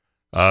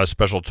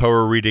 special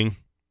Torah reading,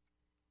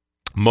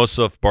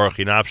 Musaf, Baruch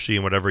Nafshi,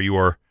 and whatever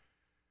your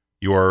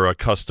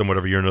custom,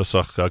 whatever your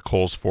nusach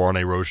calls for on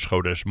a Rosh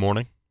Chodesh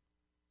morning,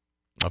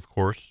 of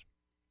course.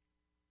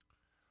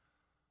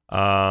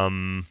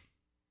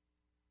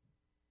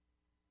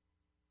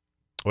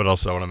 What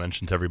else do I want to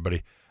mention to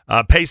everybody?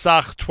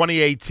 Pesach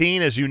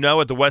 2018, as you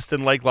know, at the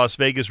Westin Lake Las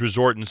Vegas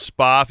Resort and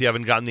Spa. If you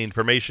haven't gotten the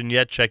information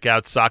yet, check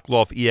out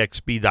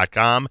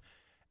socklofexp.com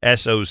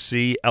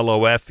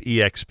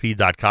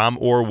SOCLOFEXP.com,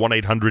 or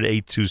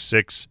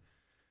 1-800-826-5645,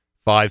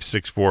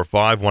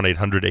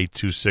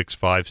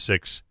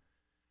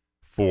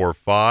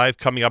 1-800-826-5645.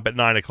 Coming up at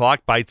 9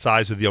 o'clock, Bite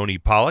Size with Yoni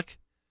Pollack.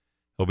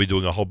 He'll be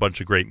doing a whole bunch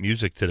of great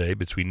music today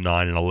between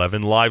 9 and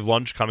 11. Live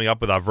lunch coming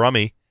up with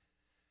Avrami.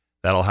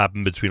 That'll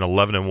happen between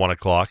 11 and 1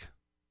 o'clock.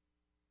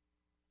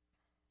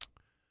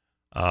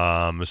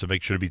 So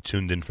make sure to be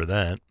tuned in for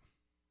that.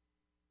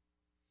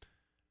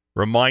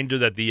 Reminder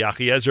that the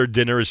Achiezer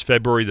dinner is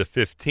February the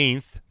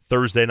 15th,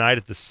 Thursday night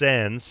at the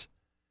Sands.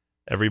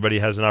 Everybody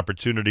has an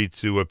opportunity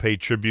to pay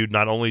tribute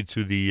not only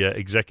to the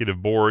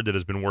executive board that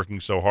has been working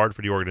so hard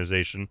for the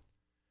organization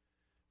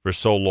for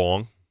so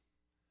long,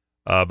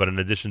 but in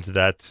addition to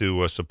that,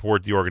 to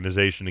support the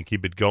organization and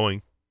keep it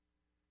going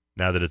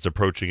now that it's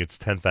approaching its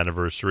 10th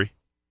anniversary.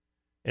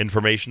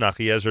 Information,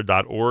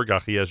 achiezer.org,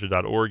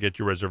 achiezer.org. Get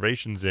your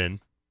reservations in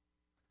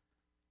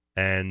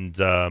and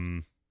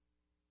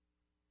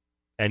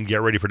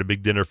get ready for the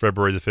big dinner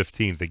February the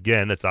 15th.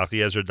 Again, it's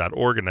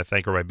achiezer.org, and I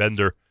thank Rabbi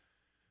Bender,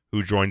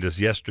 who joined us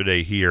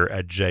yesterday here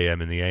at JM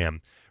in the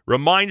AM.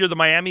 Reminder, the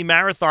Miami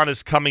Marathon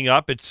is coming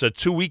up. It's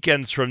 2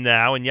 weekends from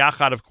now, and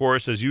Yachad, of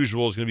course, as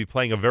usual, is going to be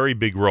playing a very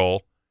big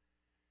role.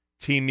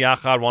 Team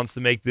Yachad wants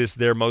to make this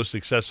their most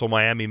successful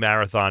Miami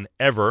Marathon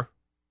ever,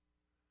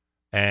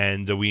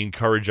 and we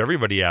encourage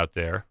everybody out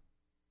there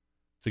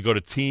to go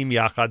to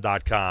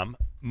teamyachad.com,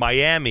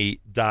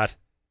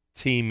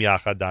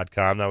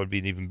 miami.teamyachad.com. That would be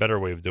an even better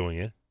way of doing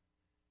it.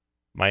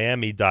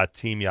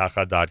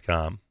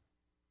 miami.teamyachad.com.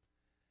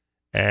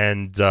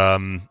 And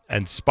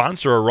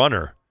sponsor a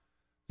runner.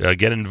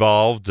 Get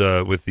involved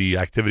with the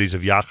activities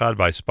of Yachad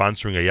by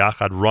sponsoring a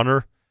Yachad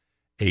runner,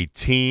 a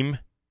team,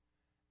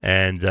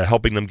 and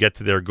helping them get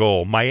to their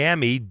goal.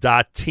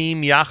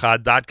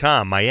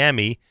 Miami.teamyachad.com.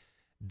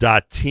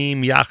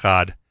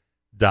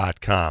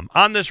 Miami.teamyachad.com.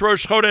 On this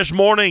Rosh Chodesh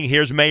morning,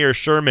 here's Mayor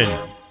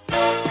Sherman.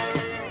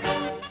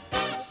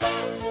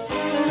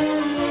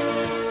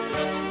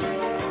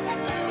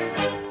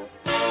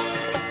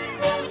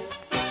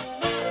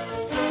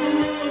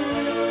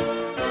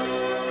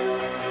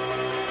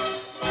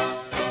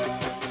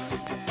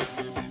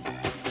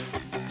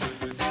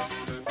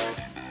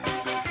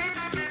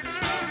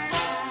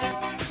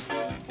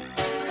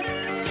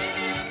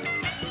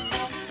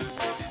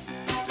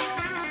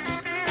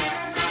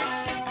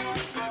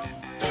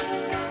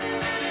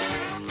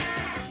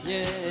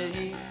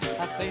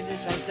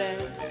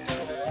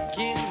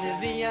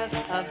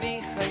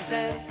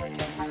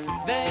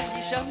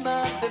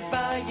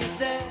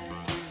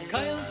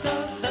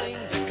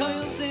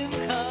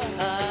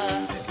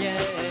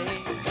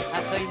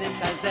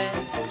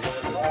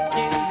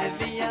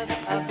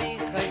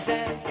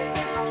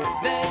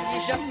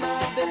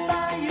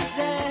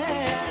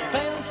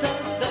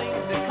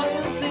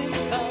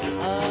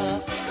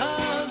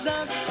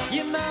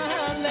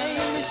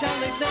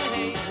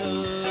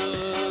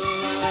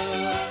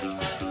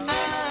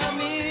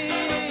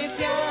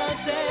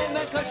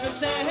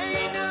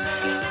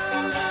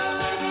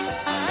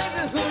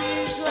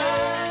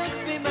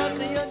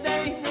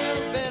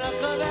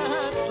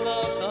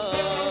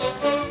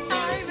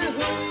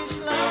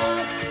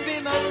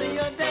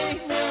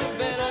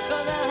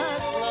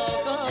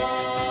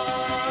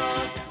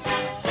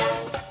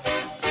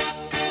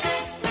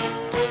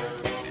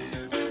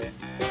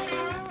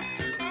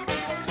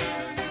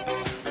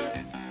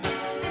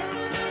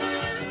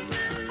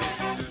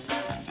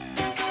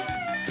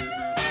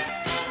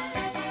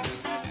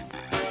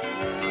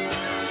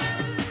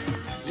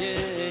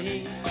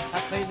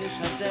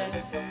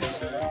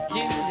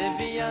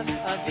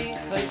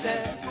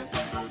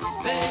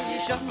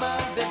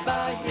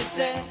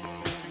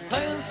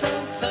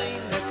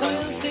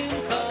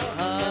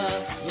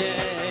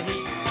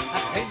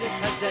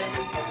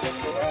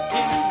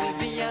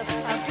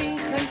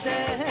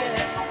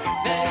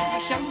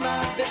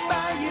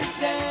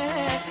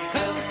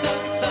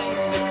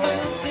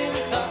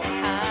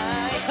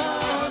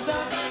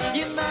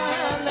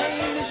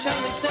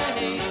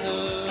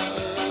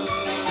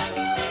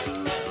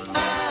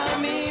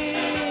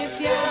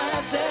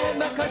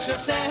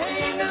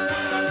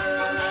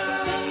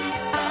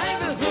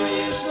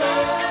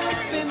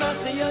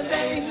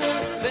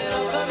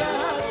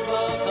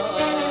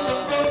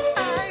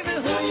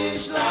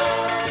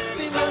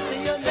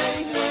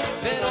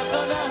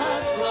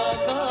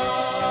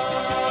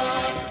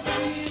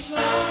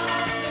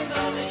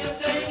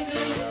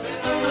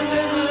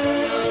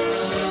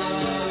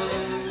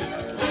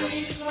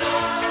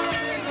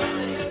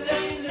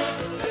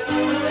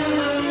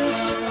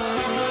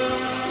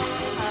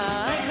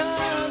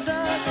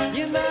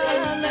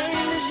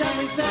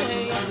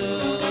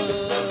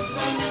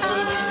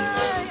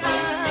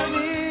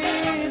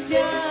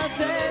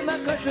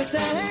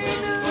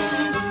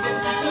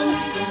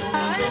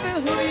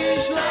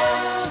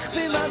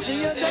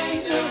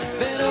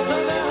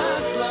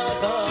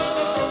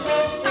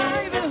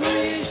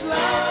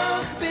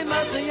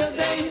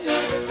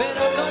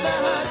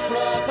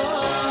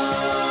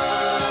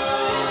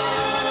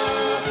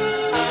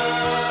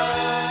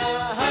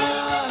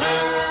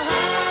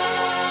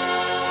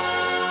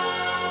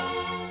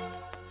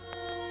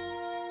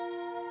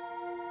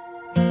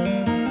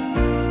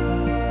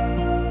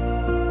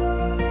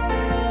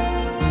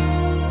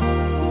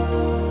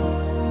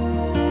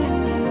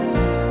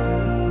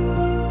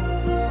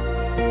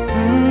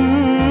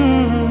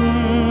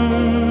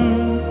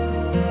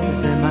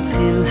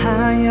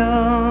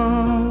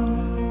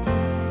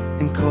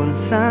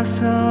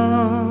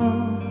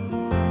 ששון,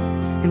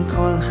 עם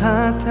כל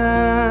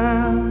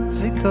חטא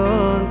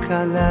וכל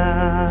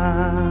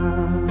קלה.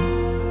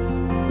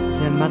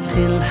 זה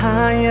מתחיל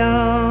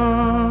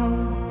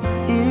היום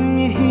עם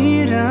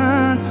יהי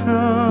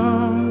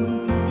רצון,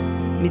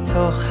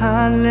 מתוך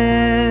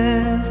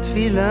הלב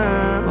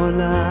תפילה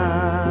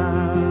עולה,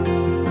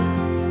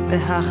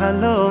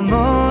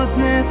 והחלומות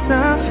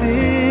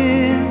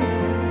נאספים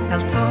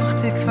אל תוך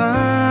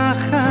תקווה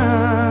אחת,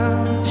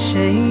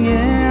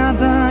 שיהיה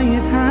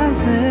הבית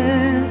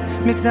הזה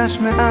מקדש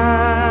מאהבה,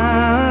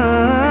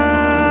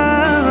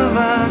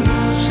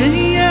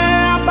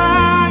 שיהיה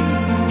הבית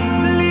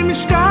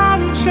למשכן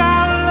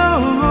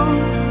שלום,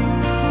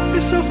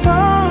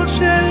 בסופו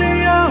של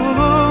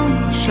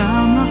יום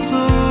שם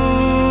נחזור.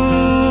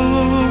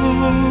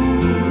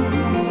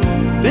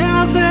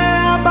 ואז זה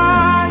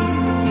הבית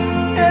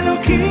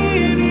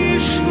אלוקים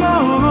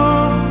ישמור,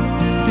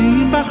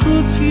 ואם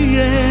בחוץ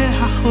יהיה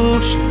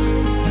החושך,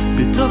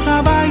 בתוך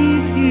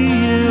הבית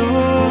יהיה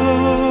אור.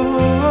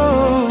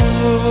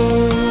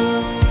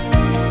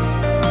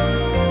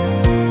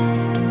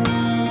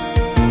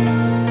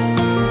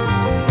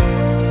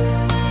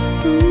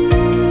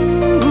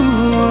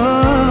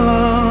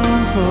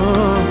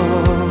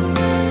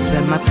 זה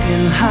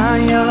מתחיל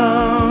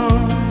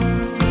היום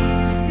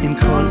עם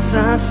כל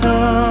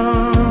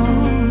ששון,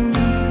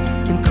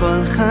 עם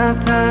כל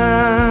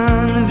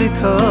חתן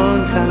וכל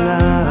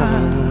כלה.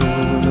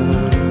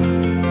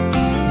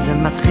 זה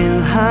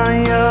מתחיל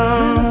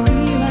היום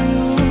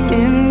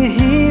עם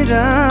יהי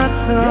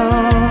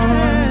רצון,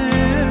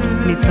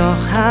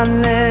 מתוך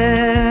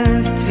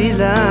הלב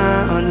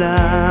תפילה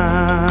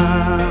עולה,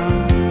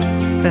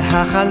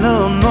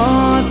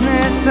 והחלומות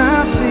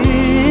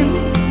נאספים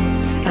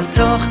אל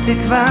תוך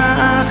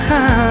תקווה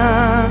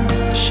אחת,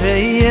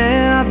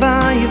 שיהיה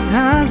הבית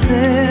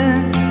הזה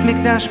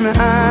מקדש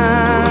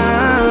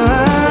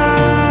מאהבה.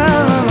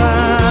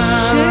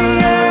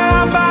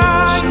 שיהיה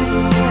הבית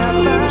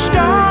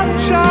למשכן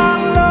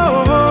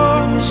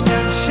שלום,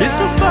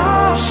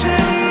 בסופו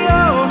של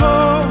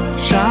יום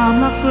שם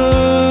נחזור.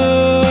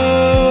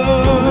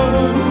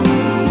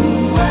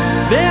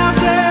 ואז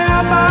זה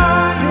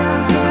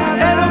הבית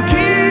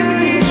אלוקים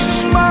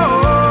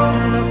ישמור,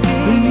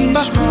 אם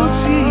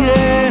בחוץ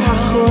יהיה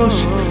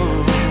החושך,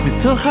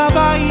 בתוך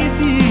הבית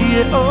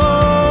יהיה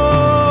אור.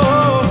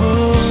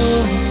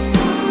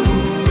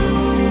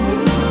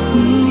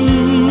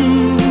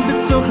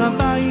 בתוך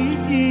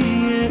הבית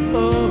יהיה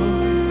אור,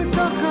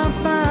 בתוך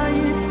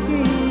הבית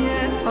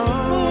יהיה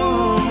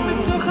אור,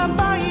 בתוך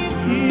הבית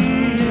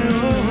יהיה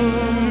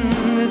אור,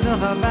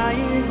 בתוך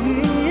הבית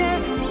יהיה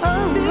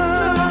אור,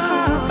 בתוך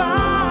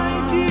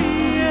הבית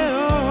יהיה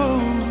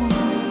אור.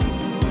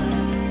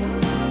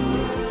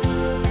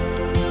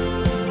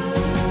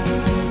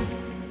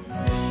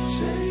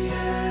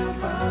 שיהיה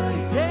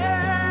הבית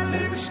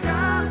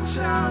למשכן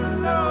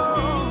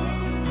שלום,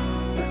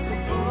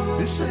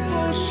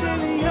 בסופו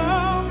של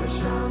יום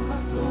ושם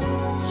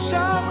נחזור,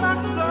 שם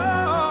נחזור.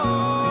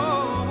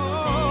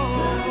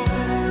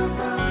 וזה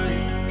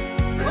הבית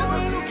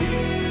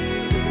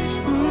אלוקים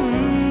ישמור,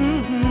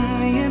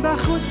 יהיה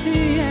בחוץ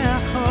יהיה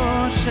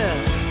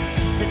החושך,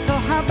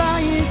 בתוך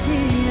הבית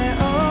יהיה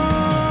אור.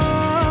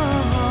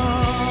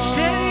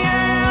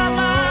 שיהיה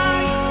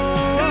הבית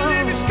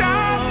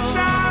למשכן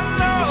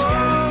שלום,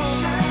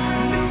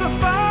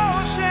 בסופו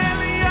של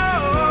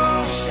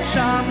יום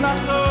שם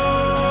נחזור.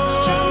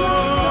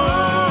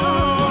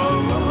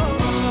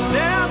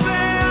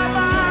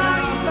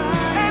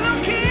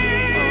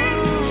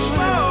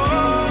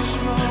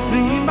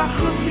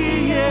 בחוץ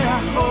יהיה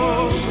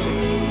החושך,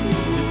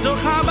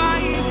 בתוך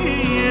הבית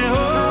יהיה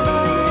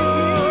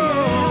אור,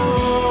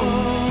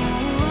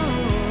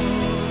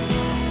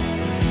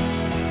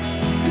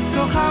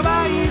 בתוך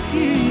הבית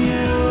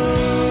יהיה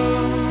אור.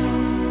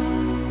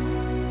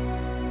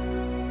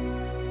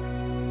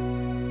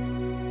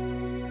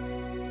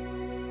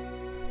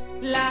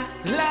 La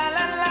la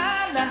la la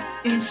la,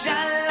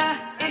 inshallah,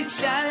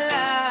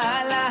 inshallah,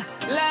 la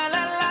la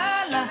la la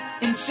la,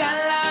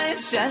 inshallah,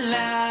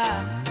 inshallah.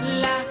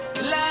 La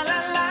la la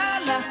la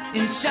la,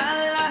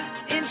 inshallah,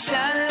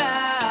 inshallah.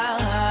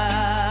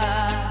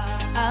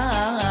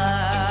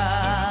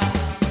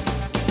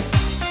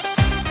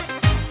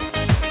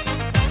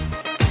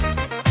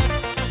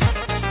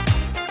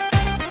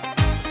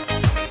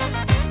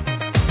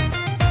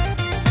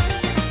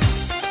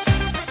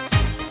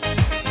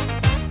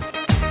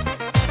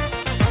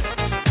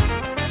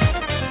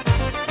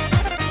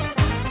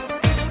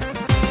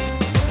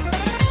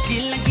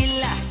 Gilla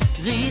gilla,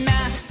 rina,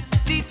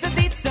 ditza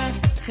ditza,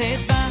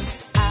 chedva,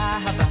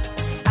 ahava,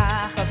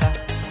 ahava,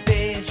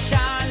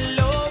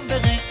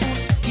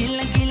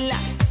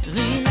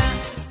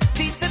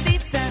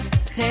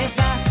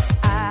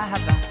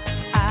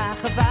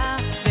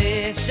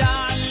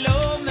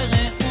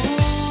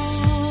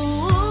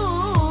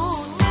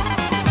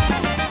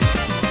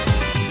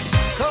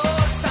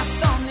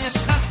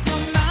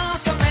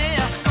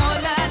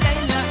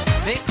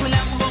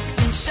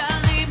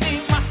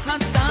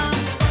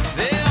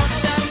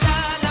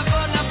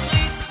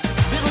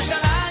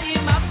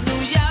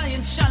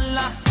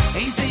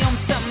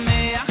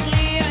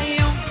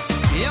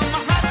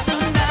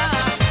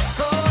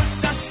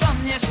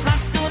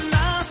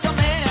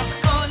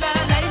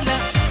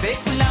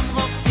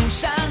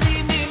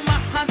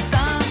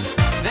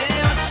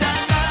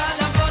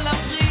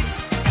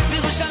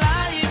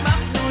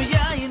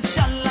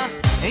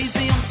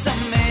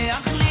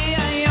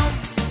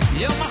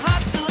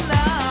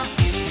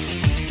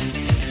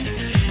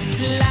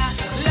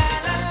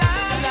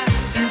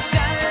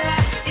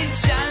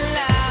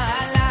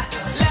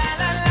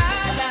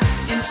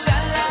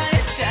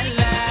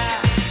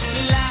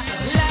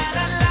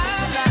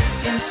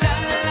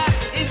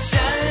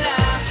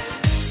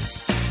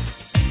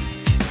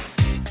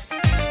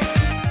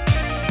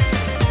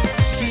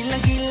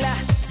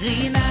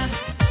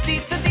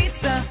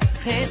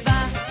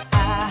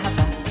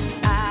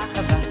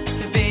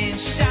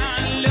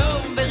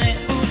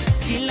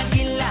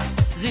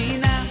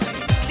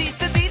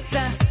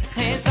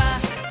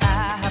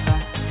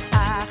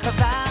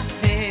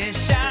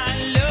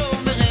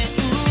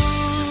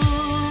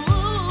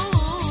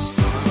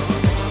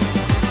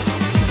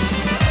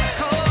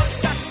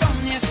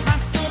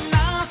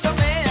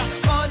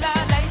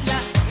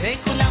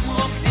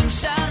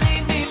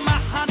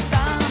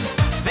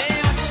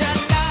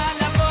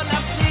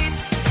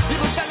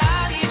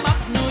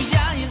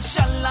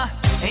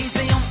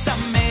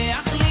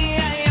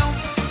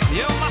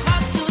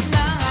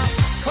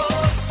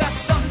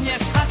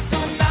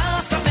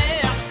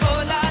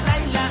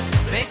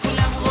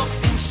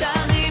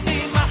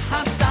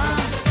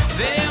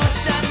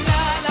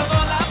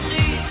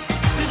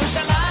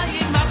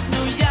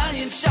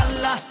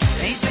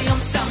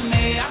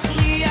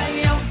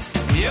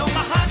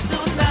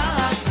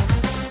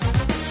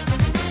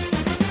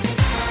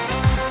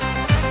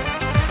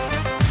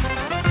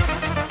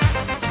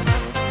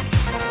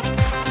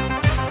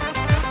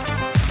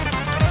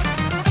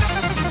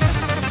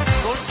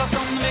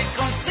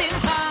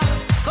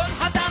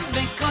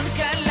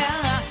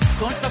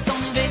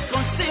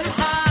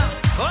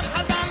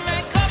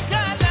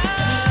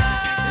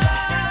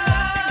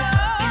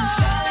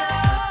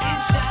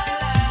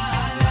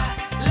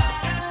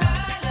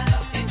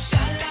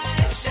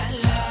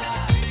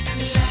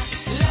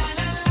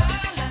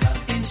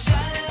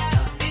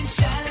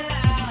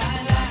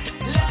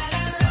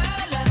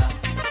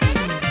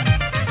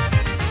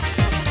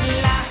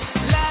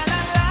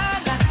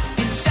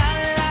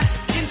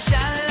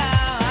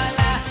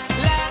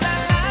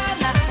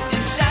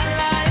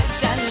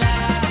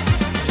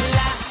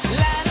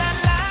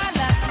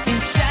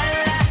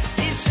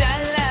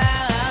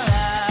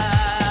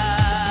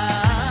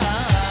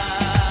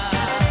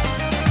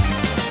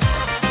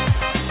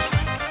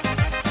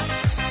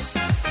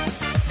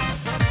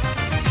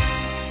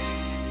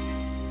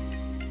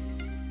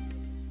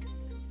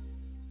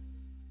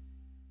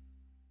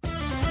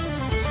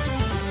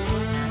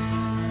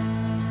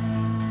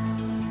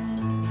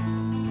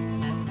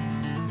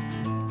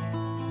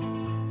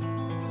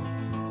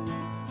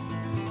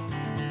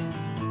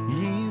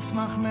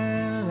 ישמח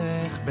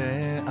מלך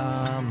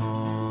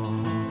בעמו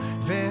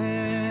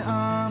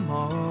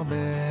ועמו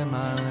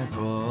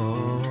במלכו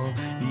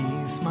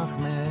ישמח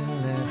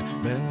מלך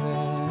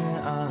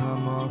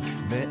בעמו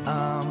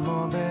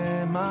ועמו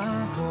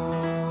במלכו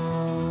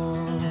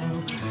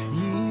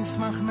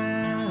ישמח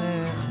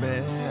מלך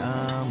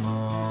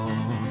בעמו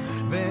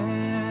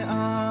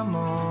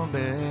ועמו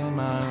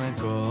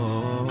במלכו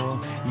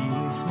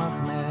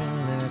ישמח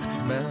מלך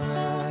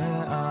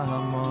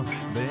בעמו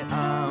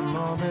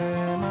ועמו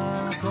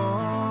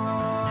במלכו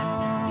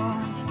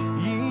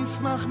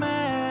ישמח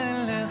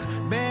מלך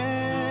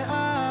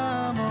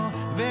בעמו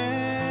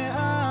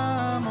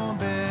ועמו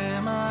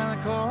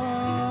במלכו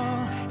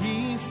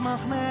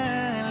ישמח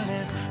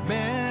מלך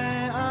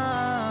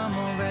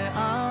בעמו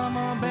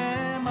ועמו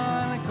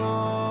במלכו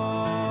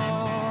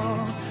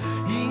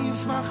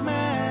ישמח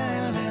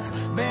מלך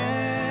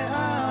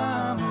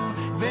בעמו ועמו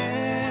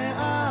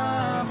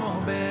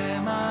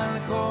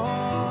במלכו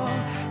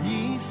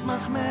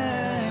ישמח מלך בעמו ועמו במלכו ישמח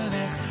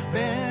מלך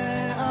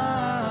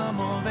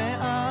בעמו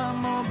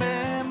ועמו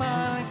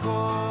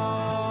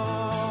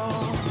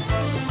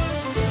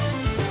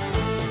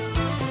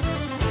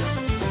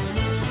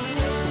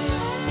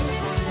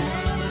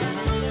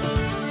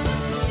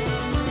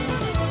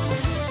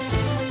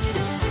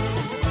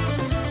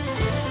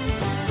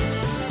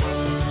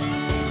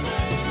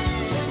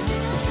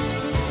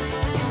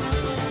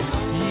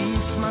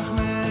ישמח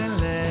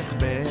מלך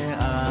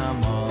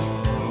בעמו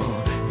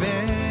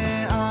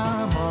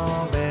ועמו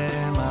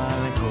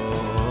במלכו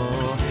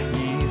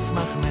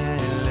ישמח מלך בעמו ועמו במלכו ישמח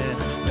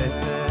מלך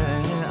בעמו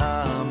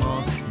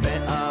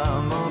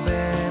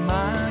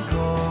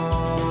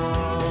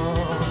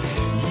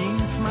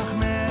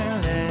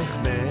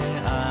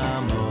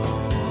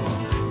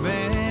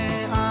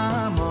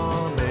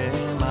ועמו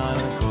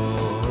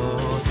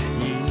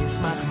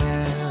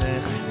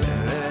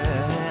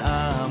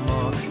במלכו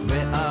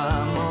ישמח מלך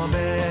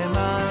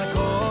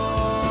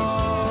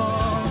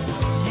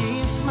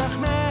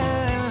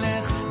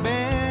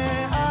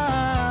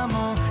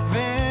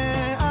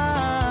בעמו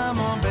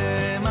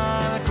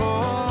ועמו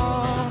במלכו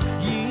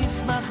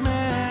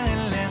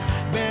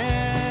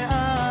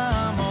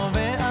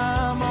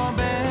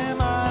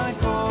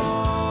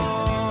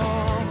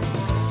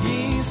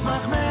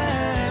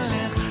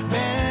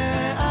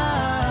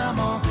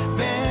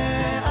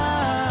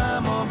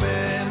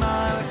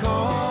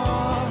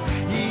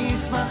ישמח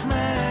מלך בעמו ועמו במלכו ישמח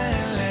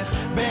מלך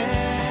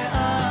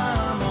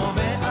בעמו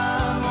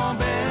ועמו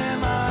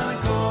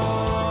במלכו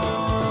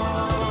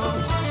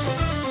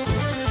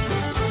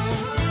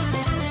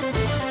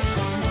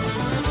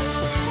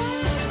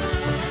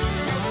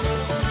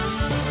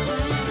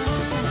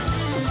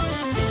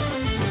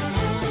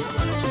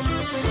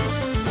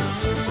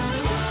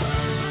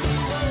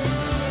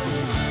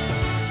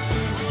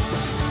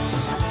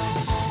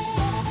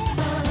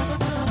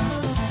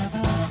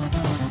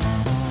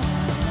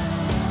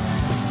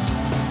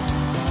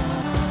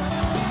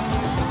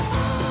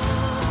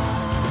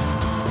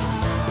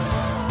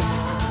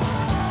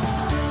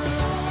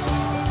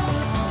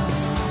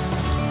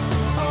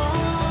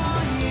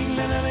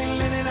מלך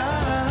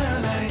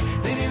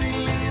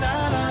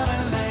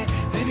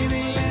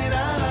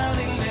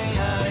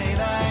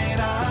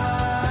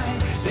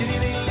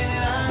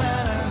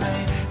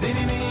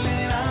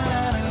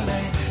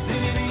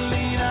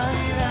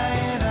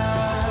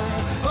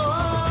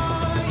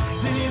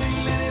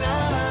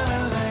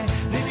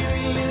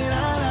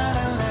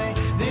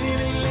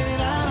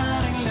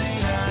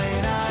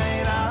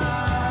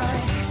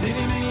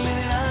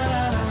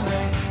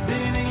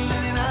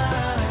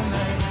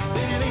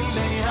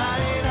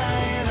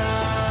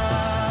בעמו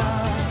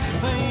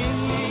ועמו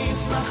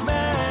במלכו ישמח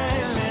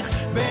מלך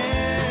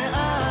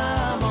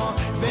בעמו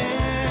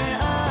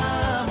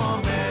ועמו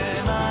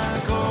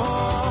במלכו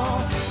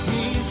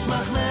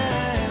ישמח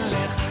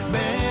מלך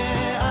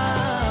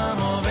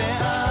בעמו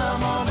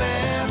ועמו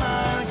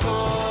במלכו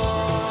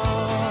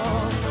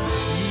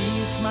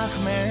ישמח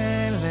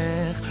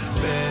מלך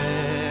בעמו.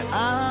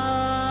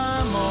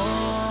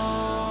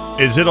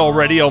 Is it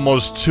already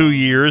almost 2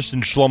 years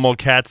since Shlomo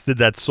Katz did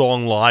that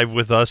song live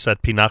with us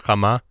at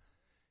Pinachama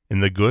in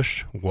the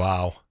Gush?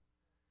 Wow.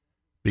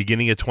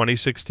 Beginning of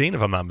 2016,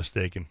 if I'm not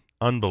mistaken.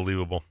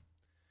 Unbelievable.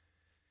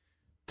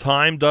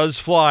 Time does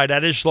fly.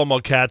 That is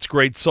Shlomo Katz.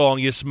 Great song,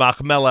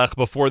 Yismach Melech.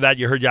 Before that,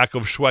 you heard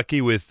Yaakov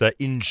Shweki with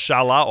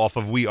Inshallah off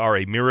of We Are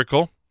a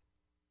Miracle.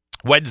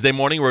 Wednesday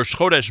morning, Rosh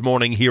Chodesh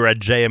morning here at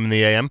JM in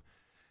the AM.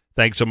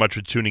 Thanks so much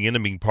for tuning in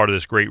and being part of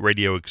this great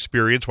radio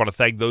experience. Want to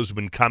thank those who've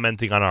been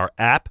commenting on our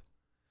app.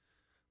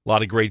 A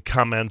lot of great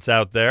comments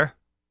out there.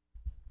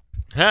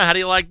 How do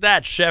you like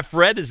that? Chef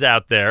Red is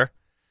out there.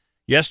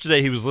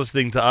 Yesterday he was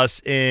listening to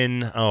us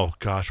in, oh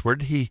gosh, where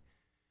did he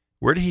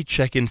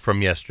check in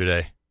from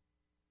yesterday?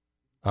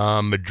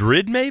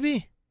 Madrid, maybe?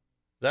 Does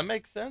that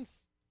make sense?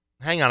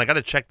 Hang on, I got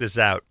to check this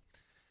out.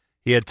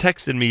 He had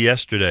texted me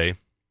yesterday.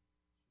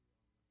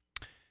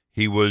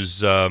 He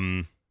was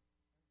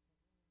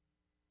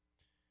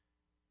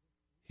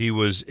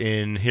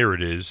in, here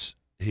it is.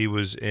 He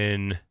was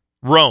in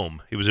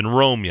Rome. He was in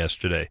Rome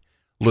yesterday,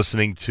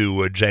 listening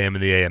to JM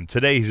in the AM.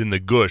 Today he's in the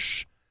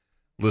Gush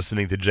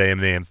listening to JM in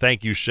the AM.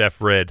 Thank you, Chef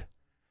Red.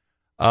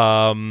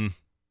 Nachum,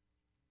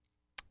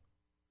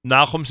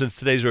 since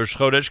today's Rosh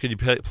Chodesh, can you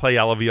play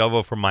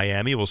Alav from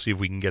Miami? We'll see if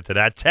we can get to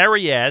that.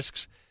 Terry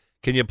asks,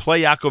 can you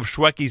play Yaakov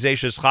Shwecki's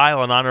Eishes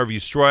Chayil in honor of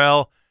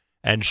Yisrael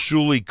and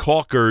Shuli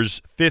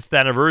Kalker's 5th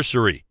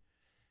anniversary?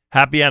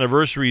 Happy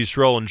anniversary,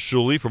 Yisrael and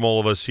Shuli, from all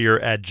of us here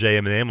at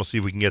JM&AM. We'll see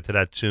if we can get to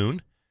that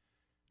tune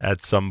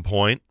at some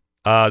point.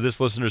 This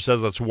listener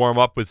says, let's warm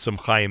up with some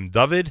Chaim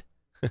David.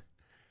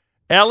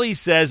 Ellie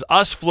says,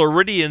 us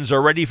Floridians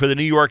are ready for the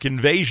New York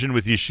invasion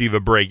with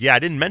Yeshiva break. Yeah, I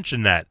didn't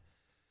mention that.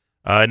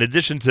 In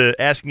addition to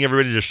asking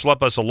everybody to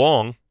schlep us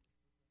along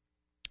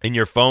in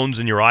your phones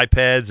and your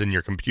iPads and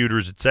your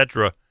computers,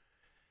 etc.,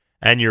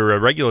 and your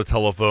regular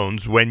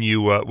telephones when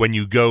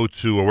you go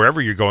to wherever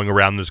you're going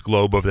around this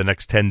globe over the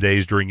next 10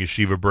 days during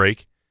Yeshiva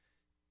break,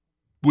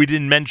 we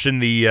didn't mention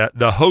the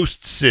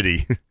host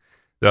city,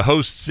 the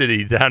host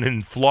city down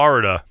in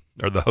Florida,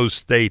 or the host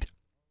state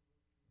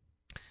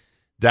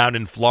down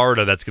in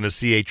Florida, that's going to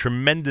see a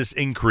tremendous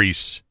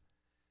increase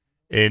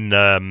in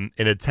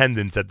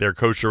attendance at their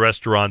kosher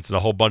restaurants and a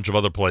whole bunch of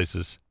other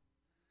places.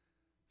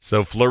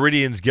 So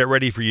Floridians, get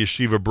ready for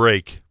Yeshiva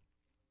break.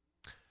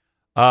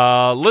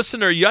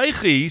 Listener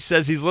Yaichi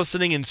says he's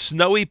listening in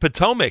snowy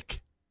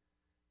Potomac.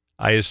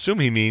 I assume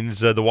he means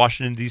the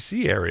Washington,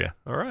 D.C. area.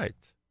 All right.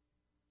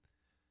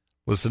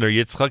 Listener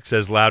Yitzchak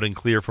says loud and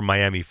clear from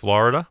Miami,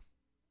 Florida.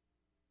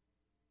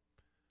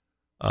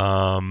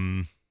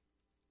 So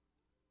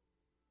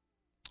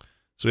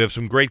we have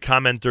some great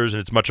commenters, and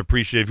it's much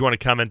appreciated. If you want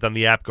to comment on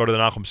the app, go to the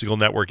Nachum Segal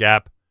Network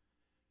app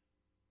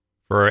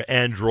for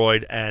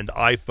Android and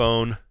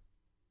iPhone,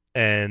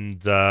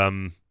 and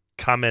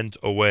comment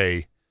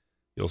away.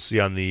 You'll see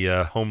on the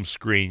home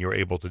screen you're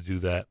able to do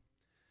that.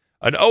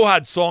 An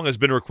Ohad song has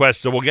been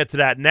requested. We'll get to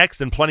that next,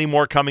 and plenty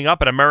more coming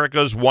up at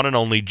America's one and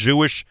only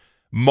Jewish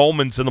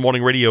Moments in the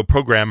Morning radio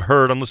program,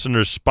 heard on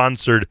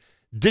listeners-sponsored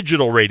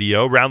digital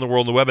radio around the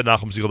world on the web at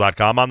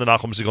NachumSegal.com, on the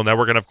Nachum Segal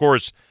Network, and, of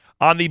course,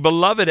 on the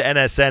beloved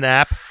NSN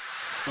app.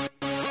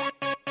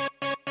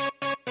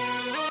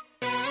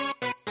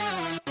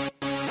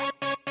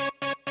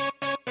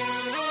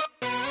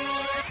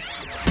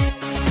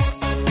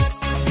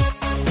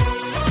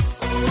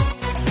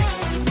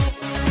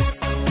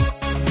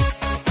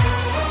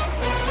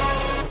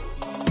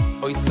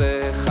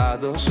 Oise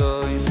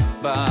chadoshois,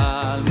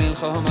 Baal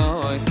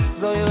milchomois,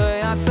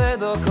 Zoyrei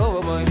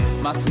atzedokobois,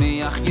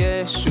 Matzmiach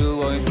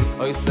Yeshuois,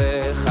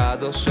 Oise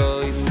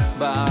chadoshois,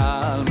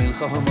 Baal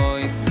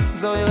milchomois,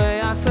 Zoyrei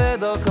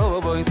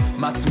atzedokobois,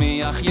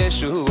 Matzmiach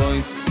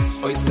Yeshuois,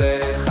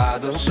 Oise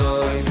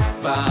chadoshois,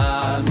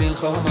 Baal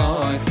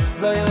milchomois,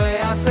 Zoyrei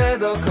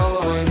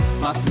atzedokobois,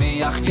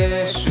 Matzmiach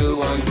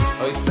Yeshuois,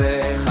 Oise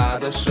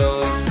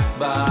chadoshois,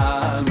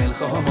 Baal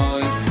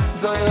milchomois,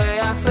 Zoyrei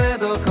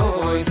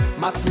atzedokobois,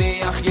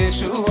 Matzmiach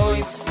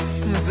Yeshuois,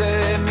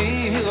 Ze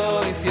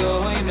mirois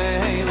yoi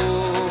meiru,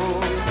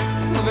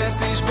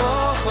 Vesish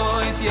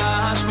bochois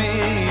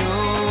yashmiu,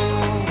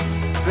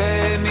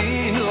 Ze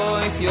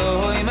mirois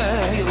yoi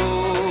meiru,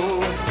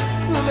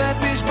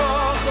 Vesish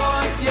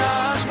bochois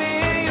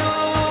yashmiu,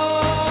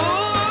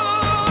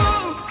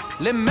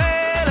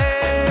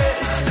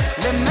 Lemelech,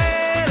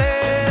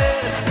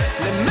 Lemelech,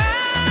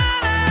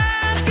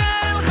 Lemelech,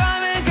 Ken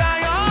Chaim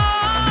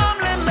Kayom,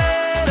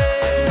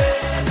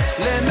 Lemelech,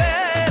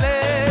 Lemelech,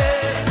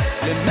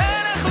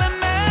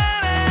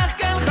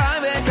 Ken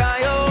Chaim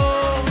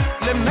Kayom,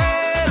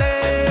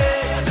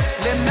 Lemelech,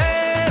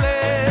 Lemelech,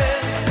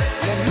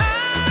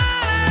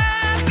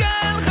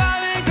 Ken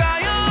Chaim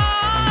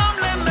Kayom,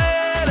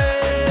 Lemelech,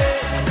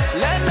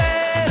 Lemelech,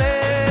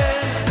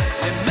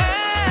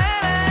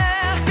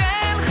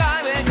 Ken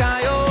Chaim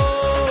Kayom.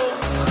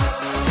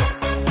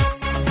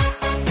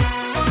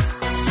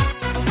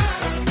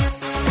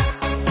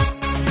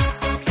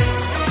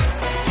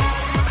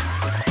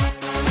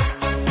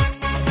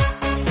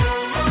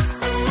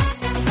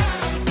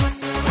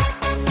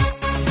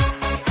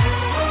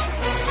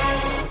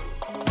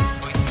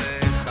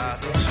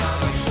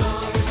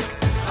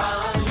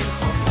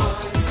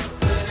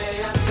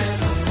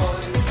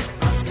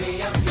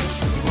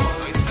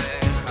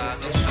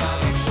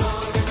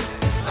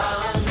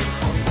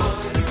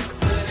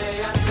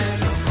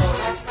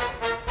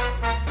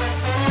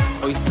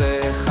 Oise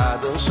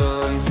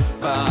chadoshois,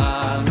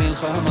 Baal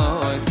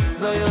milchomois,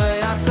 Zoyrei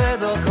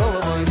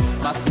atzedokobois,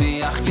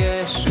 Matzmiach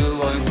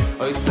Yeshuois,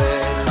 Oise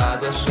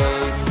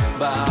chadoshois,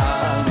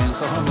 Baal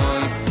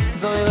milchomois,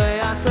 Zoyrei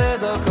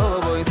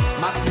atzedokobois,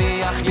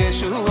 Matzmiach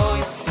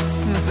Yeshuois,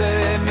 Ze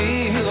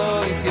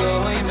mirois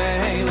yoi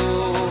meiru,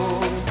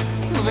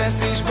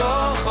 Vesish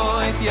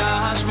bochois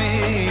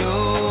yashmiu,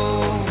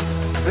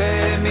 Ze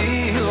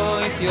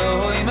mirois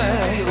yoi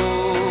meiru,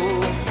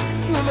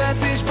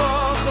 Vesish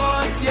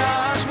bochois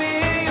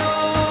yashmiu,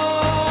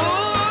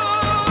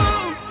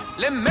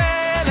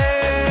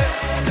 Lemelech,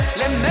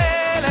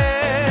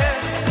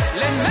 Lemelech,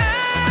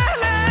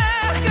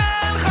 Lemelech,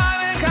 Ken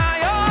Chaim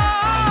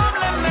Kayom,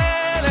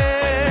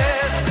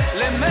 Lemelech,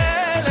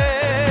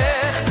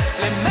 Lemelech,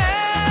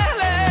 Lemelech,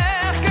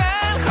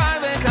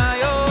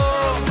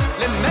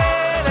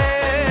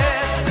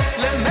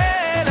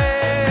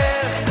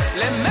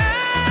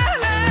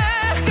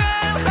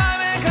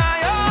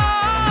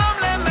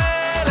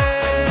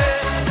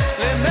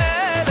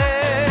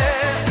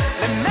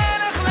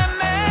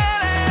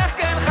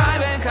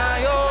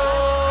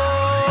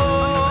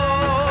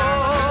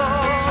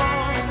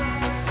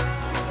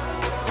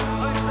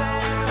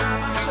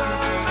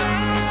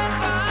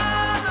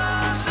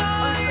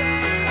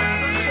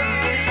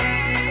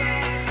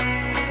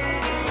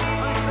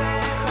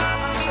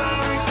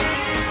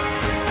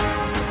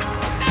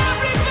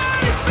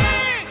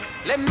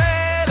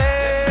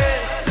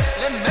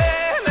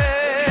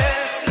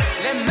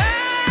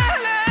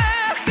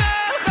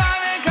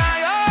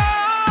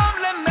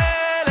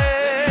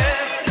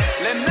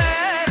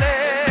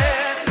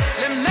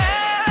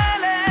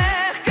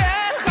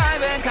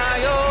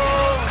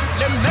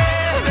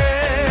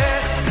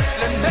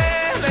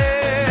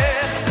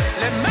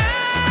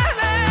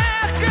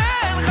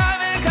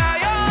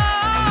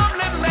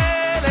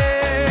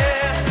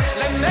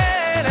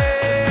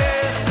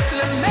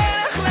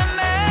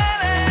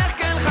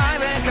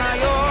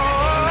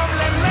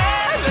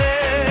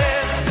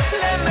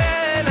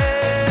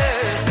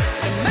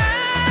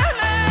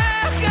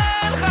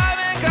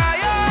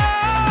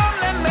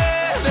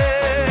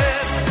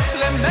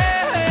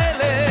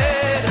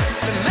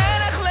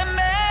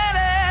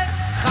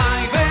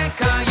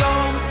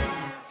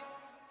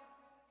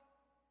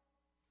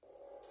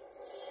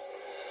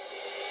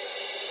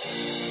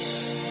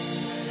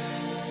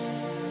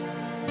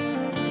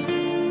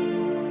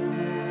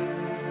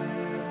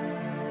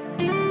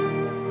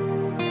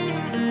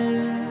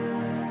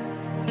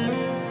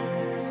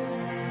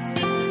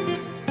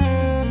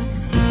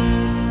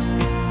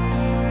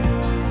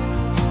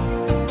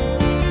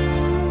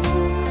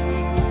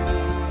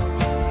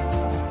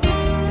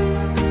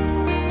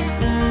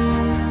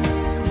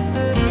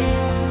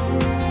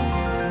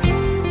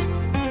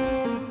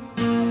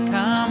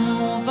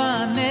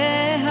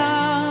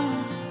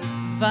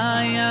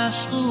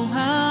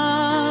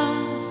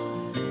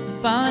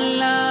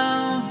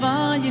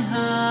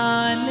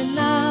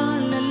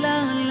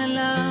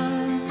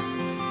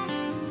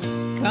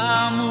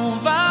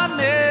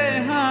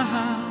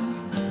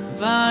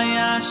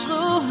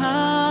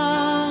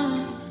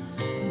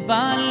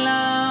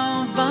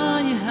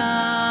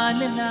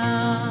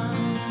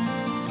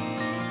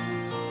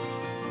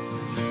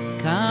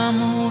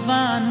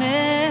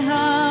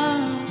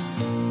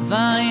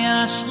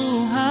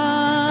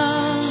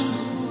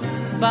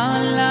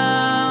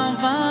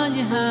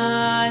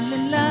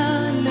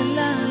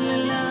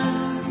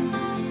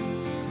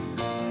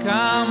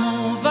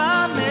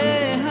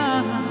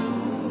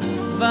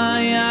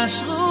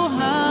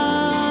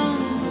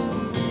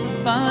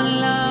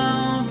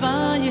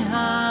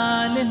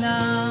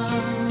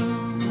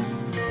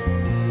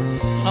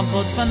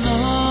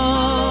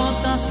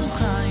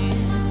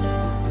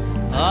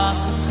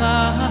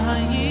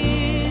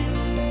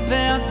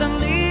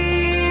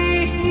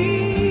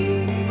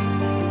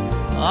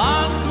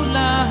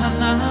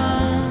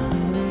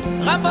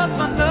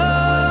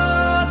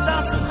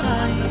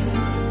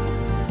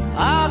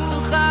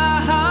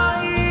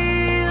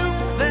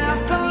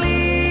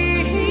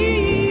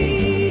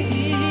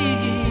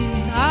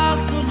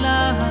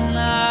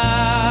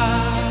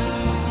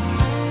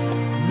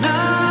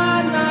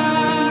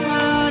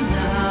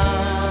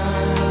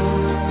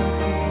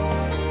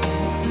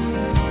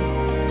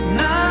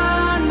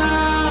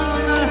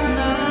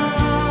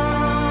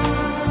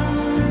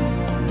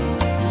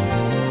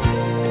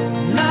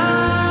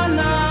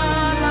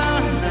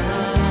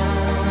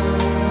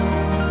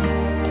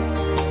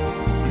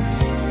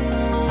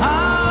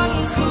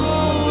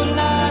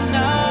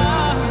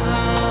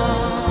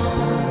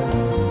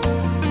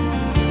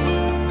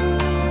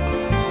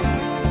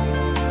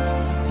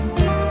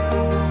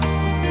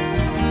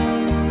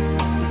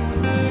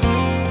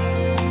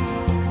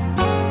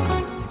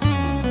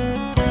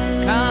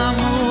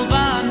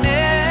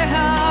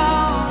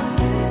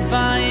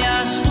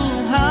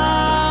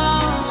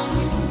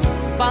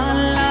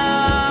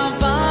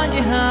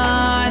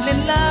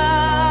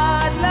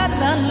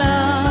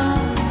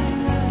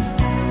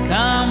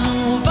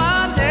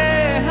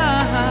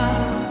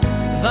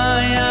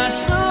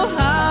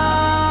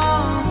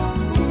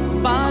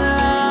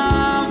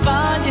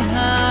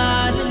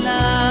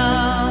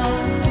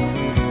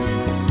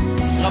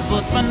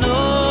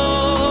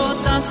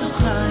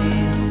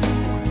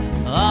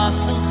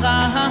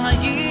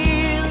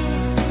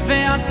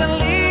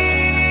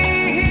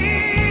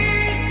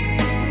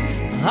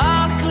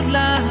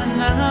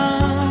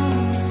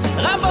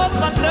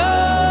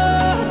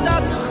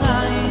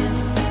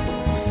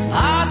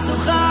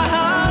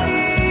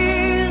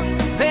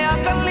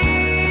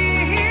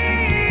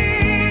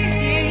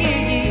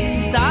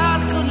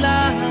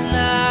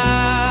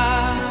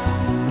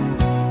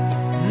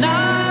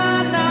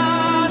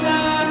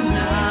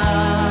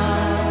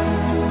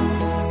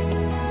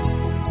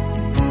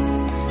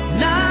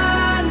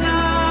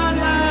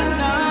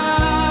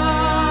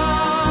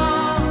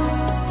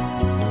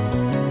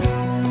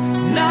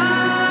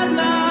 Na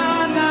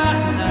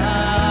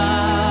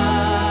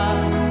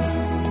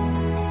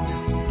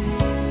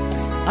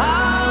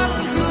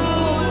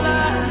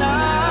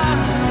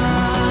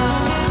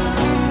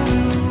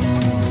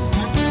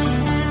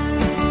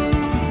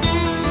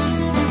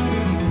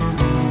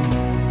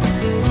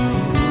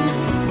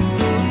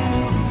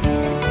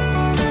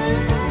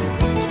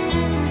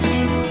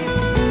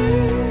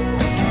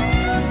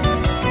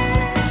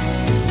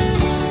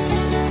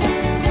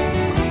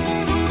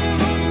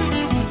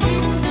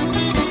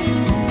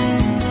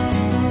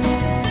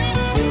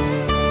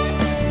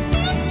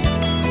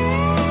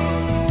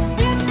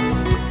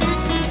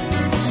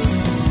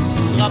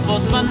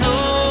רבות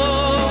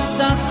בנות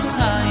עשו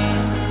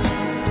חיים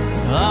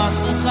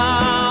עשו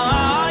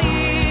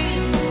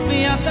חיים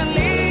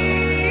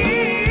ויתלית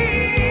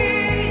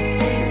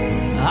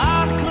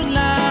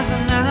הכולנה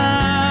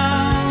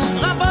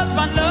רבות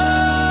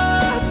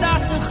בנות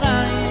עשו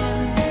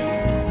חיים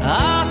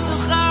עשו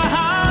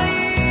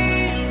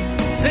חיים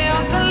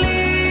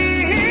ויתלית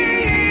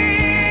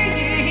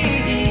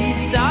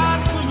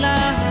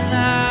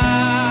הכולנה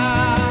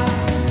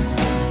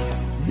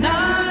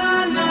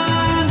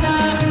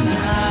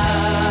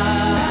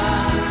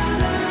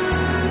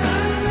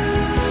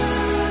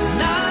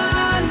na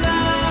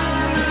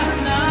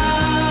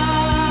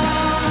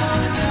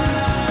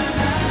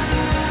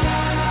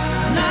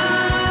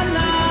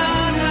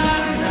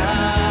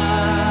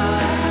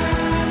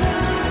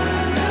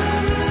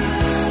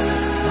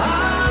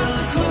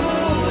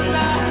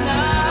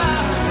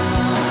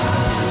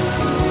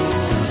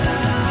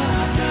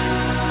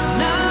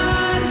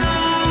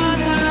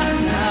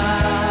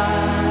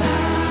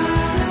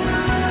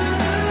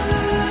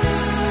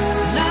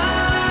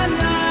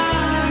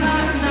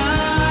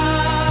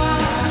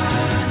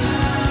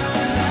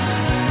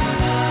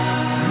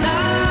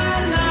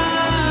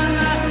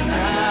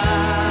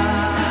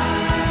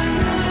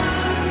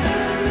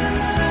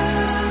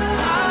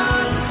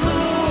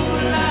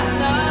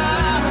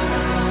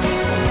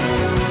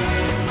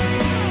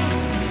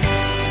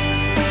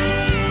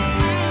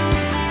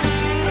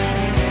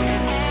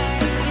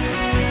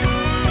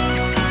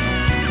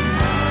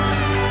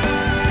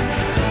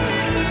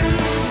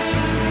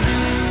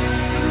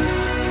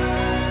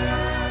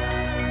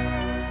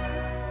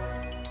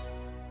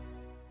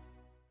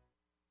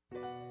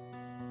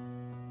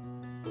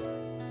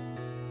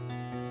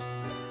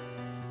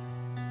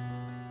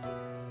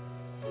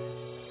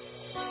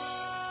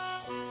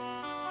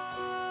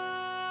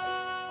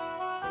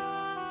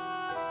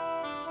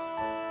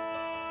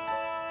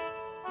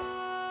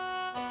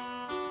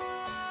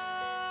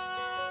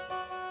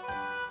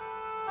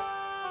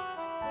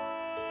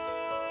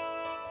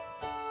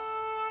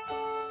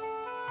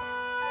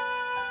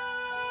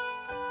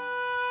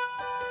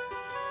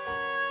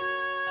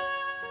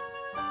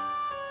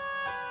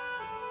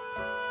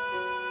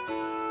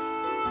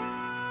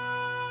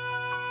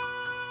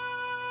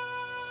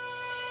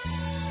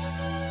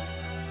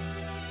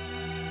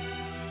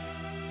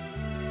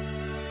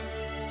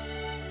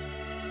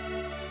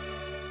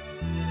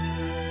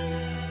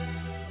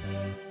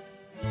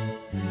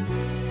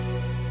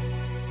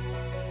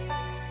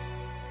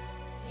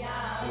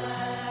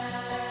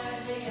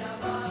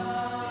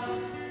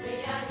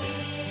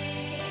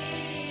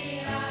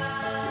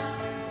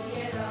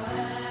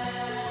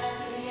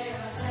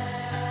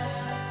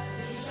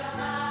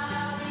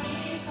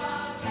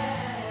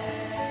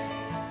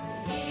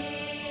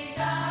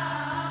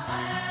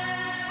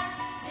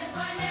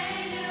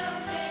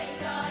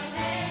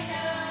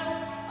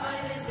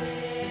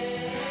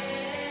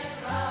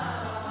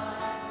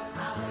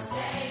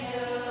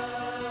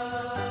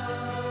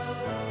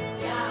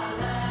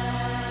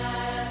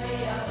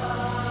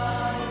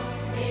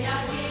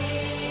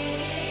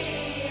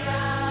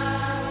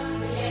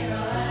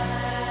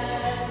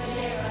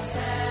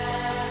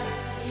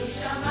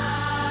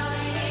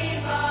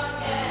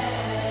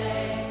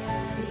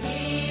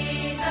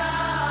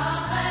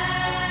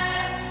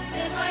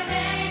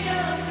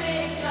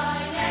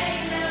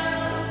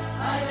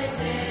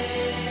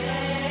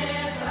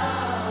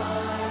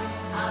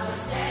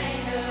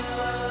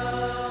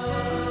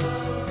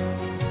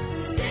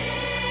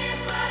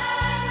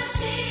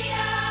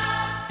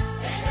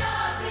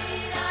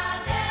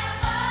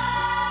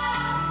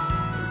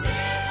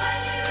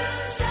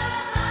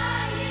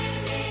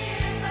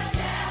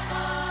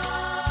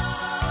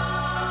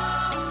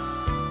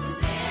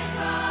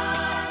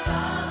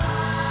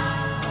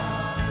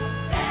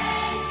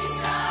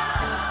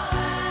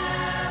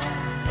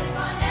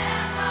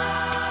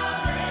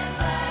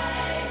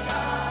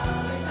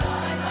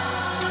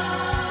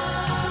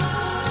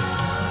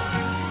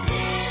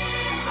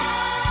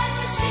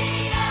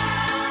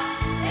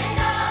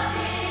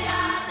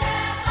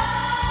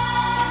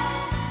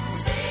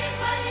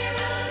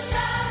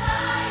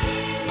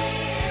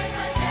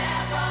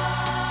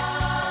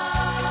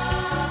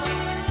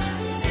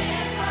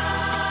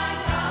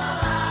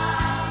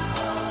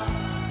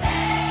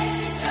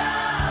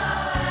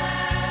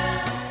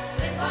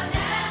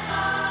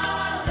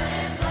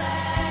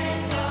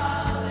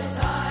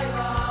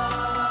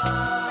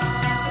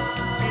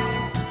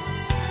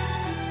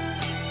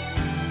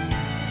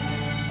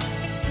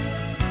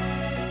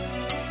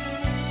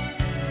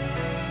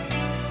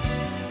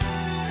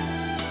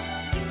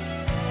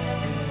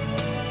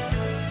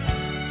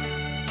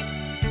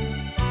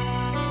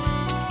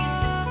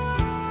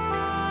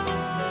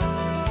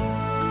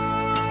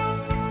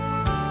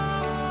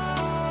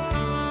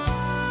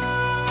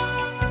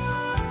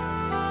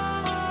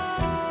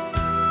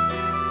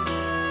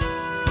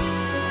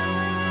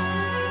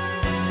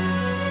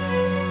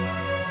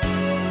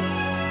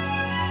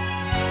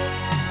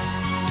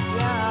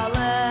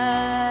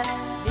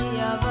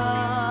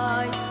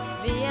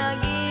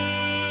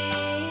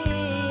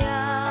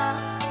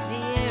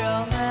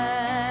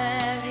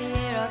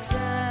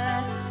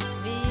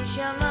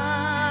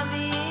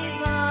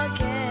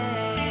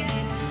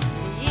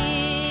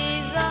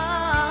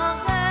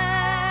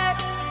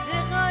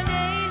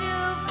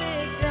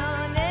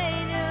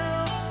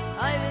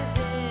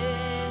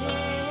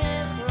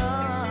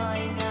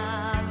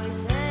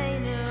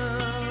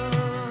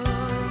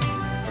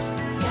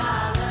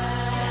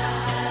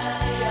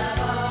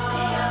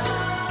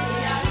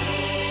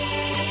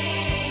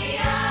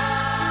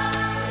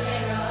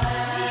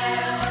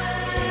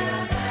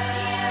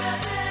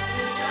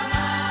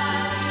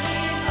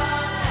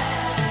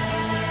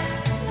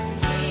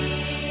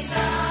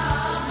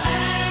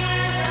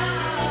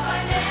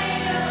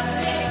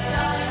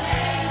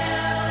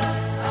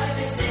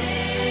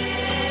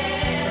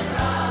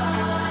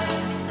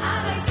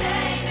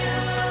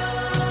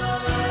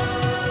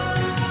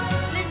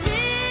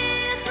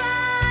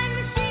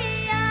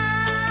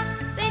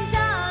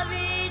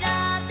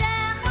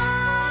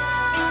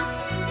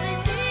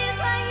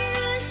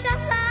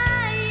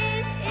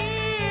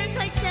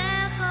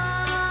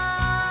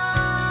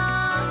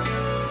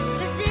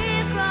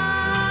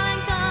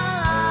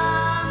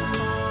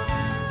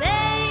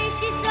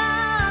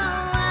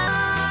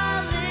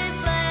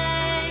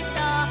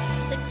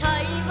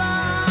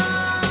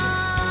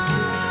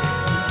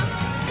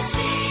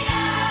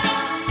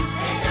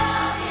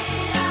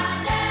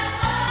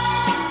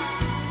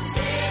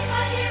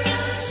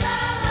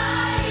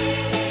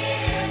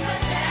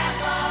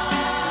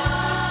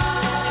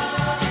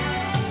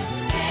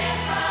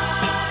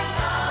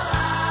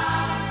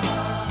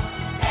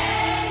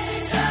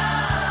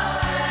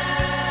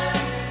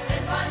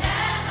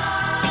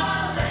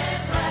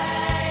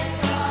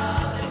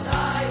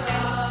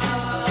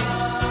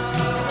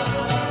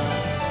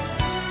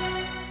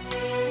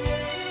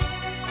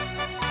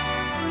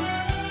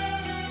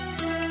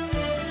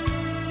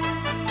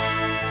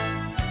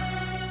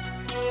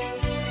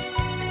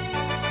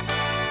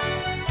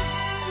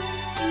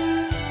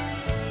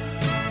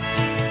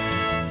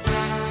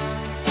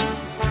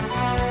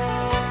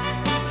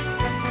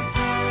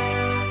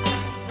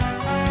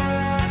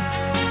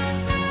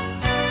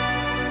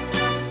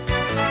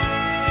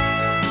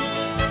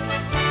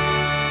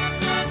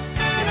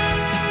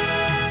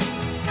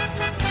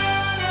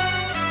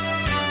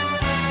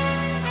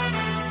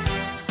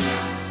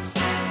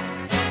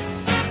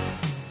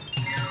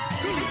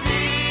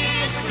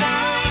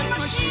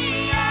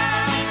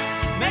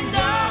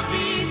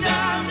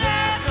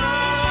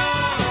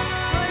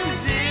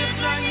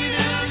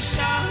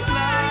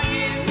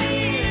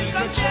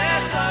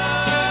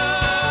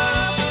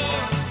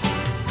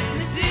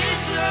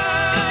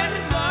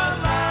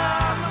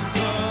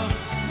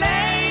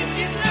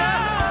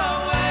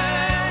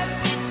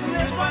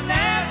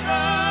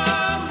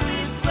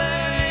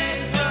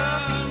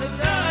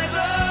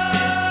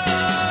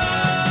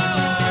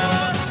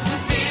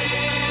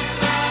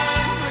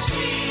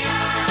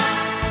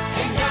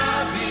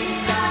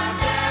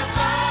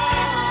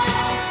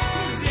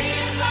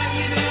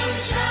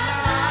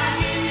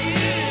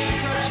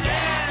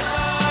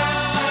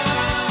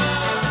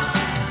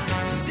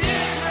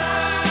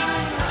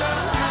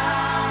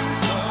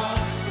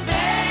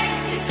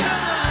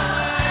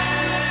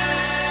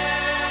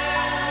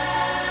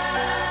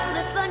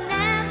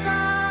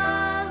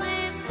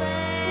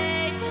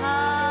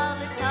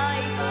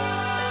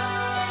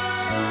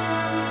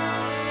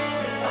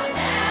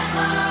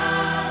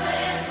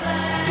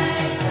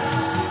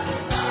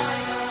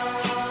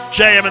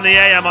JM in the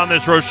AM on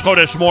this Rosh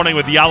Chodesh morning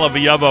with Yala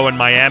V'Yavo in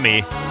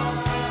Miami.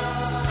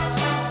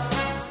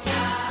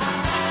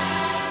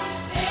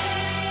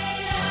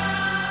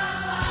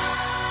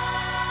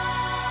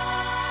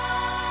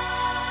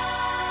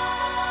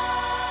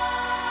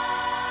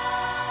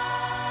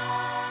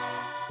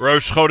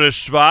 Rosh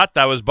Chodesh Shvat,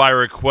 that was by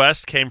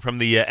request, came from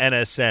the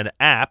NSN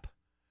app,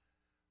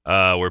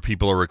 where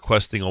people are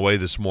requesting away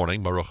this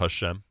morning, Baruch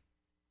Hashem.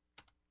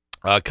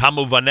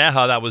 Kamu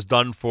Vaneha, that was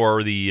done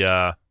for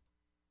the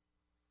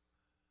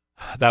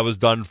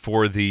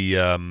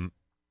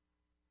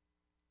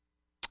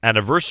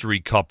anniversary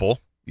couple,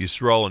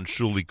 Yisrael and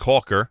Shuli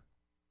Kalker,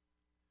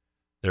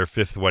 their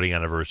 5th wedding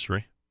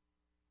anniversary.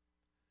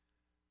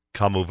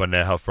 Kamu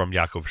Vaneha from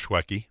Yaakov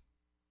Shweki.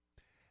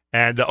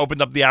 And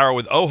opened up the hour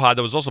with Ohad,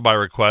 that was also by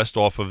request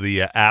off of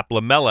the app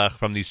Lamelech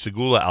from the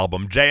Segula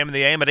album. JM in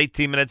the AM at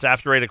 18 minutes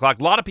after 8 o'clock.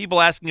 A lot of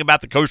people asking about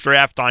the Kosher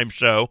Halftime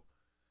Show.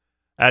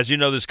 As you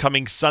know, this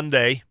coming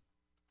Sunday,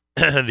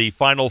 the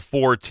final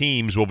 4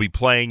 teams will be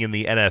playing in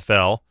the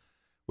NFL,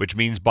 which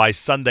means by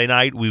Sunday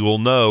night we will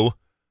know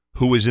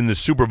who is in the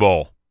Super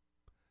Bowl.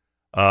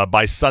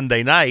 By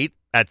Sunday night,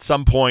 at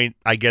some point,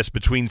 I guess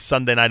between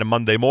Sunday night and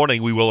Monday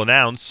morning, we will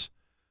announce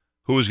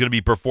who is going to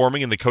be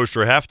performing in the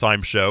Kosher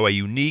Halftime Show, a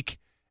unique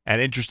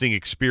and interesting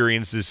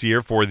experience this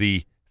year for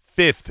the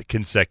 5th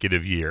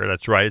consecutive year.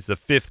 That's right, it's the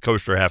 5th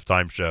Kosher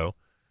Halftime Show.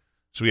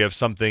 So we have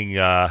something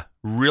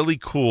really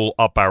cool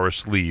up our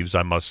sleeves,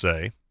 I must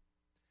say.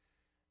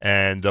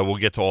 And we'll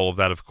get to all of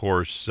that, of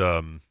course.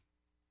 We'll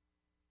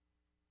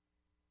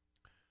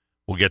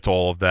get to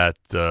all of that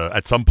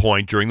at some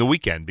point during the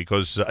weekend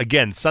because,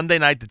 again, Sunday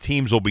night the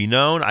teams will be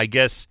known. I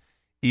guess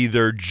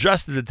either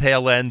just at the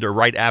tail end or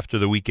right after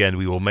the weekend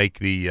we will make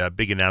the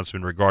big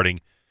announcement regarding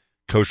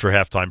Kosher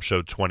Halftime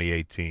Show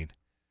 2018.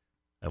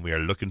 And we are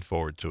looking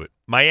forward to it.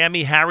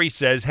 Miami Harry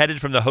says,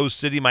 headed from the host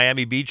city,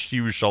 Miami Beach,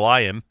 to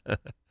Yerushalayim.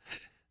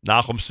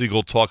 Nachum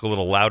Siegel, talk a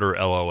little louder,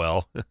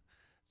 LOL.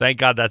 Thank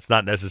God that's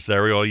not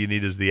necessary. All you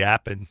need is the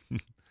app, and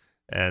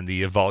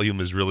the volume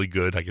is really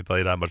good. I can tell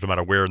you that much, no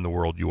matter where in the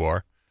world you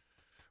are.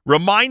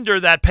 Reminder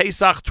that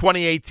Pesach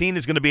 2018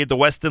 is going to be at the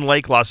Westin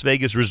Lake Las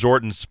Vegas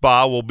Resort and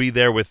Spa. We'll be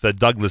there with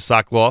Douglas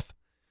Sokloff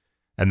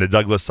and the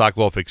Douglas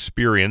Sokloff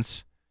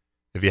Experience.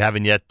 If you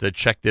haven't yet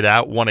checked it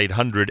out,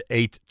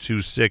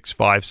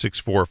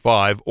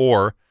 1-800-826-5645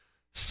 or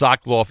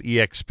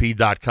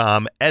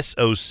SokloffEXP.com,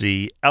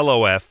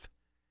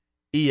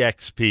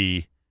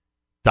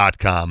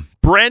 SOCLOFEXP.com.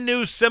 Brand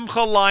new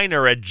Simcha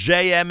Liner at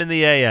JM in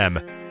the AM.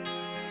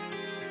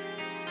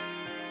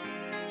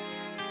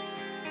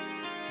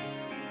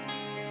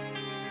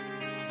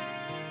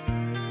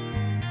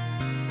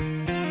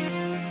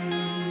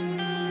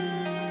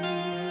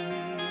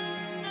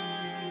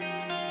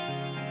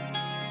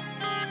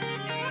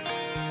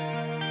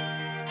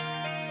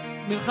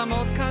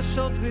 מלחמות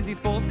קשות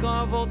רדיפות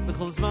כואבות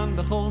בכל זמן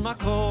בכל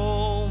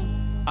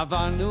מקום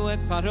עברנו את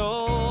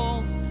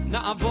פרעה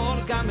נעבור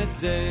גם את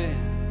זה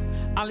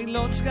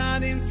עלילות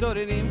שקרים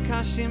צוררים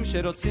קשים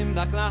שרוצים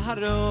רק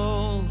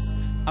להרוס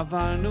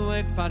עברנו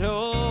את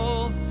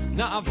פרעה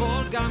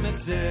נעבור גם את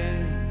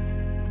זה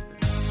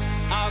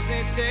אז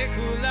נצא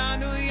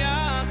כולנו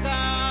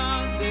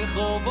יחד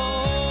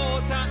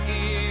לרחובות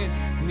העיר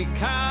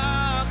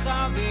ניקח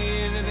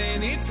אוויר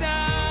וניצח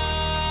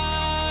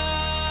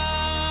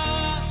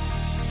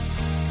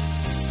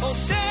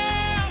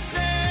אודה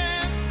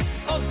השם,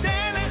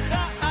 אודה לך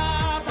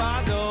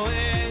אבא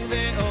דואג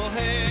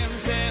ואוהב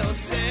זה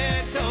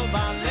עושה טוב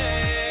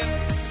בלב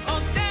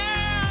אודה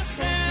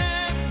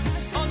השם,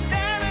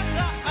 אודה לך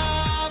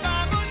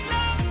אבא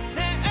מושלם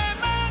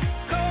נאמן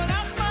כל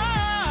רחמן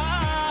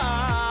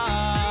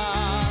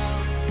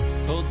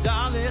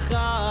תודה לך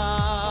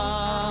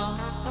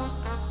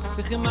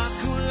וכמעט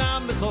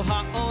כולם בכל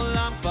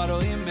העולם כבר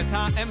רואים את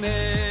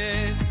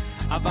האמת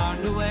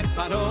עברנו את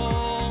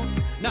פרעה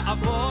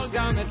נעבור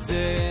גם את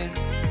זה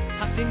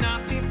השנאה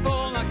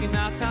תיפול,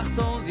 הקנאה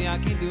תחתון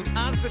ויגידו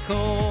אז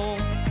בקול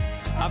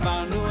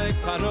עברנו את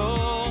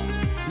פרעה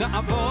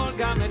נעבור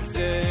גם את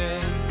זה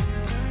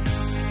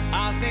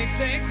אז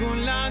נצא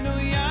כולנו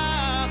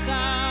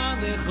יחד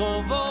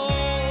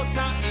לרחובות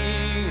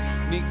העיר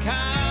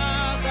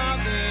ניקח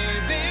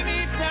אוויר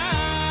וניצח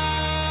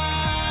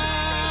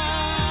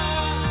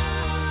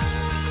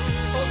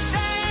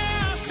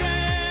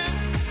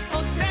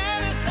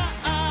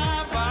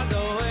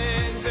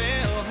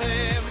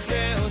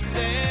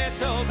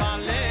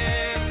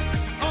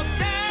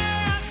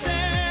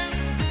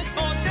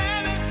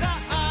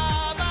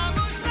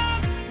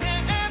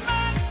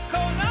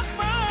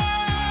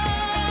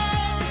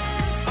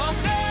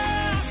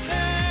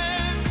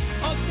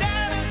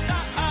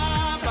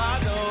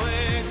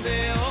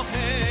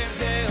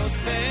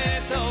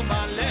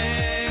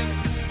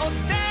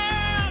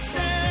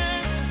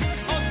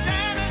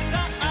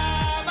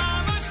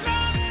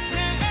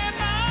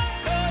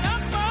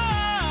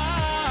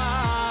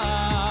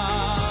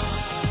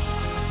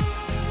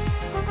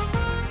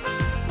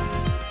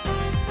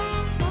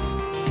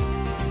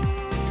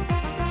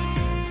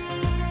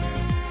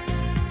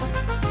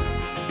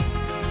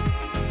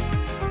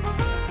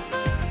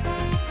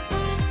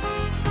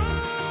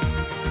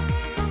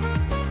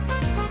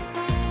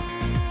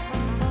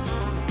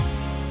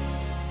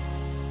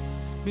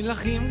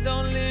מלכים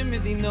גדולים,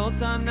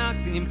 מדינות ענק,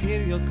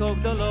 אימפריות כה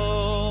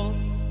גדולות,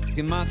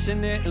 כמעט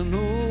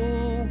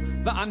שנעלמו,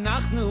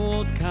 ואנחנו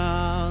עוד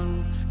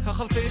כאן.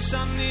 כך אלפי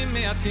שנים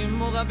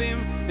מעטים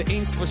ורבים,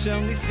 ואין ספור של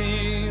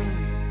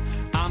ניסים.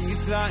 עם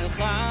ישראל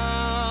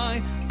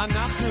חי,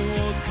 אנחנו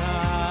עוד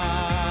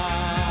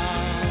כאן.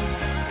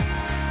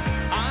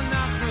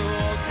 אנחנו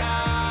עוד כאן.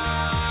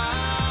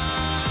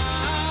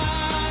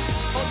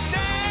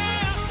 אודה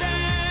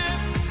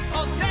השם,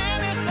 אודה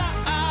לך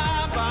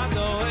אבא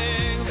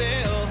דואג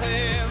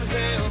ואוהב,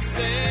 זה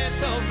עושה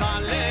טוב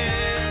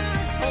בלב.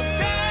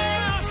 אודה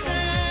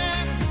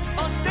השם,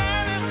 אודה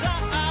לך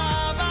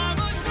אבא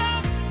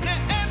מושלם,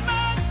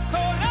 נאמן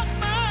כל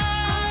הזמן.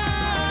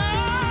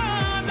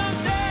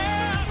 אודה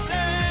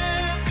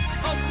השם,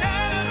 אודה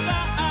לך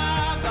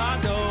אבא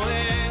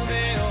דואג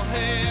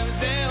ואוהב,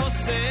 זה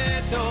עושה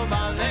טוב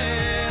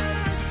בלב.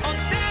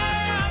 אודה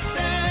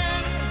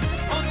השם,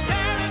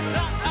 אודה לך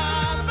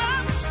אבא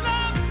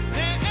מושלם,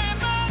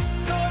 נאמן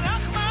כל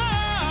הזמן.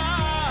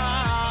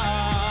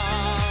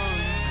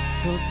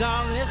 תודה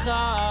לך.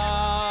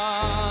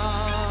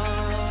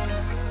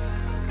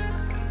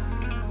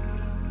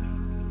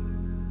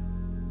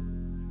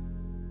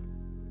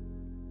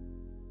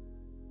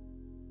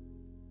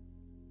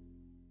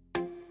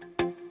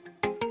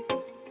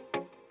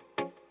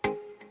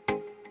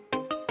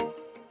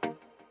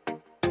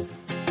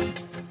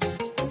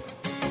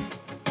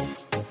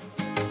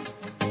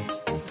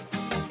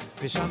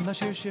 ושם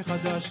נשיר שיר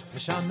חדש,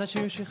 ושם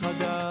נשיר שיר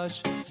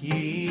חדש,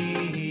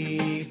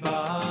 ייבנה,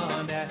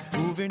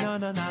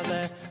 וביננה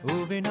נעלה,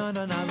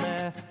 וביננה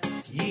נעלה,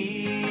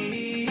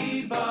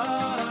 ייבנה,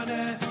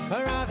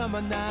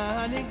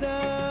 הרחמנה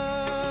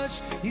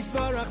הנקדש,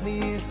 יסברך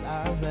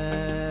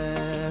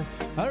מישראל,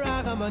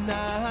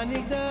 הרחמנה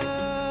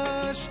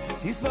הנקדש,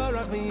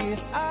 יסברך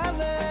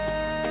מישראל.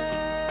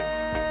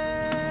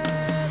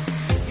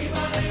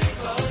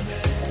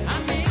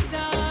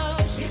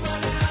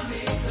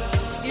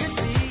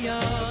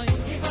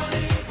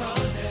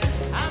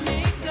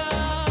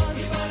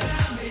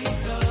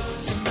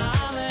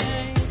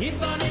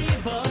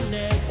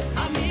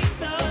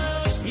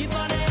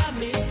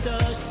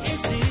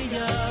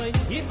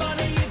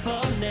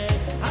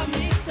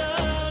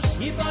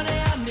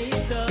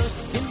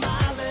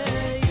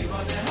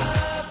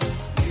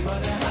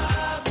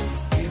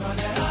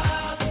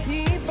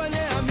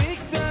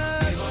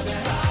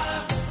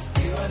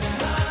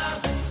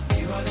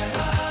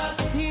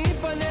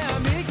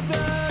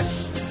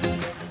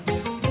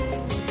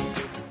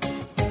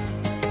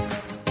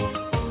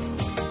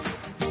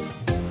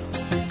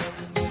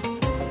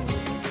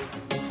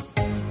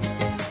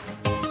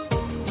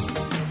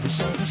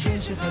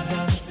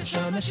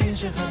 שיר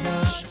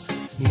שחדש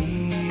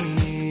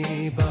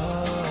ייבנה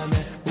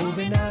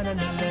וביננה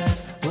נעלה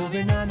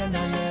וביננה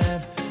נעלה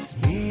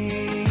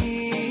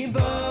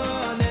ייבנה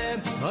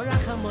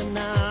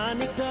הרחמנה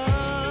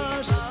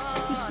נקדש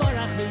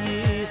יסברך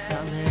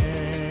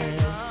בישראל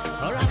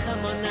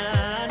הרחמנה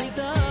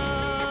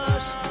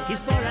נקדש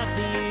יסברך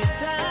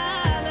בישראל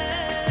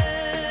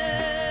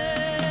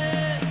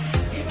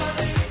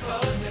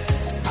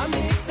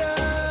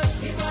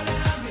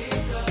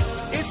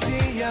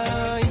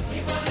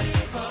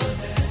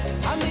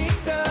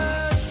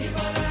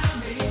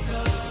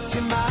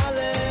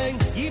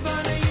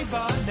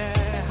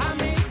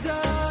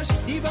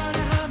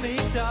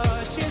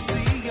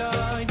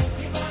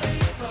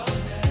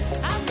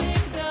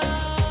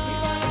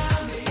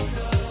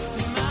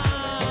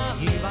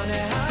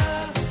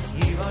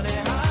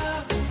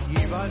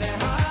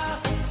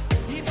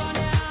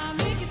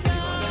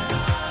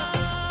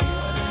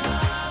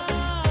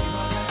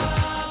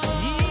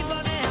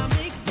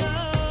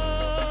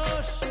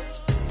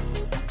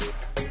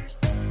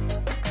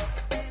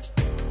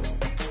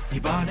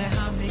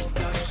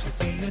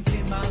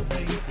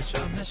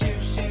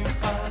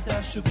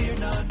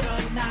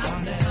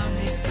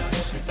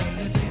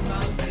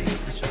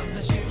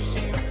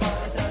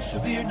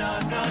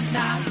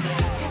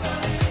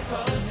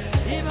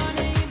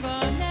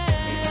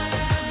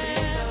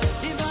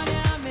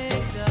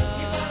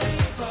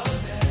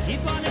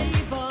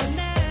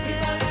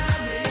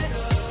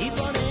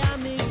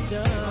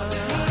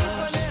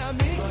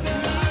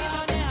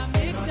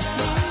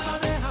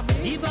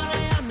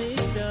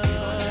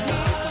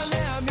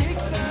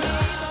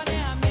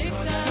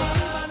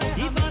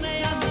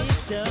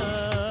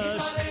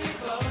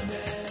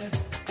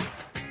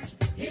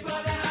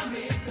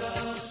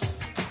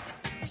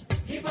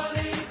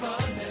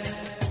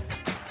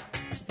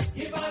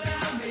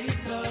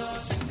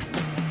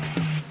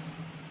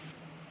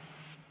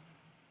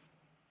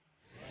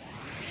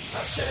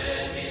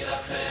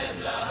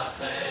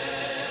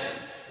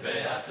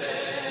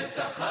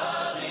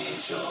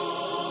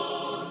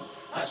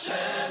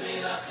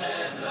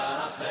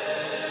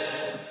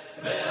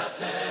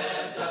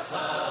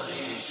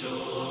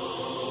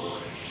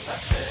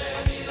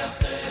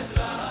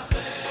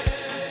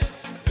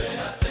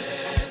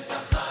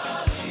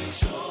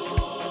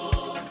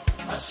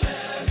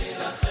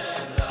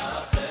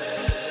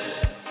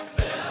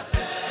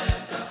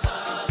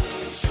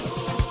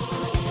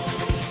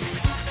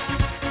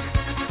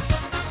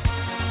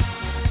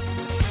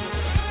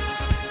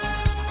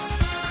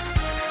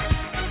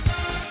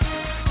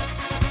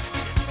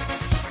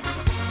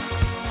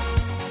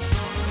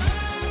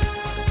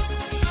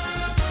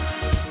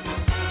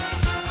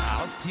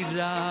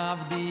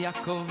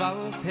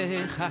קובלת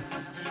אחת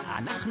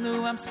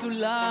אנחנו עם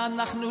סגולה,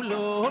 אנחנו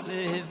לא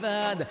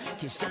לבד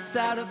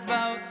כשצרות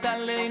באות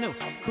עלינו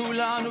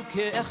כולנו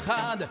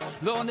כאחד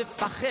לא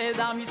נפחד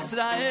עם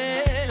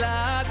ישראל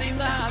עד אם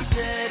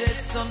נעשה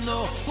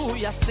רצונו הוא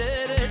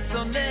יעשה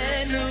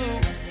רצוננו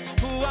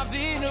הוא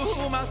אבינו,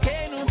 הוא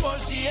מלכנו,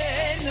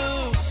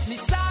 מושיענו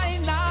נישא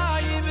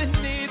עיניים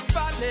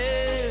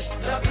ונתפלל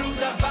דברו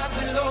דבר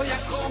ולא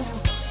יקום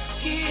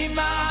כי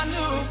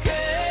עמנו כן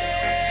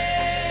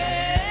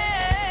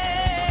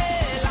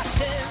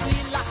השם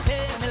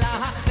ילחם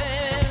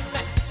לכם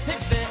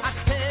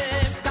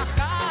ואתם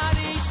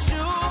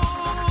תחרישון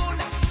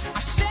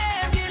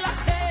השם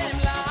ילחם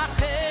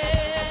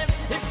לכם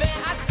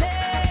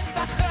ואתם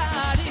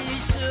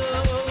תחרישון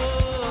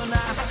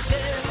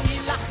השם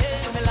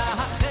ילחם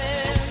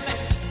לכם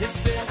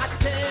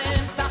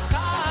ואתם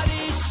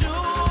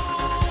תחרישון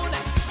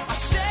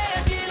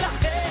השם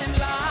ילחם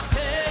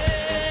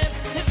לכם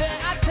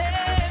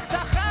ואתם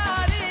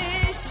תחרישון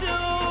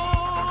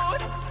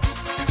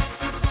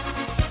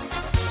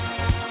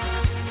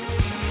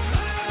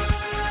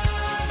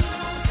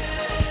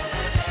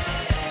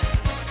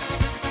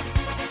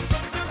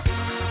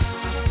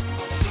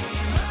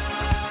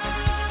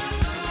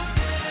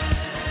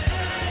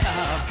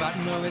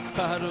עברנו את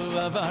פרו,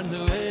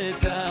 עברנו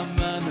את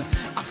המן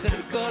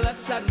אחרי כל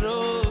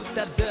הצרות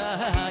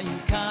עדיין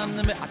כאן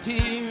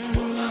מעטים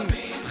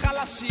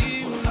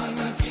חלשים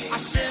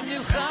השם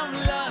נלחם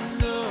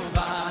לנו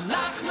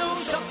ואנחנו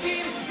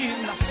שותקים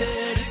אם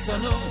נעשה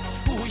רצונו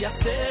הוא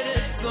יעשה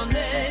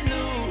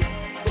רצוננו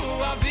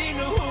הוא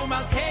אבינו, הוא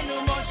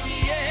מלכנו,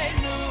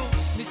 מושיענו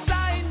נישא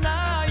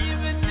עיניים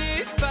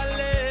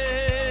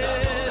ונתפלל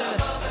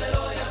דבר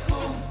ולא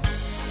יקום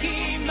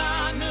כי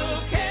עמנו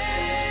כן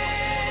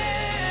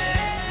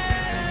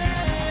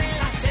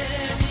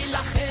השם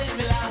ילחם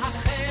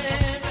לכם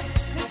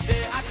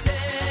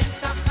ואתם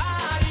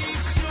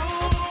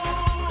תחרישון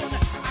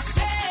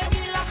השם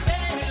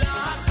ילחם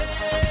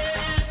לכם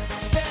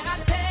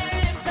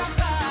ואתם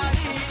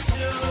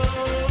תחרישון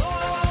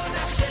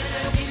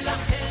השם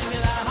ילחם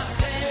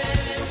לכם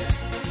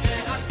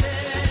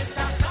ואתם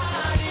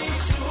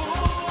תחרישון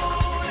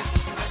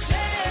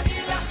השם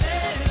ילחם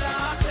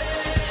לכם ואתם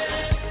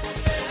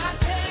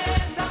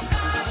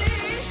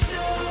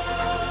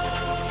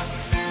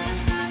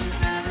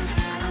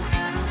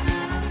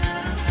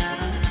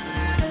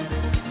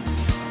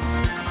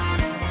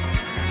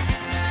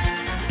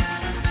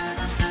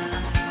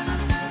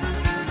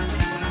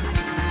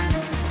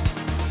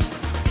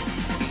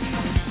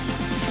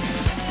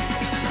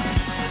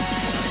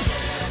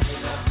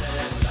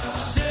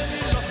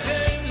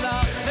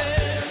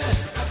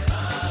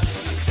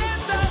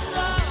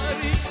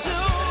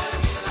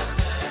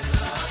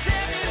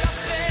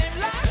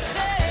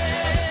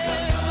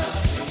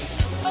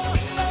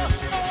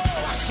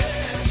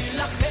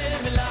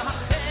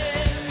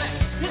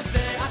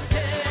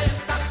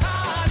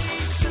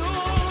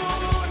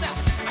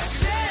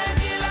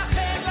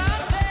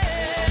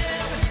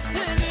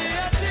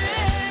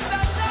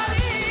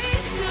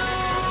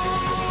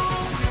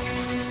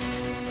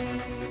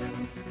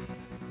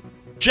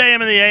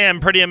JM in the AM,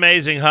 pretty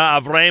amazing, huh?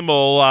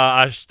 Avremel,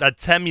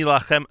 Atem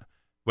Yilachem.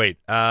 Wait,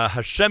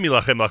 Hashem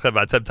Yilachem Lachem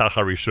Atem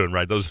Tacharishun,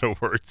 right? Those are the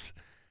words.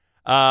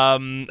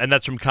 And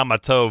that's from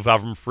Kamatov,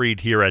 Avram Fried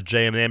here at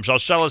JM in the AM.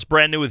 Shalshelis,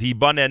 brand new with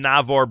Hibane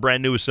Navor,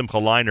 brand new with Simcha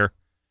Liner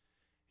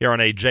here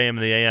on a JM in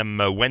the AM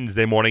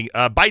Wednesday morning.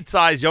 Bite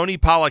Size, Yoni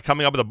Pala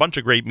coming up with a bunch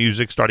of great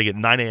music starting at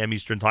 9 a.m.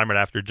 Eastern Time right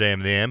after JM in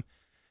the AM.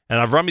 And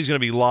Avrami's going to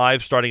be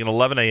live starting at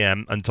 11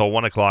 a.m. until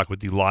 1 o'clock with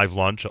the live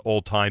lunch at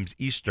all times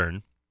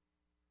Eastern.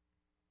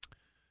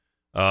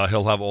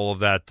 He'll have all of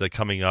that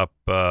coming up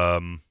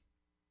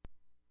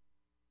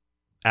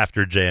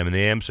after JM in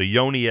the AM. So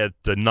Yoni at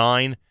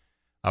 9,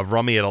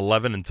 Avrami at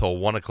 11 until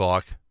 1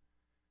 o'clock.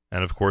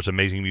 And, of course,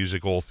 amazing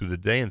music all through the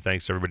day. And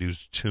thanks to everybody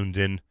who's tuned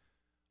in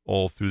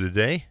all through the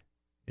day,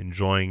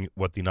 enjoying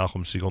what the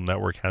Nachum Segal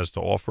Network has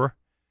to offer.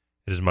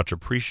 It is much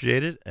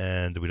appreciated,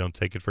 and we don't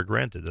take it for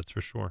granted, that's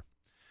for sure.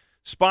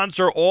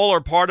 Sponsor all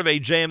or part of a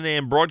JM in the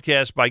AM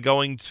broadcast by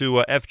going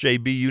to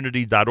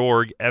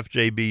fjbunity.org,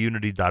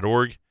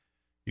 fjbunity.org.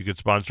 You could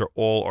sponsor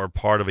all or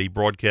part of a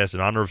broadcast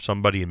in honor of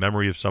somebody, in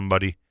memory of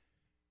somebody,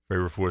 for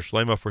refuah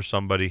shlema for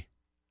somebody,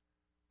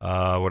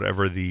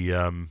 whatever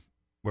the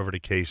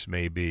case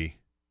may be.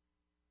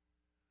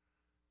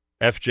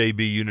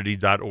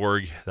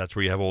 fjbunity.org, that's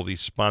where you have all the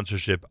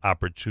sponsorship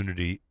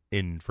opportunity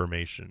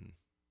information.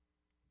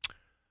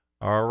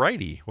 All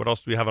righty. What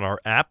else do we have on our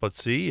app?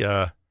 Let's see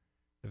if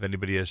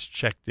anybody has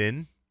checked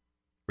in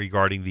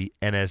regarding the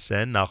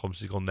NSN, Nachum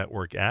Segal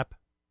Network app.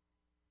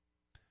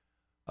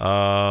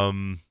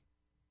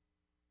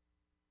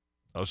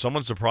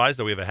 Someone's surprised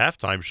that we have a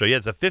halftime show. Yeah,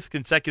 it's the 5th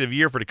consecutive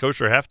year for the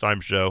Kosher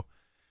Halftime Show.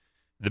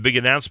 The big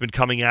announcement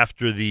coming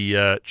after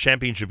the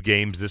championship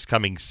games this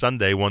coming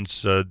Sunday,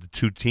 once the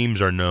two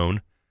teams are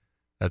known.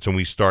 That's when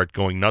we start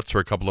going nuts for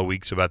a couple of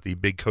weeks about the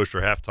big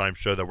Kosher Halftime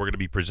Show that we're going to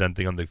be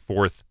presenting on the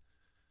 4th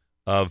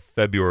of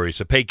February.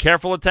 So pay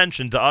careful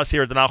attention to us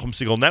here at the Nachum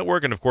Segal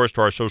Network and, of course,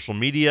 to our social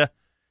media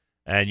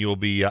and you'll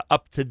be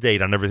up to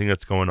date on everything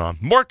that's going on.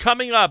 More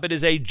coming up. It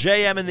is a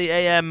JM in the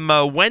AM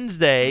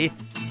Wednesday,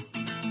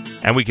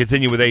 and we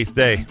continue with 8th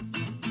Day.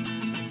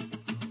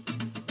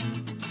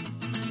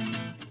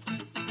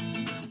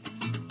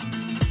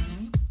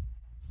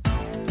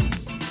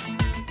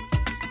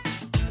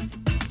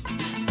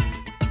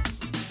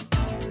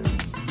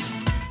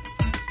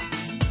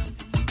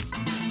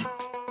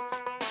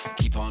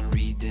 Keep on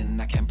reading,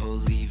 I can't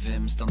believe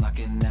him still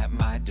knocking at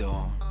my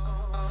door.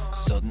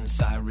 Sudden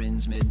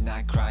sirens,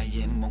 midnight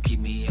crying, won't keep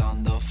me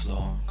on the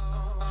floor.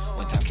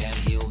 When time can't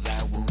heal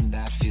that wound,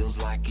 that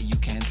feels like you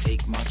can't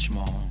take much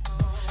more.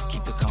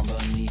 Keep the calm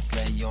beneath,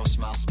 let your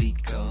smile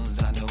speak,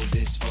 cause I know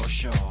this for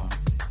sure.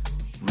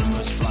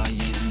 Rumors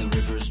flying, the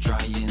river's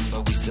drying,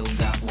 but we still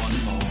got one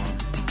more.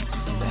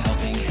 The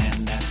helping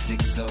hand that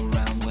sticks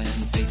around when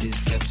faith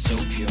is kept so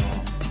pure.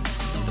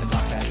 The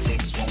clock that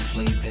ticks won't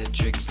play their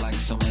tricks like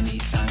so many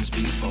times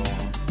before.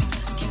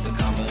 Keep the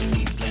calm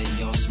beneath, let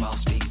your smile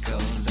speak,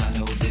 cause I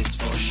know this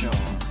for sure.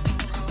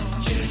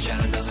 Chitter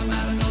chatter doesn't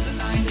matter, no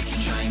denying, they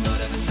keep trying, but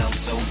heaven's helped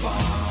so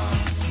far.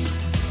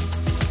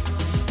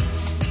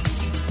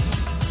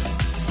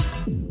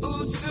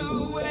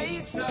 Utsu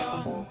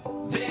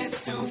waiter,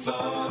 this too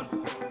far.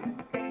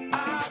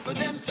 I've heard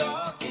them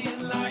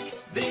talking like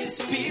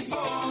this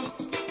before.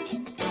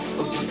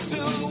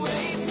 Utsu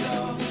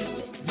waiter,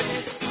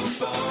 this too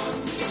far.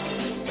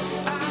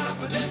 I've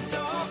heard them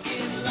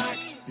talking like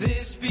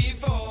this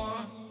before.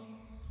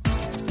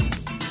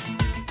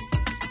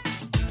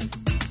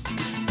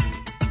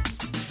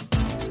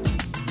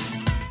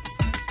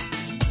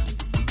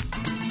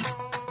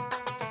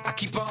 I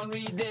keep on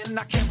reading,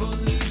 I can't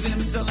believe him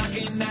still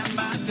knocking at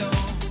my door.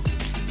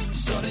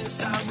 Sudden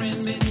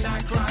siren,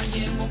 midnight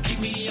crying, won't keep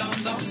me on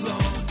the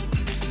floor.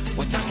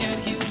 When time can't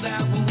heal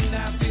that wound,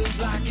 that feels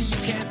like you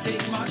can't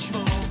take much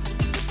more.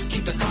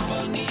 Keep the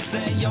calm beneath,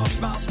 let your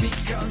smile speak,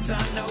 cause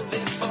I know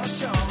this for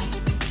sure.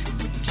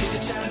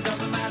 Chitter chatter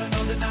doesn't matter,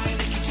 no denying,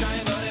 they keep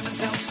trying, but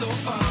heaven's helped so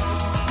far.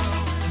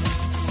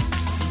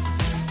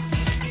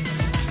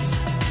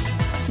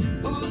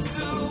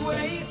 Utsu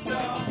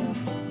waiter,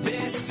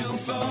 this too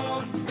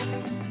far.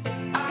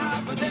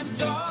 I've heard them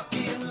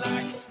talking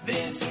like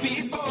this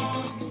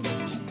before.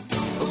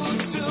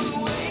 Utsu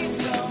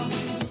waiter,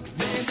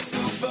 this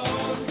too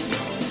far.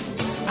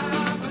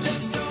 I've heard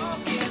them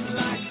talking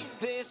like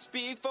this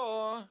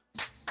before.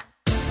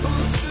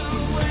 Utsu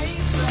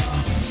waiter,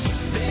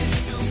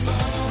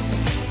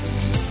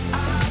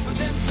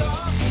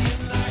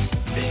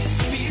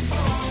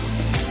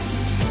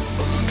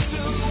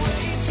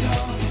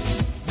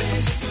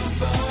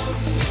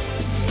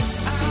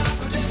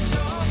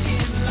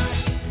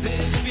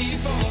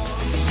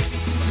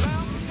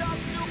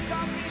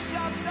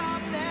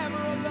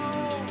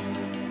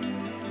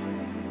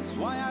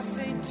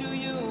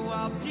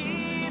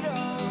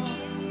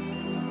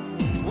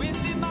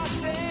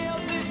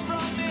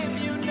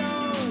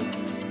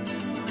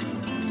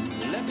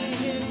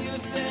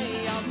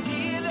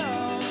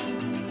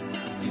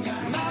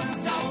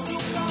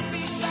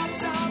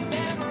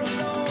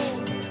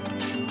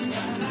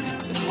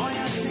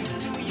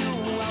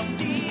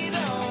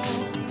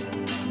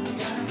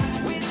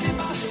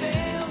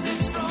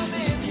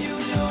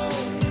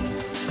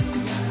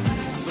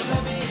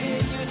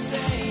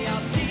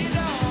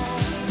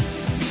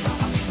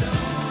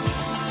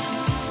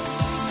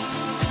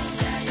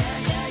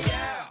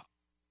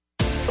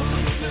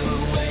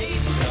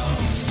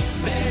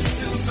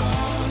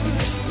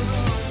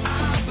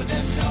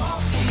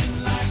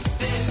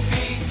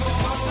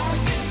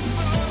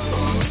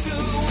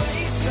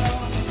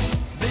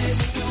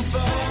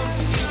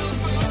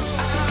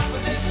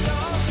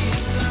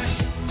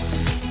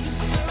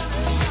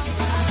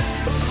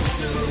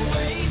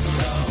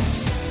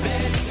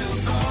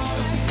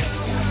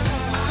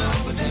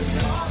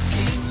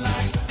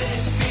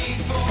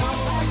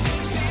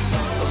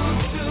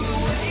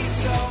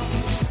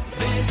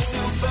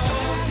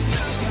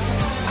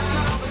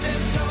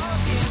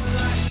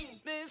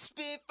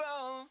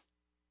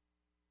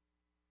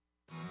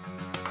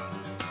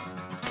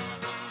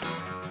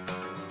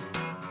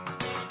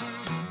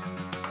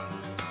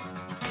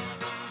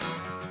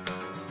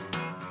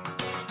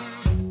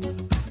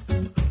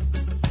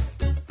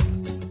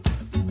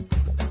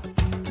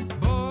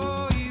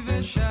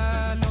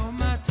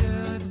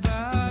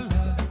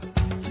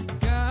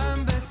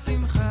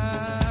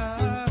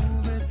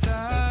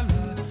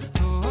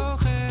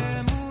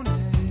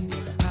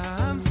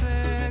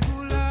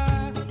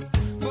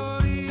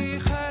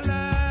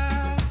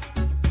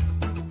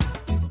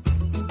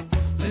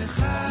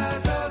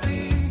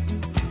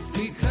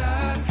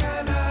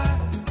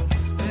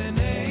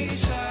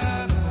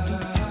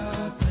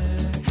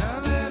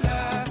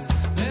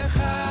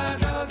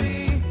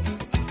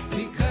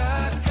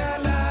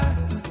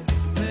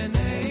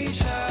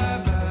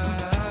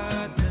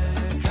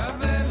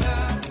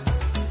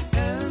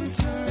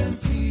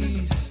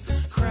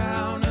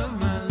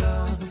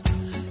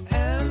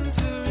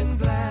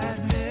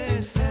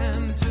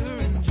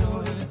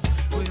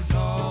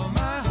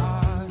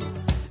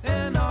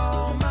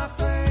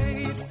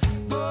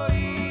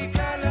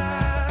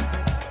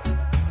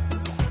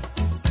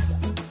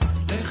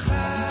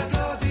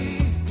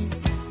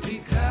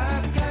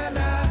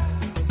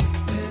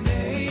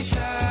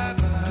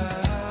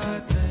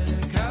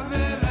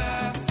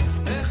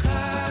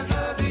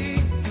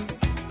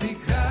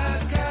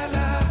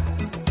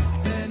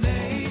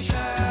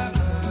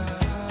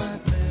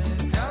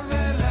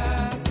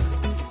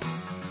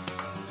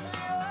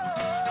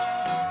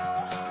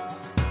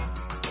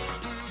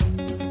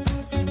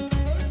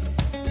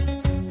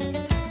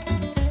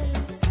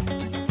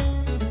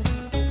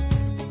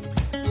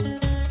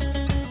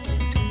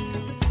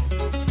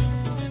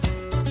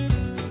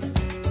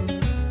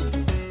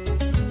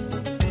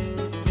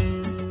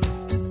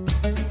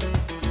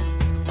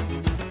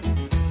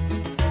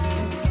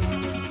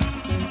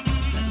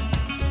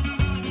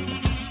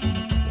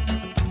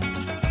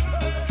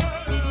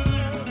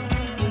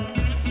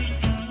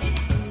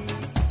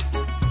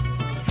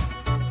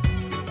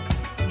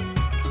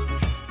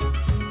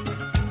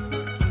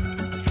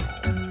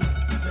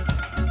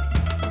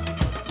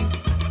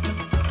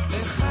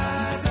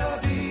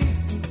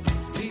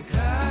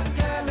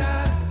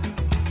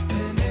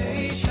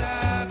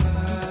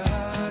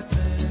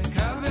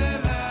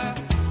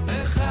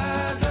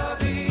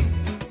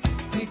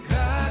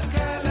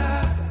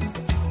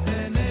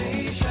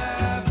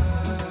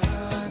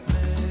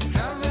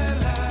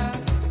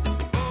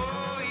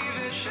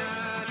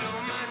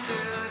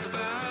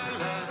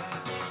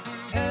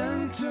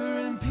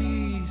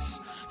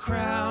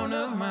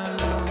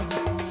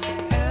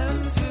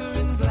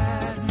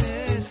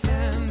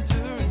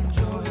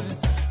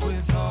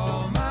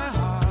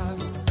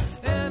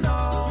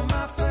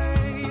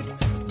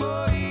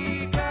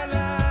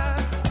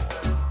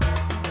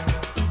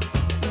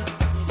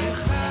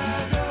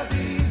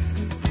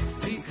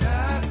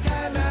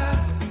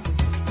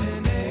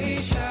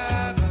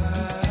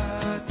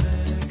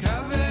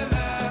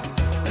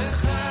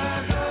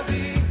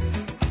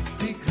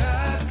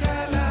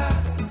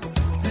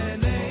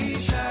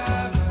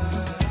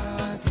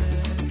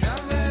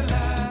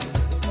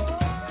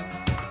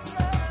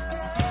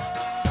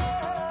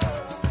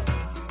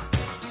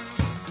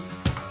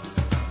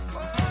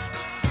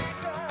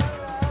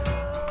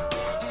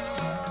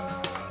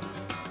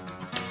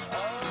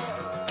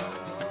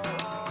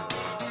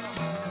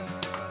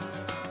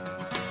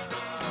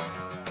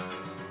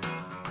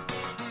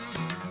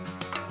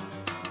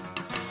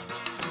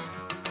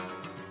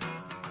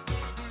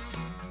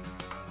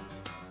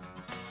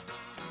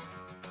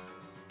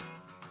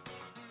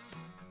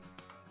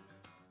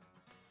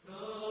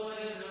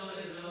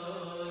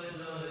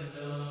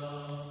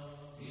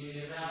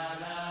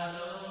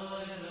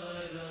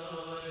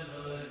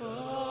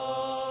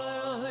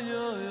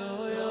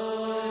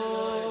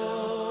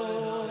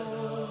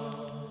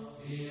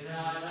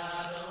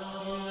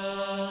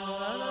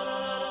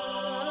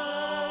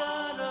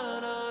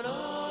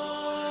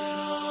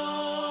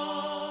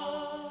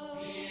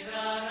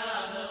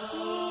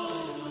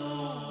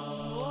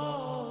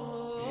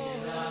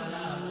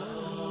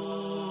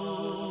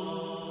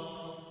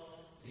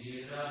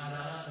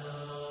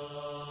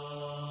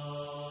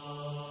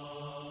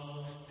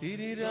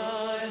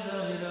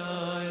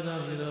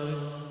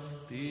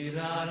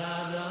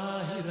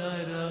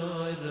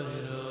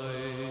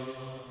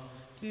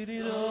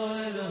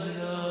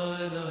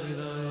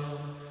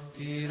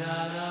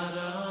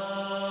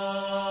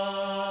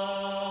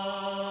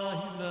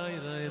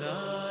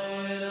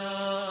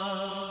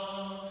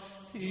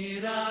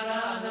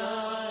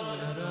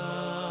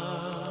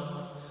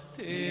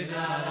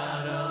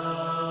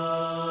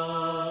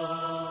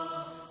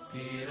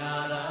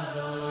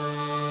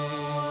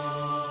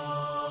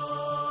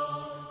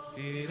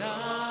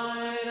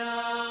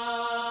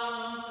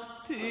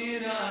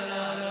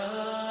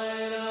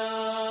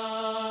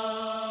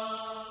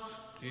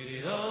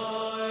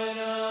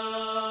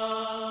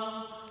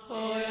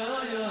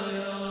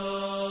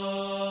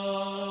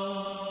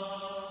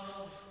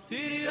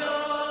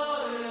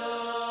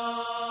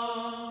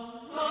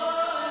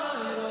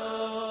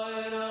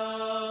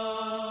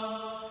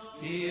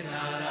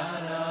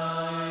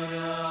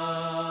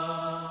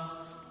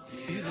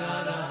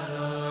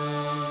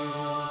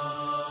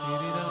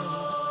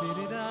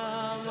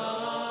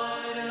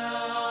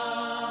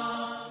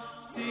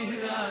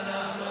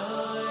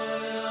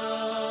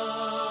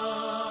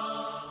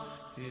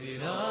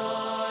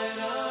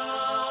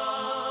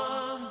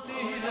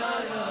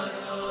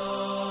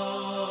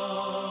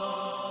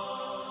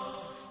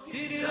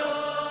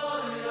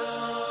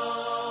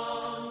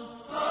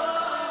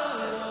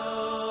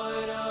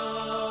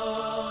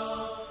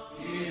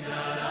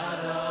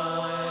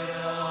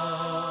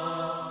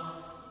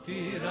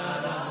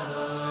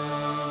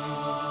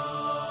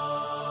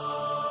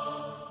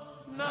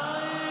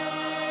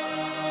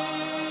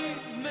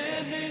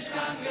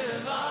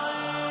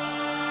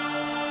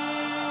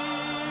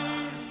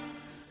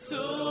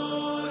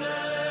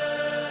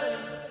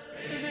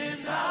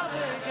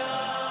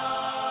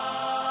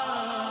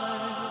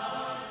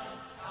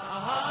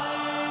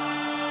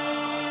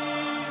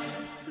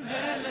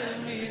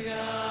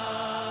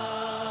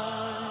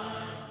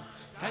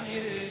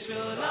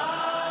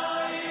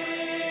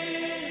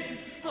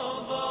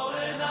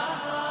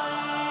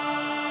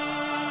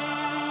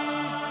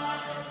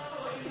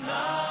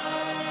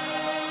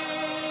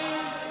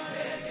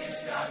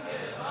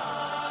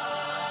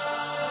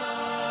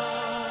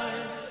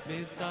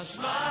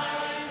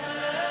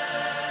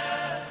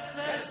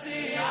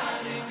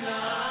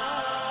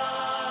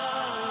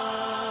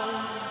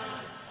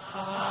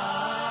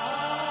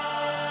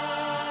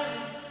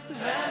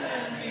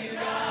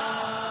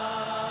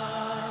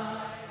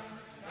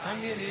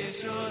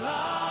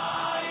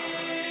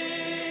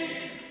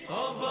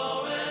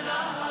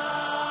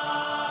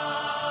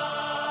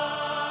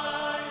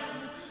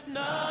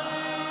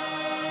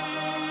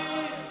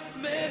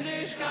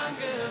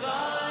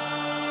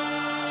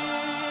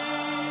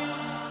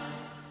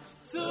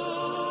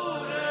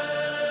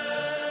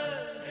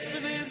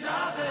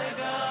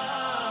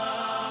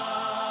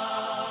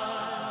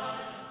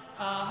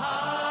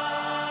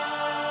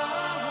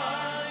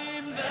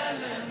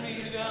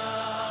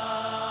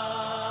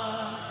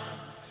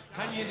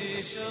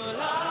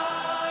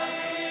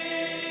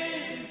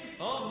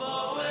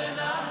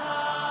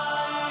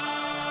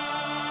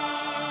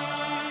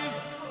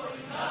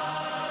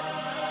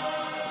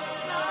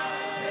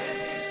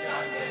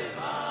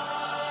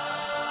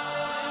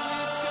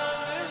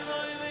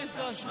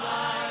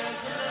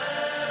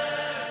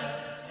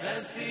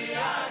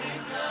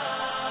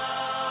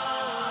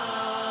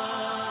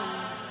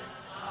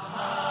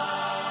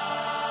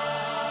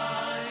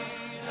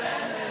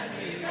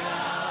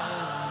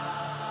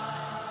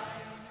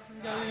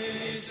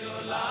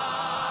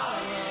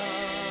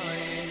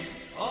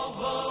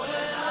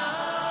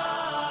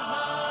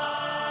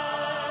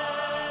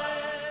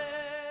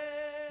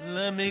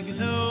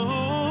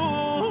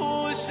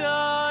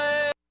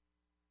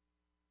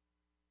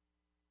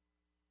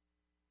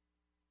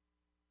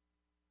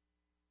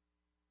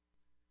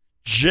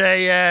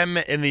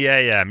 JM in the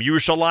AM.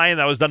 Yerushalayim,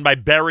 that was done by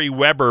Barry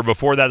Weber.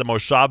 Before that, the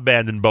Moshav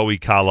Band in Bowie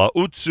Kala.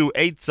 Utsu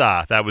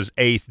Eitzah, that was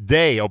Eighth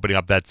Day, opening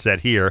up that set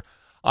here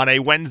on a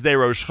Wednesday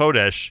Rosh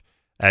Chodesh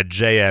at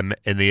JM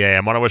in the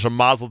AM. I want to wish a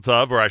Mazel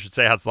Tov, or I should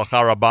say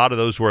Hatzlacha Rabbah, to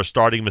those who are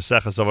starting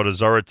Maseches Avodah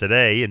Zarah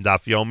today in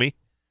Daf Yomi,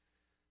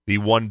 the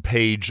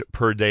one-page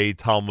per day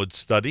Talmud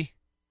study.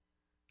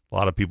 A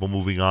lot of people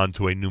moving on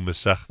to a new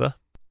Masechta.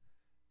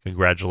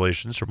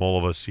 Congratulations from all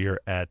of us here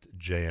at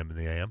JM in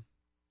the AM.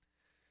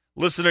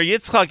 Listener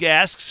Yitzchak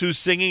asks, who's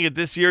singing at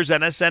this year's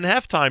NSN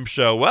halftime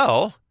show?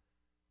 Well,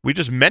 we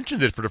just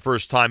mentioned it for the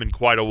first time in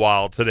quite a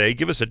while today.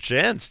 Give us a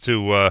chance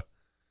to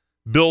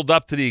build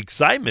up to the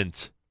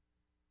excitement,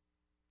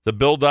 to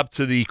build up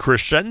to the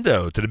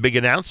crescendo, to the big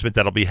announcement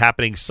that'll be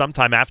happening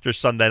sometime after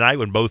Sunday night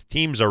when both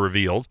teams are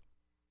revealed.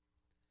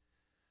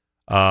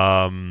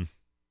 All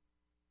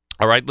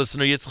right,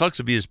 listener Yitzchak,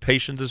 so be as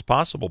patient as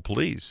possible,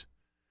 please.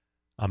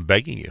 I'm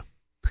begging you.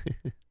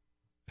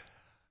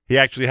 He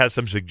actually has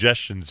some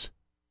suggestions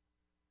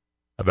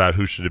about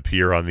who should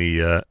appear on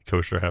the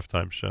Kosher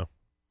Halftime Show.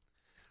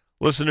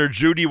 Listener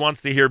Judy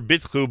wants to hear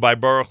Bitchu by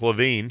Baruch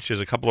Levine. She has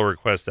a couple of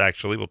requests,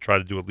 actually. We'll try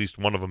to do at least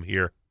one of them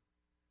here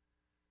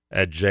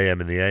at JM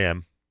in the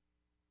AM.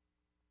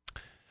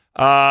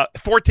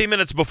 14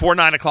 minutes before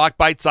 9 o'clock,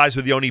 Bite Size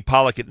with Yoni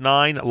Pollack at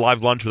 9.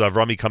 Live lunch with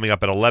Avrami coming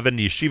up at 11.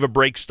 The Yeshiva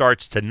break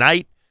starts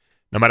tonight.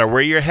 No matter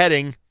where you're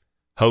heading,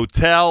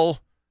 hotel,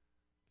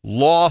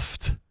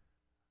 loft,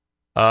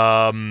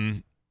 Airbnb,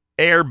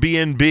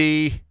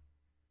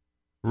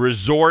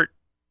 resort,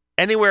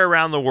 anywhere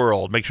around the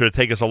world, make sure to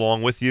take us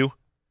along with you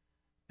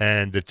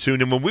and to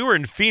tune in. When we were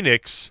in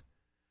Phoenix,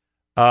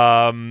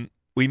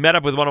 we met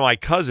up with one of my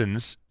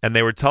cousins, and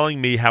they were telling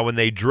me how when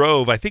they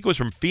drove, I think it was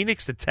from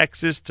Phoenix to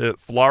Texas to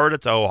Florida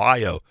to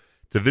Ohio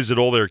to visit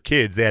all their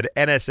kids, they had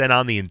NSN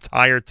on the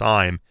entire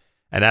time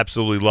and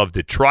absolutely loved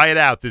it. Try it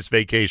out this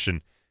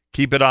vacation.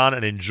 Keep it on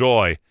and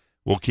enjoy.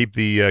 We'll keep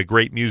the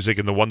great music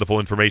and the wonderful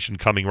information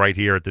coming right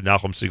here at the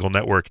Nachum Segal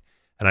Network,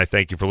 and I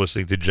thank you for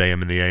listening to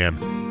JM in the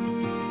AM.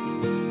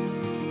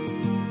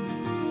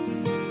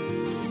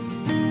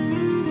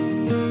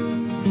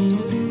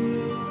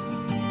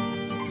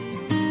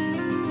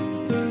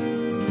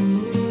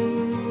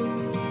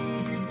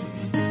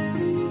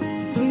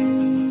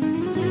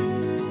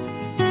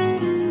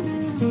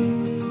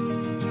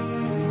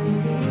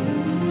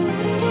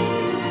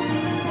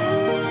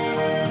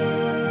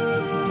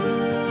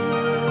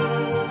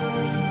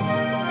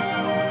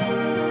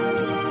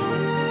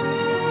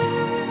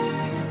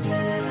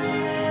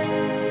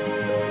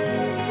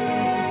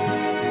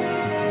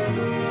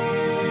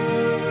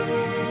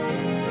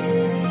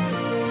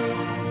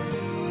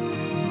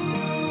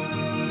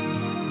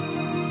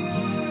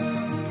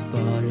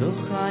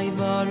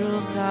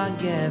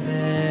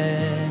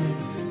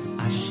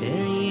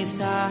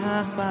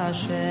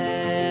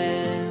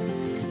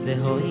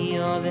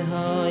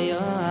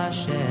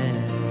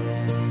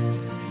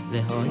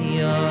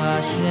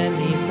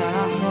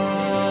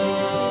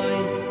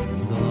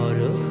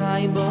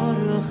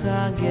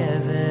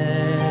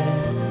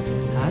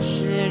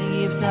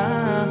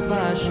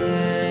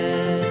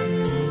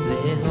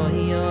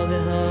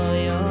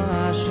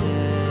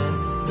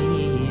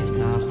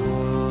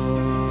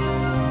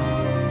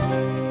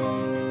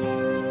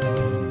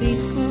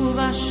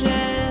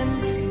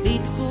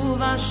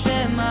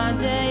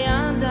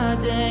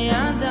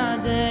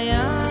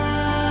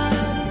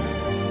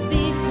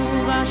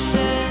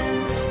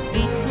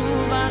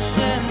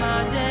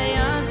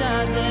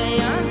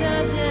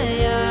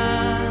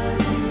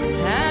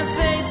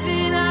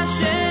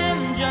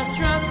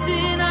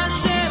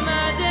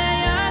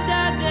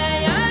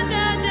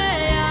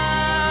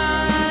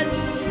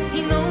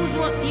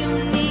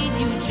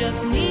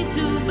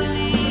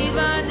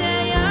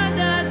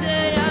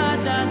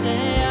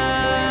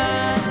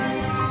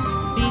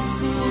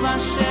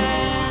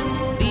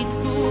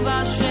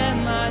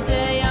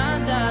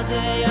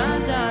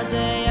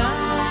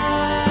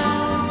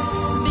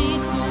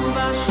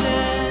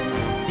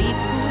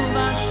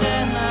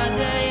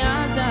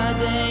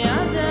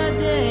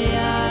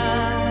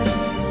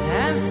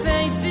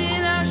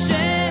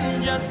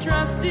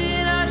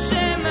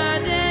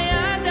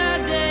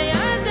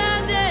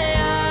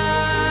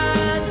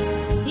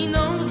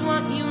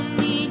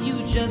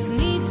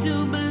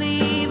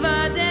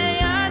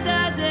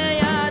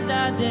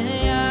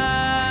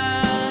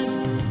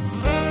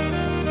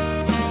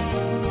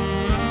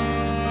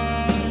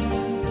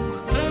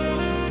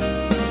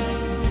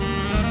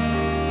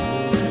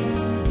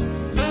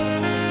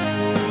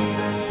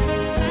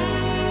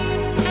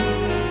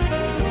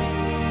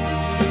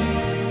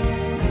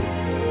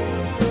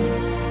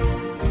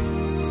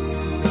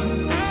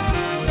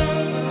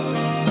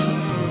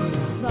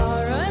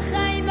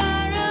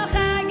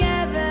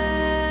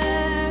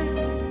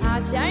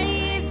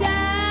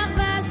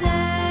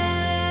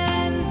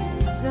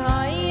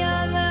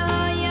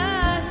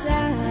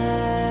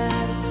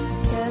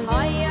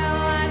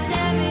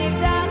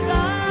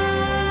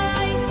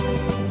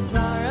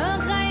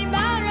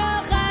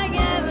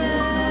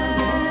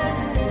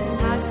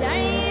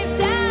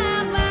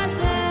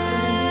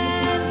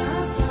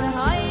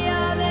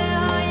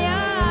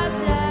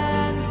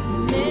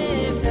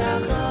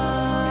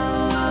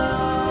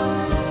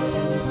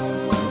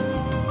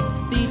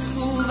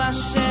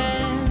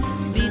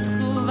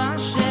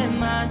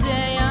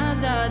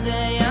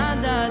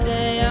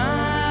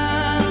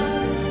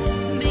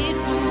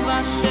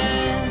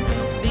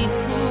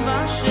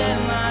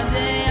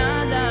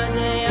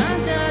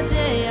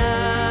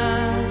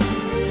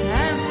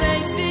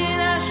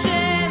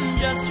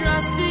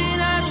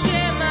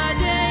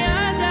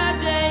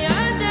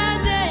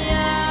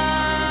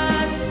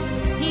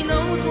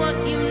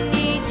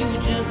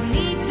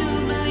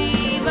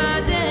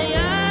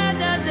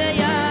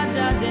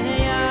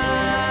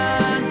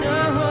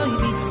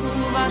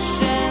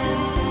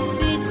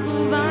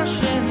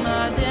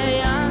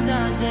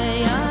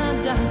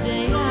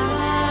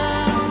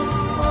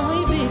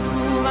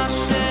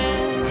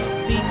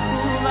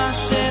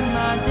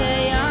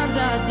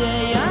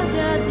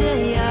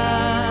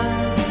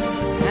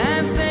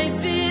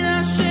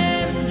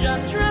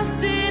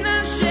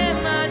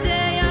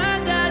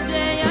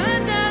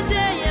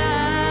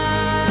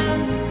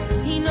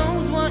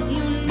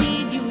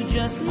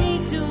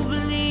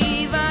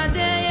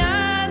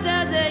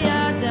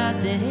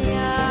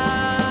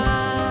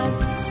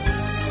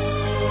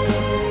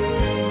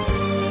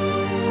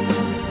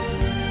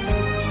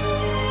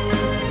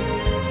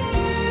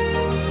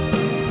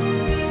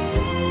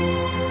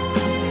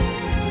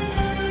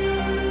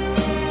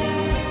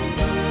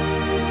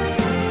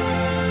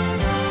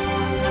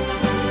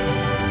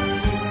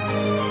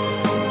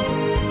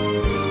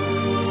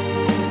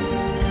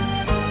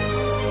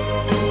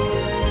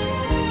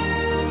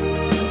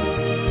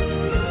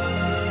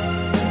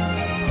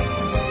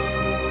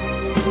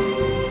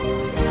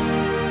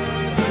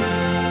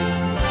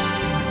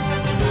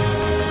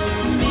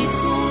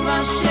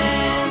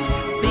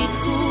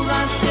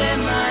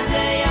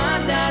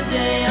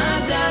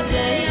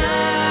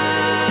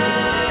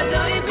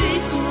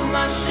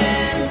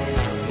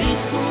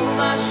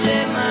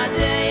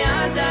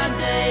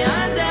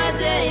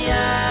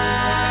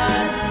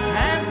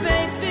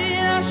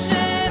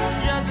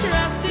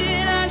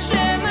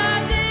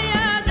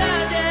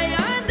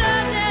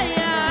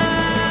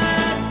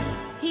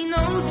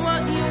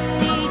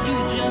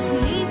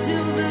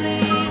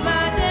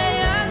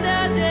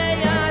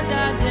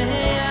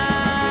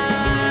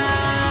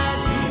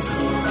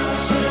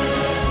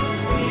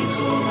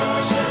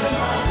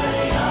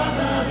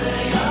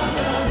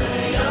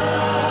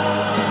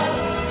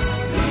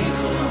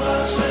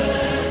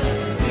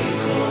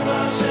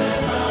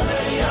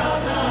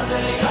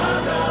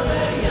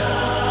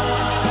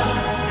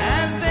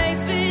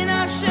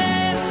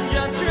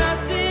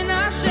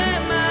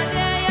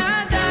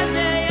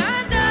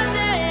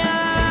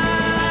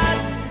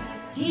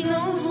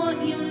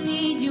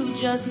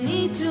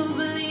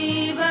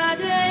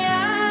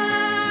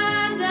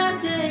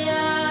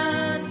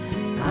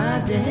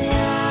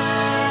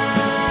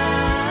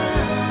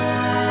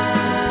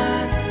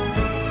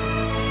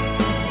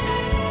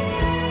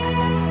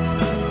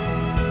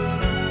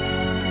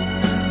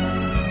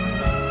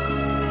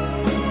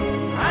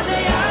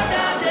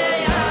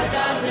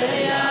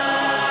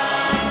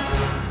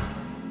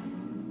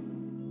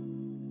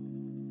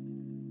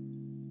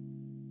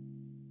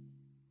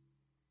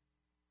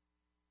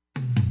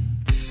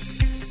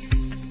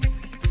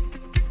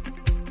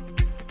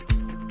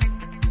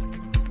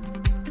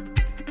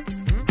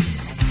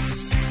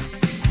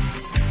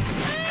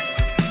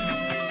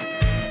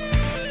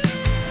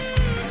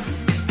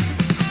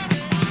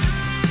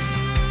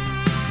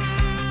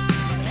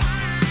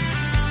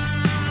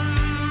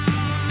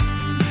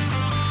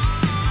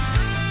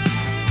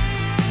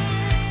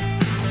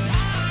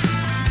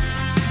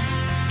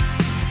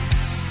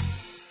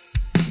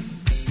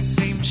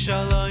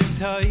 Shalom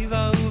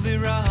taiva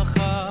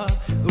uviracha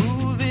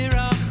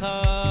uviracha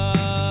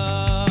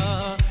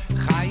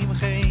Chaim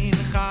chen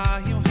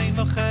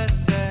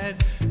v'chesed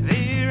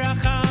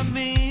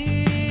v'rachamim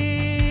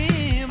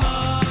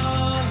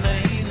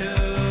aleinu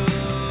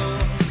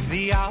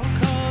v'al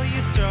kol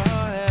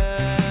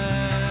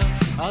Yisrael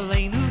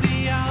aleinu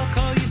v'al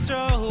kol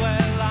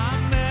Yisrael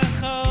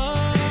amecha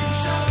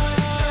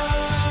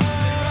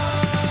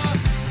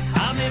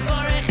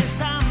Amevorech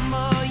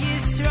esamo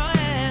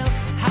Yisrael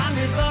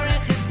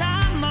Amevorech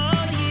esamo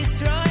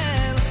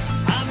Yisrael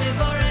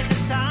Amevorech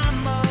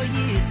esamo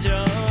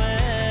Yisrael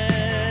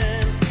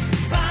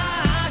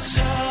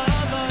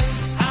Bashalom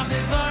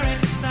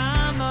Amevorech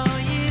esamo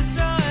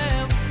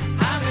Yisrael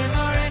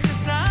Amevorech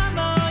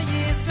esamo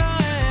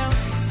Yisrael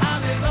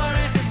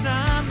Amevorech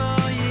esamo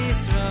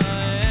Yisrael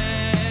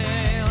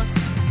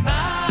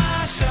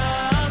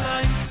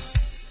Bashalom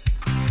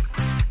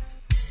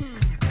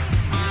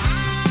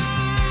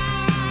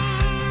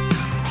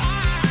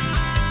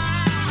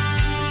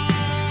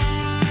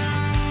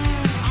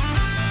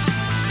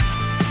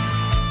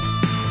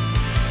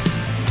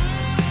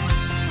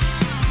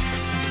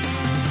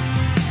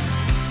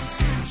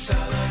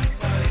Shalom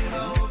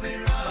taiva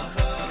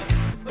uviracha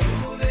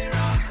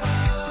uviracha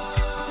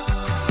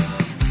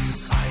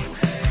Chaim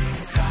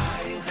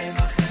chen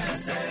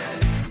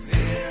v'chesed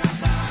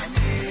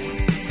v'rachamim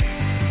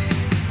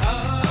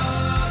aleinu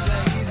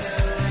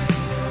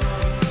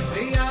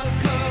v'al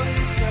kol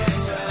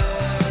Yisrael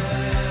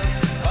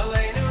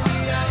aleinu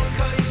v'al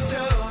kol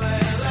Yisrael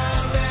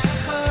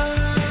amecha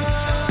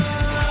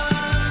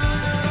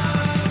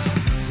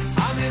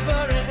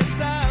Amevorech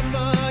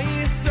esamo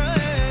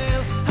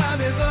Yisrael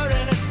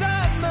Amevorech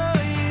esamo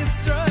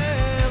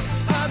Yisrael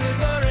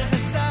Amevorech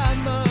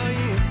esamo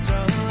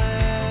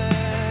Yisrael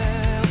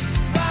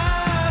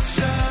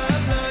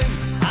Bashalom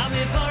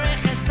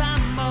Amevorech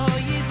esamo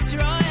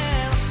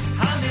Yisrael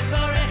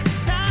Amevorech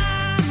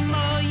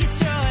esamo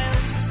Yisrael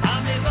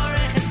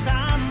Amevorech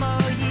esamo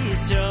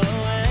Yisrael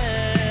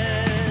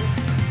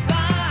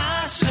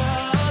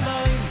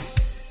Bashalom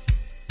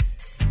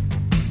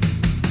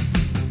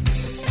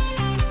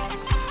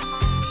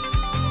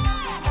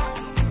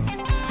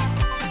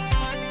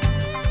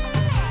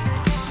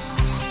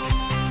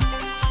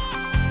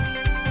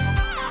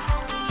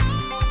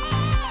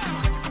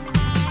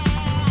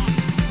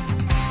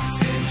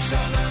Sim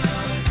shalom,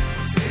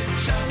 sim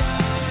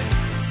shalom,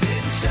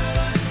 sim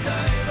shalom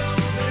taiva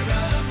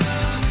uviracha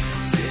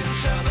Sim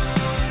shalom,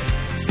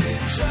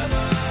 sim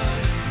shalom,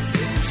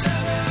 sim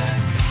shalom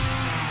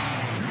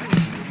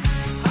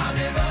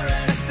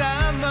Amevorech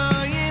esamo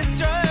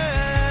Yisrael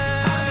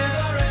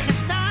Amevorech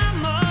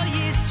esamo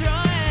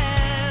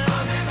Yisrael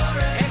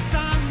Amevorech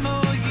esamo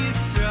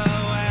Yisrael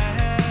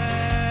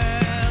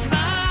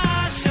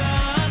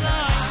Bashalom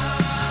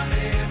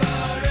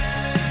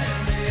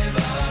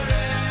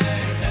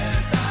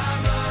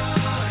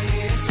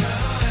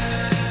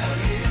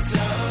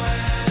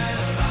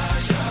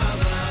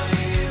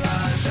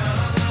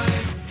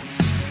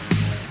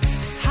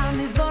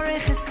Amevorech esamo Yisrael Yisrael Bashalom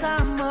Hamevorech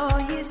esamo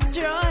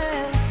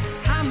Yisrael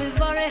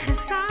Hamevorech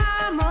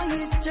esamo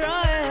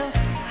Yisrael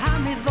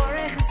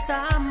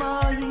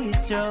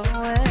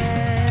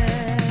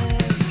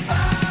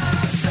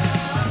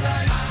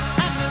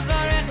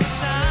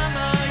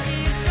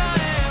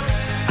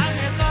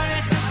Hamevorech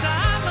esamo Yisrael Hamevorech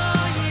esamo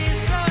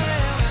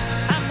Yisrael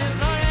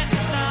Hamevorech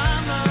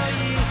esamo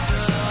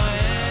Yisrael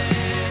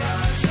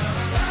Hamevorech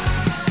esamo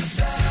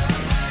Yisrael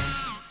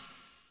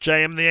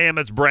JM the AM,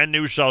 it's brand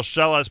new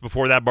Shalshelas.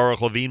 Before that,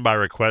 Baruch Levine by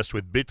request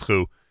with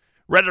Bitchu.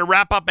 Ready to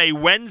wrap up a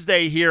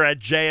Wednesday here at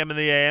JM in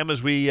the AM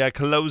as we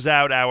close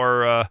out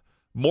our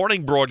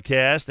morning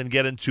broadcast and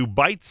get into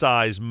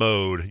bite-size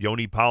mode.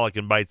 Yoni Pollack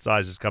and Bite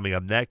Size is coming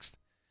up next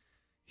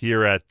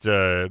here at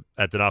the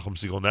Nachum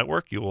Segal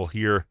Network. You will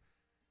hear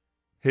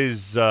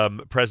his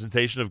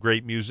presentation of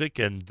great music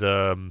and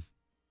a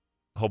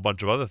whole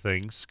bunch of other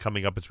things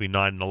coming up between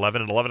 9 and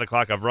 11. At 11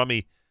 o'clock,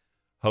 Avrami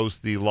hosts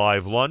the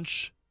live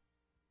lunch.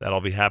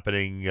 That'll be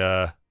happening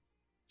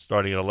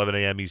starting at 11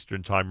 a.m.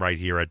 Eastern Time right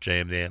here at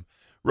JM in the AM.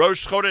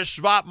 Rosh Chodesh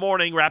Shvat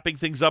morning, wrapping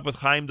things up with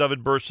Chaim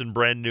David Burson,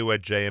 brand new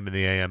at JM in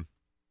the AM.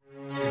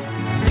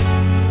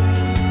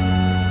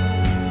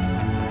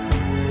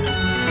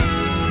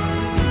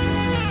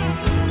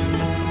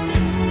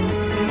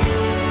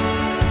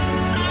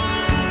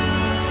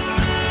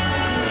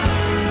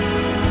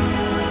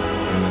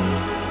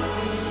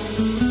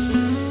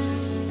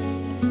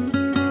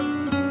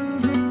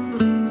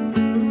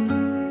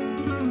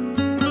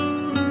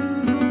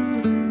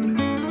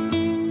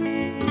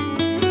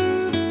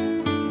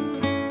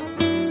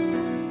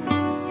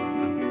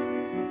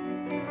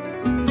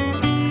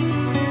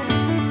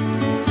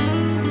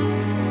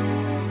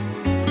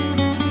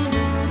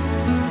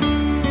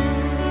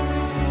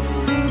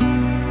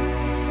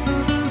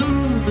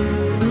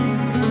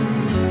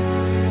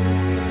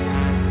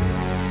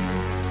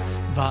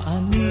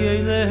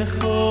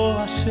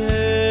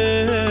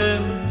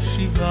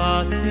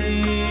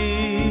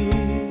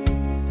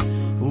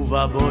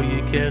 ובבוא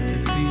יקר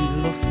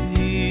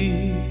תפילוסי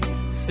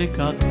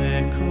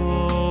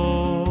סקדמקו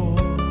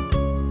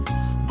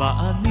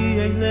ואני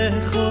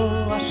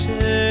אלכו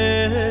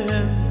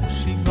השם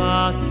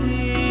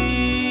שיבתי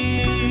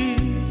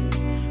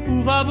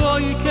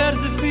ובבוי קר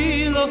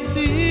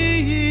תפילוסי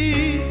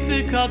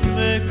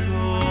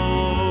סקדמקו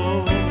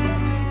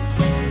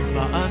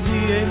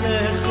ואני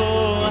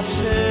אלכו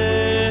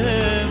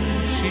השם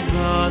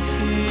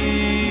שיבתי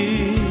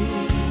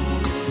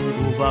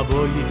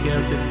ובבוי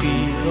קר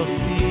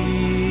תפילוסי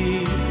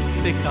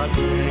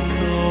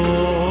סקדמקו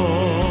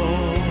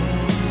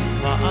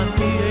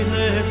ואני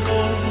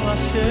אלכו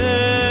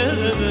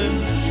השם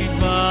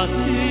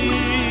שיבתי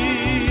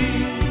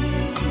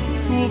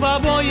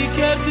ובבוי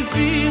קר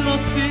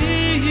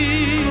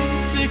תפילוסי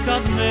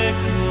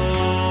סקדמקו.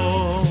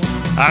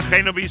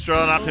 Achenu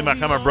b'Yisrael and Achim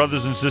Achem, our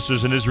brothers and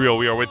sisters in Israel,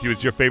 we are with you.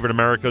 It's your favorite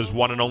America's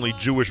one and only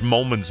Jewish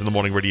Moments in the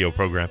Morning radio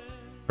program.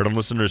 Heard on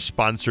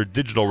listeners-sponsored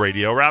digital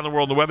radio around the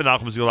world on the web at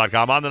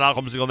NachumSegal.com, on the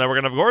Nachum Segal Network,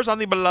 and of course on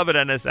the beloved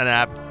NSN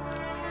app.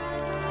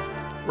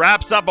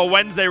 Wraps up a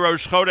Wednesday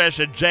Rosh Chodesh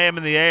at JM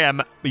in the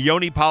AM.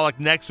 Yoni Pollack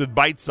next with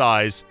Bite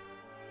Size.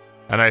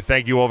 And I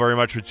thank you all very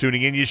much for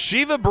tuning in.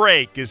 Yeshiva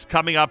Break is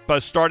coming up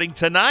starting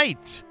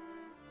tonight.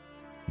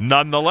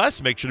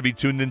 Nonetheless, make sure to be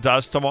tuned in to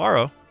us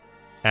tomorrow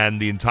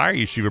and the entire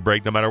Yeshiva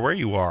Break, no matter where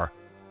you are.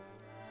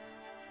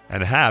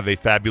 And have a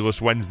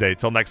fabulous Wednesday.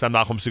 Till next time,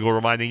 Nachum Segal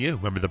reminding you,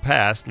 remember the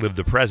past, live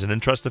the present,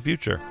 and trust the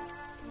future.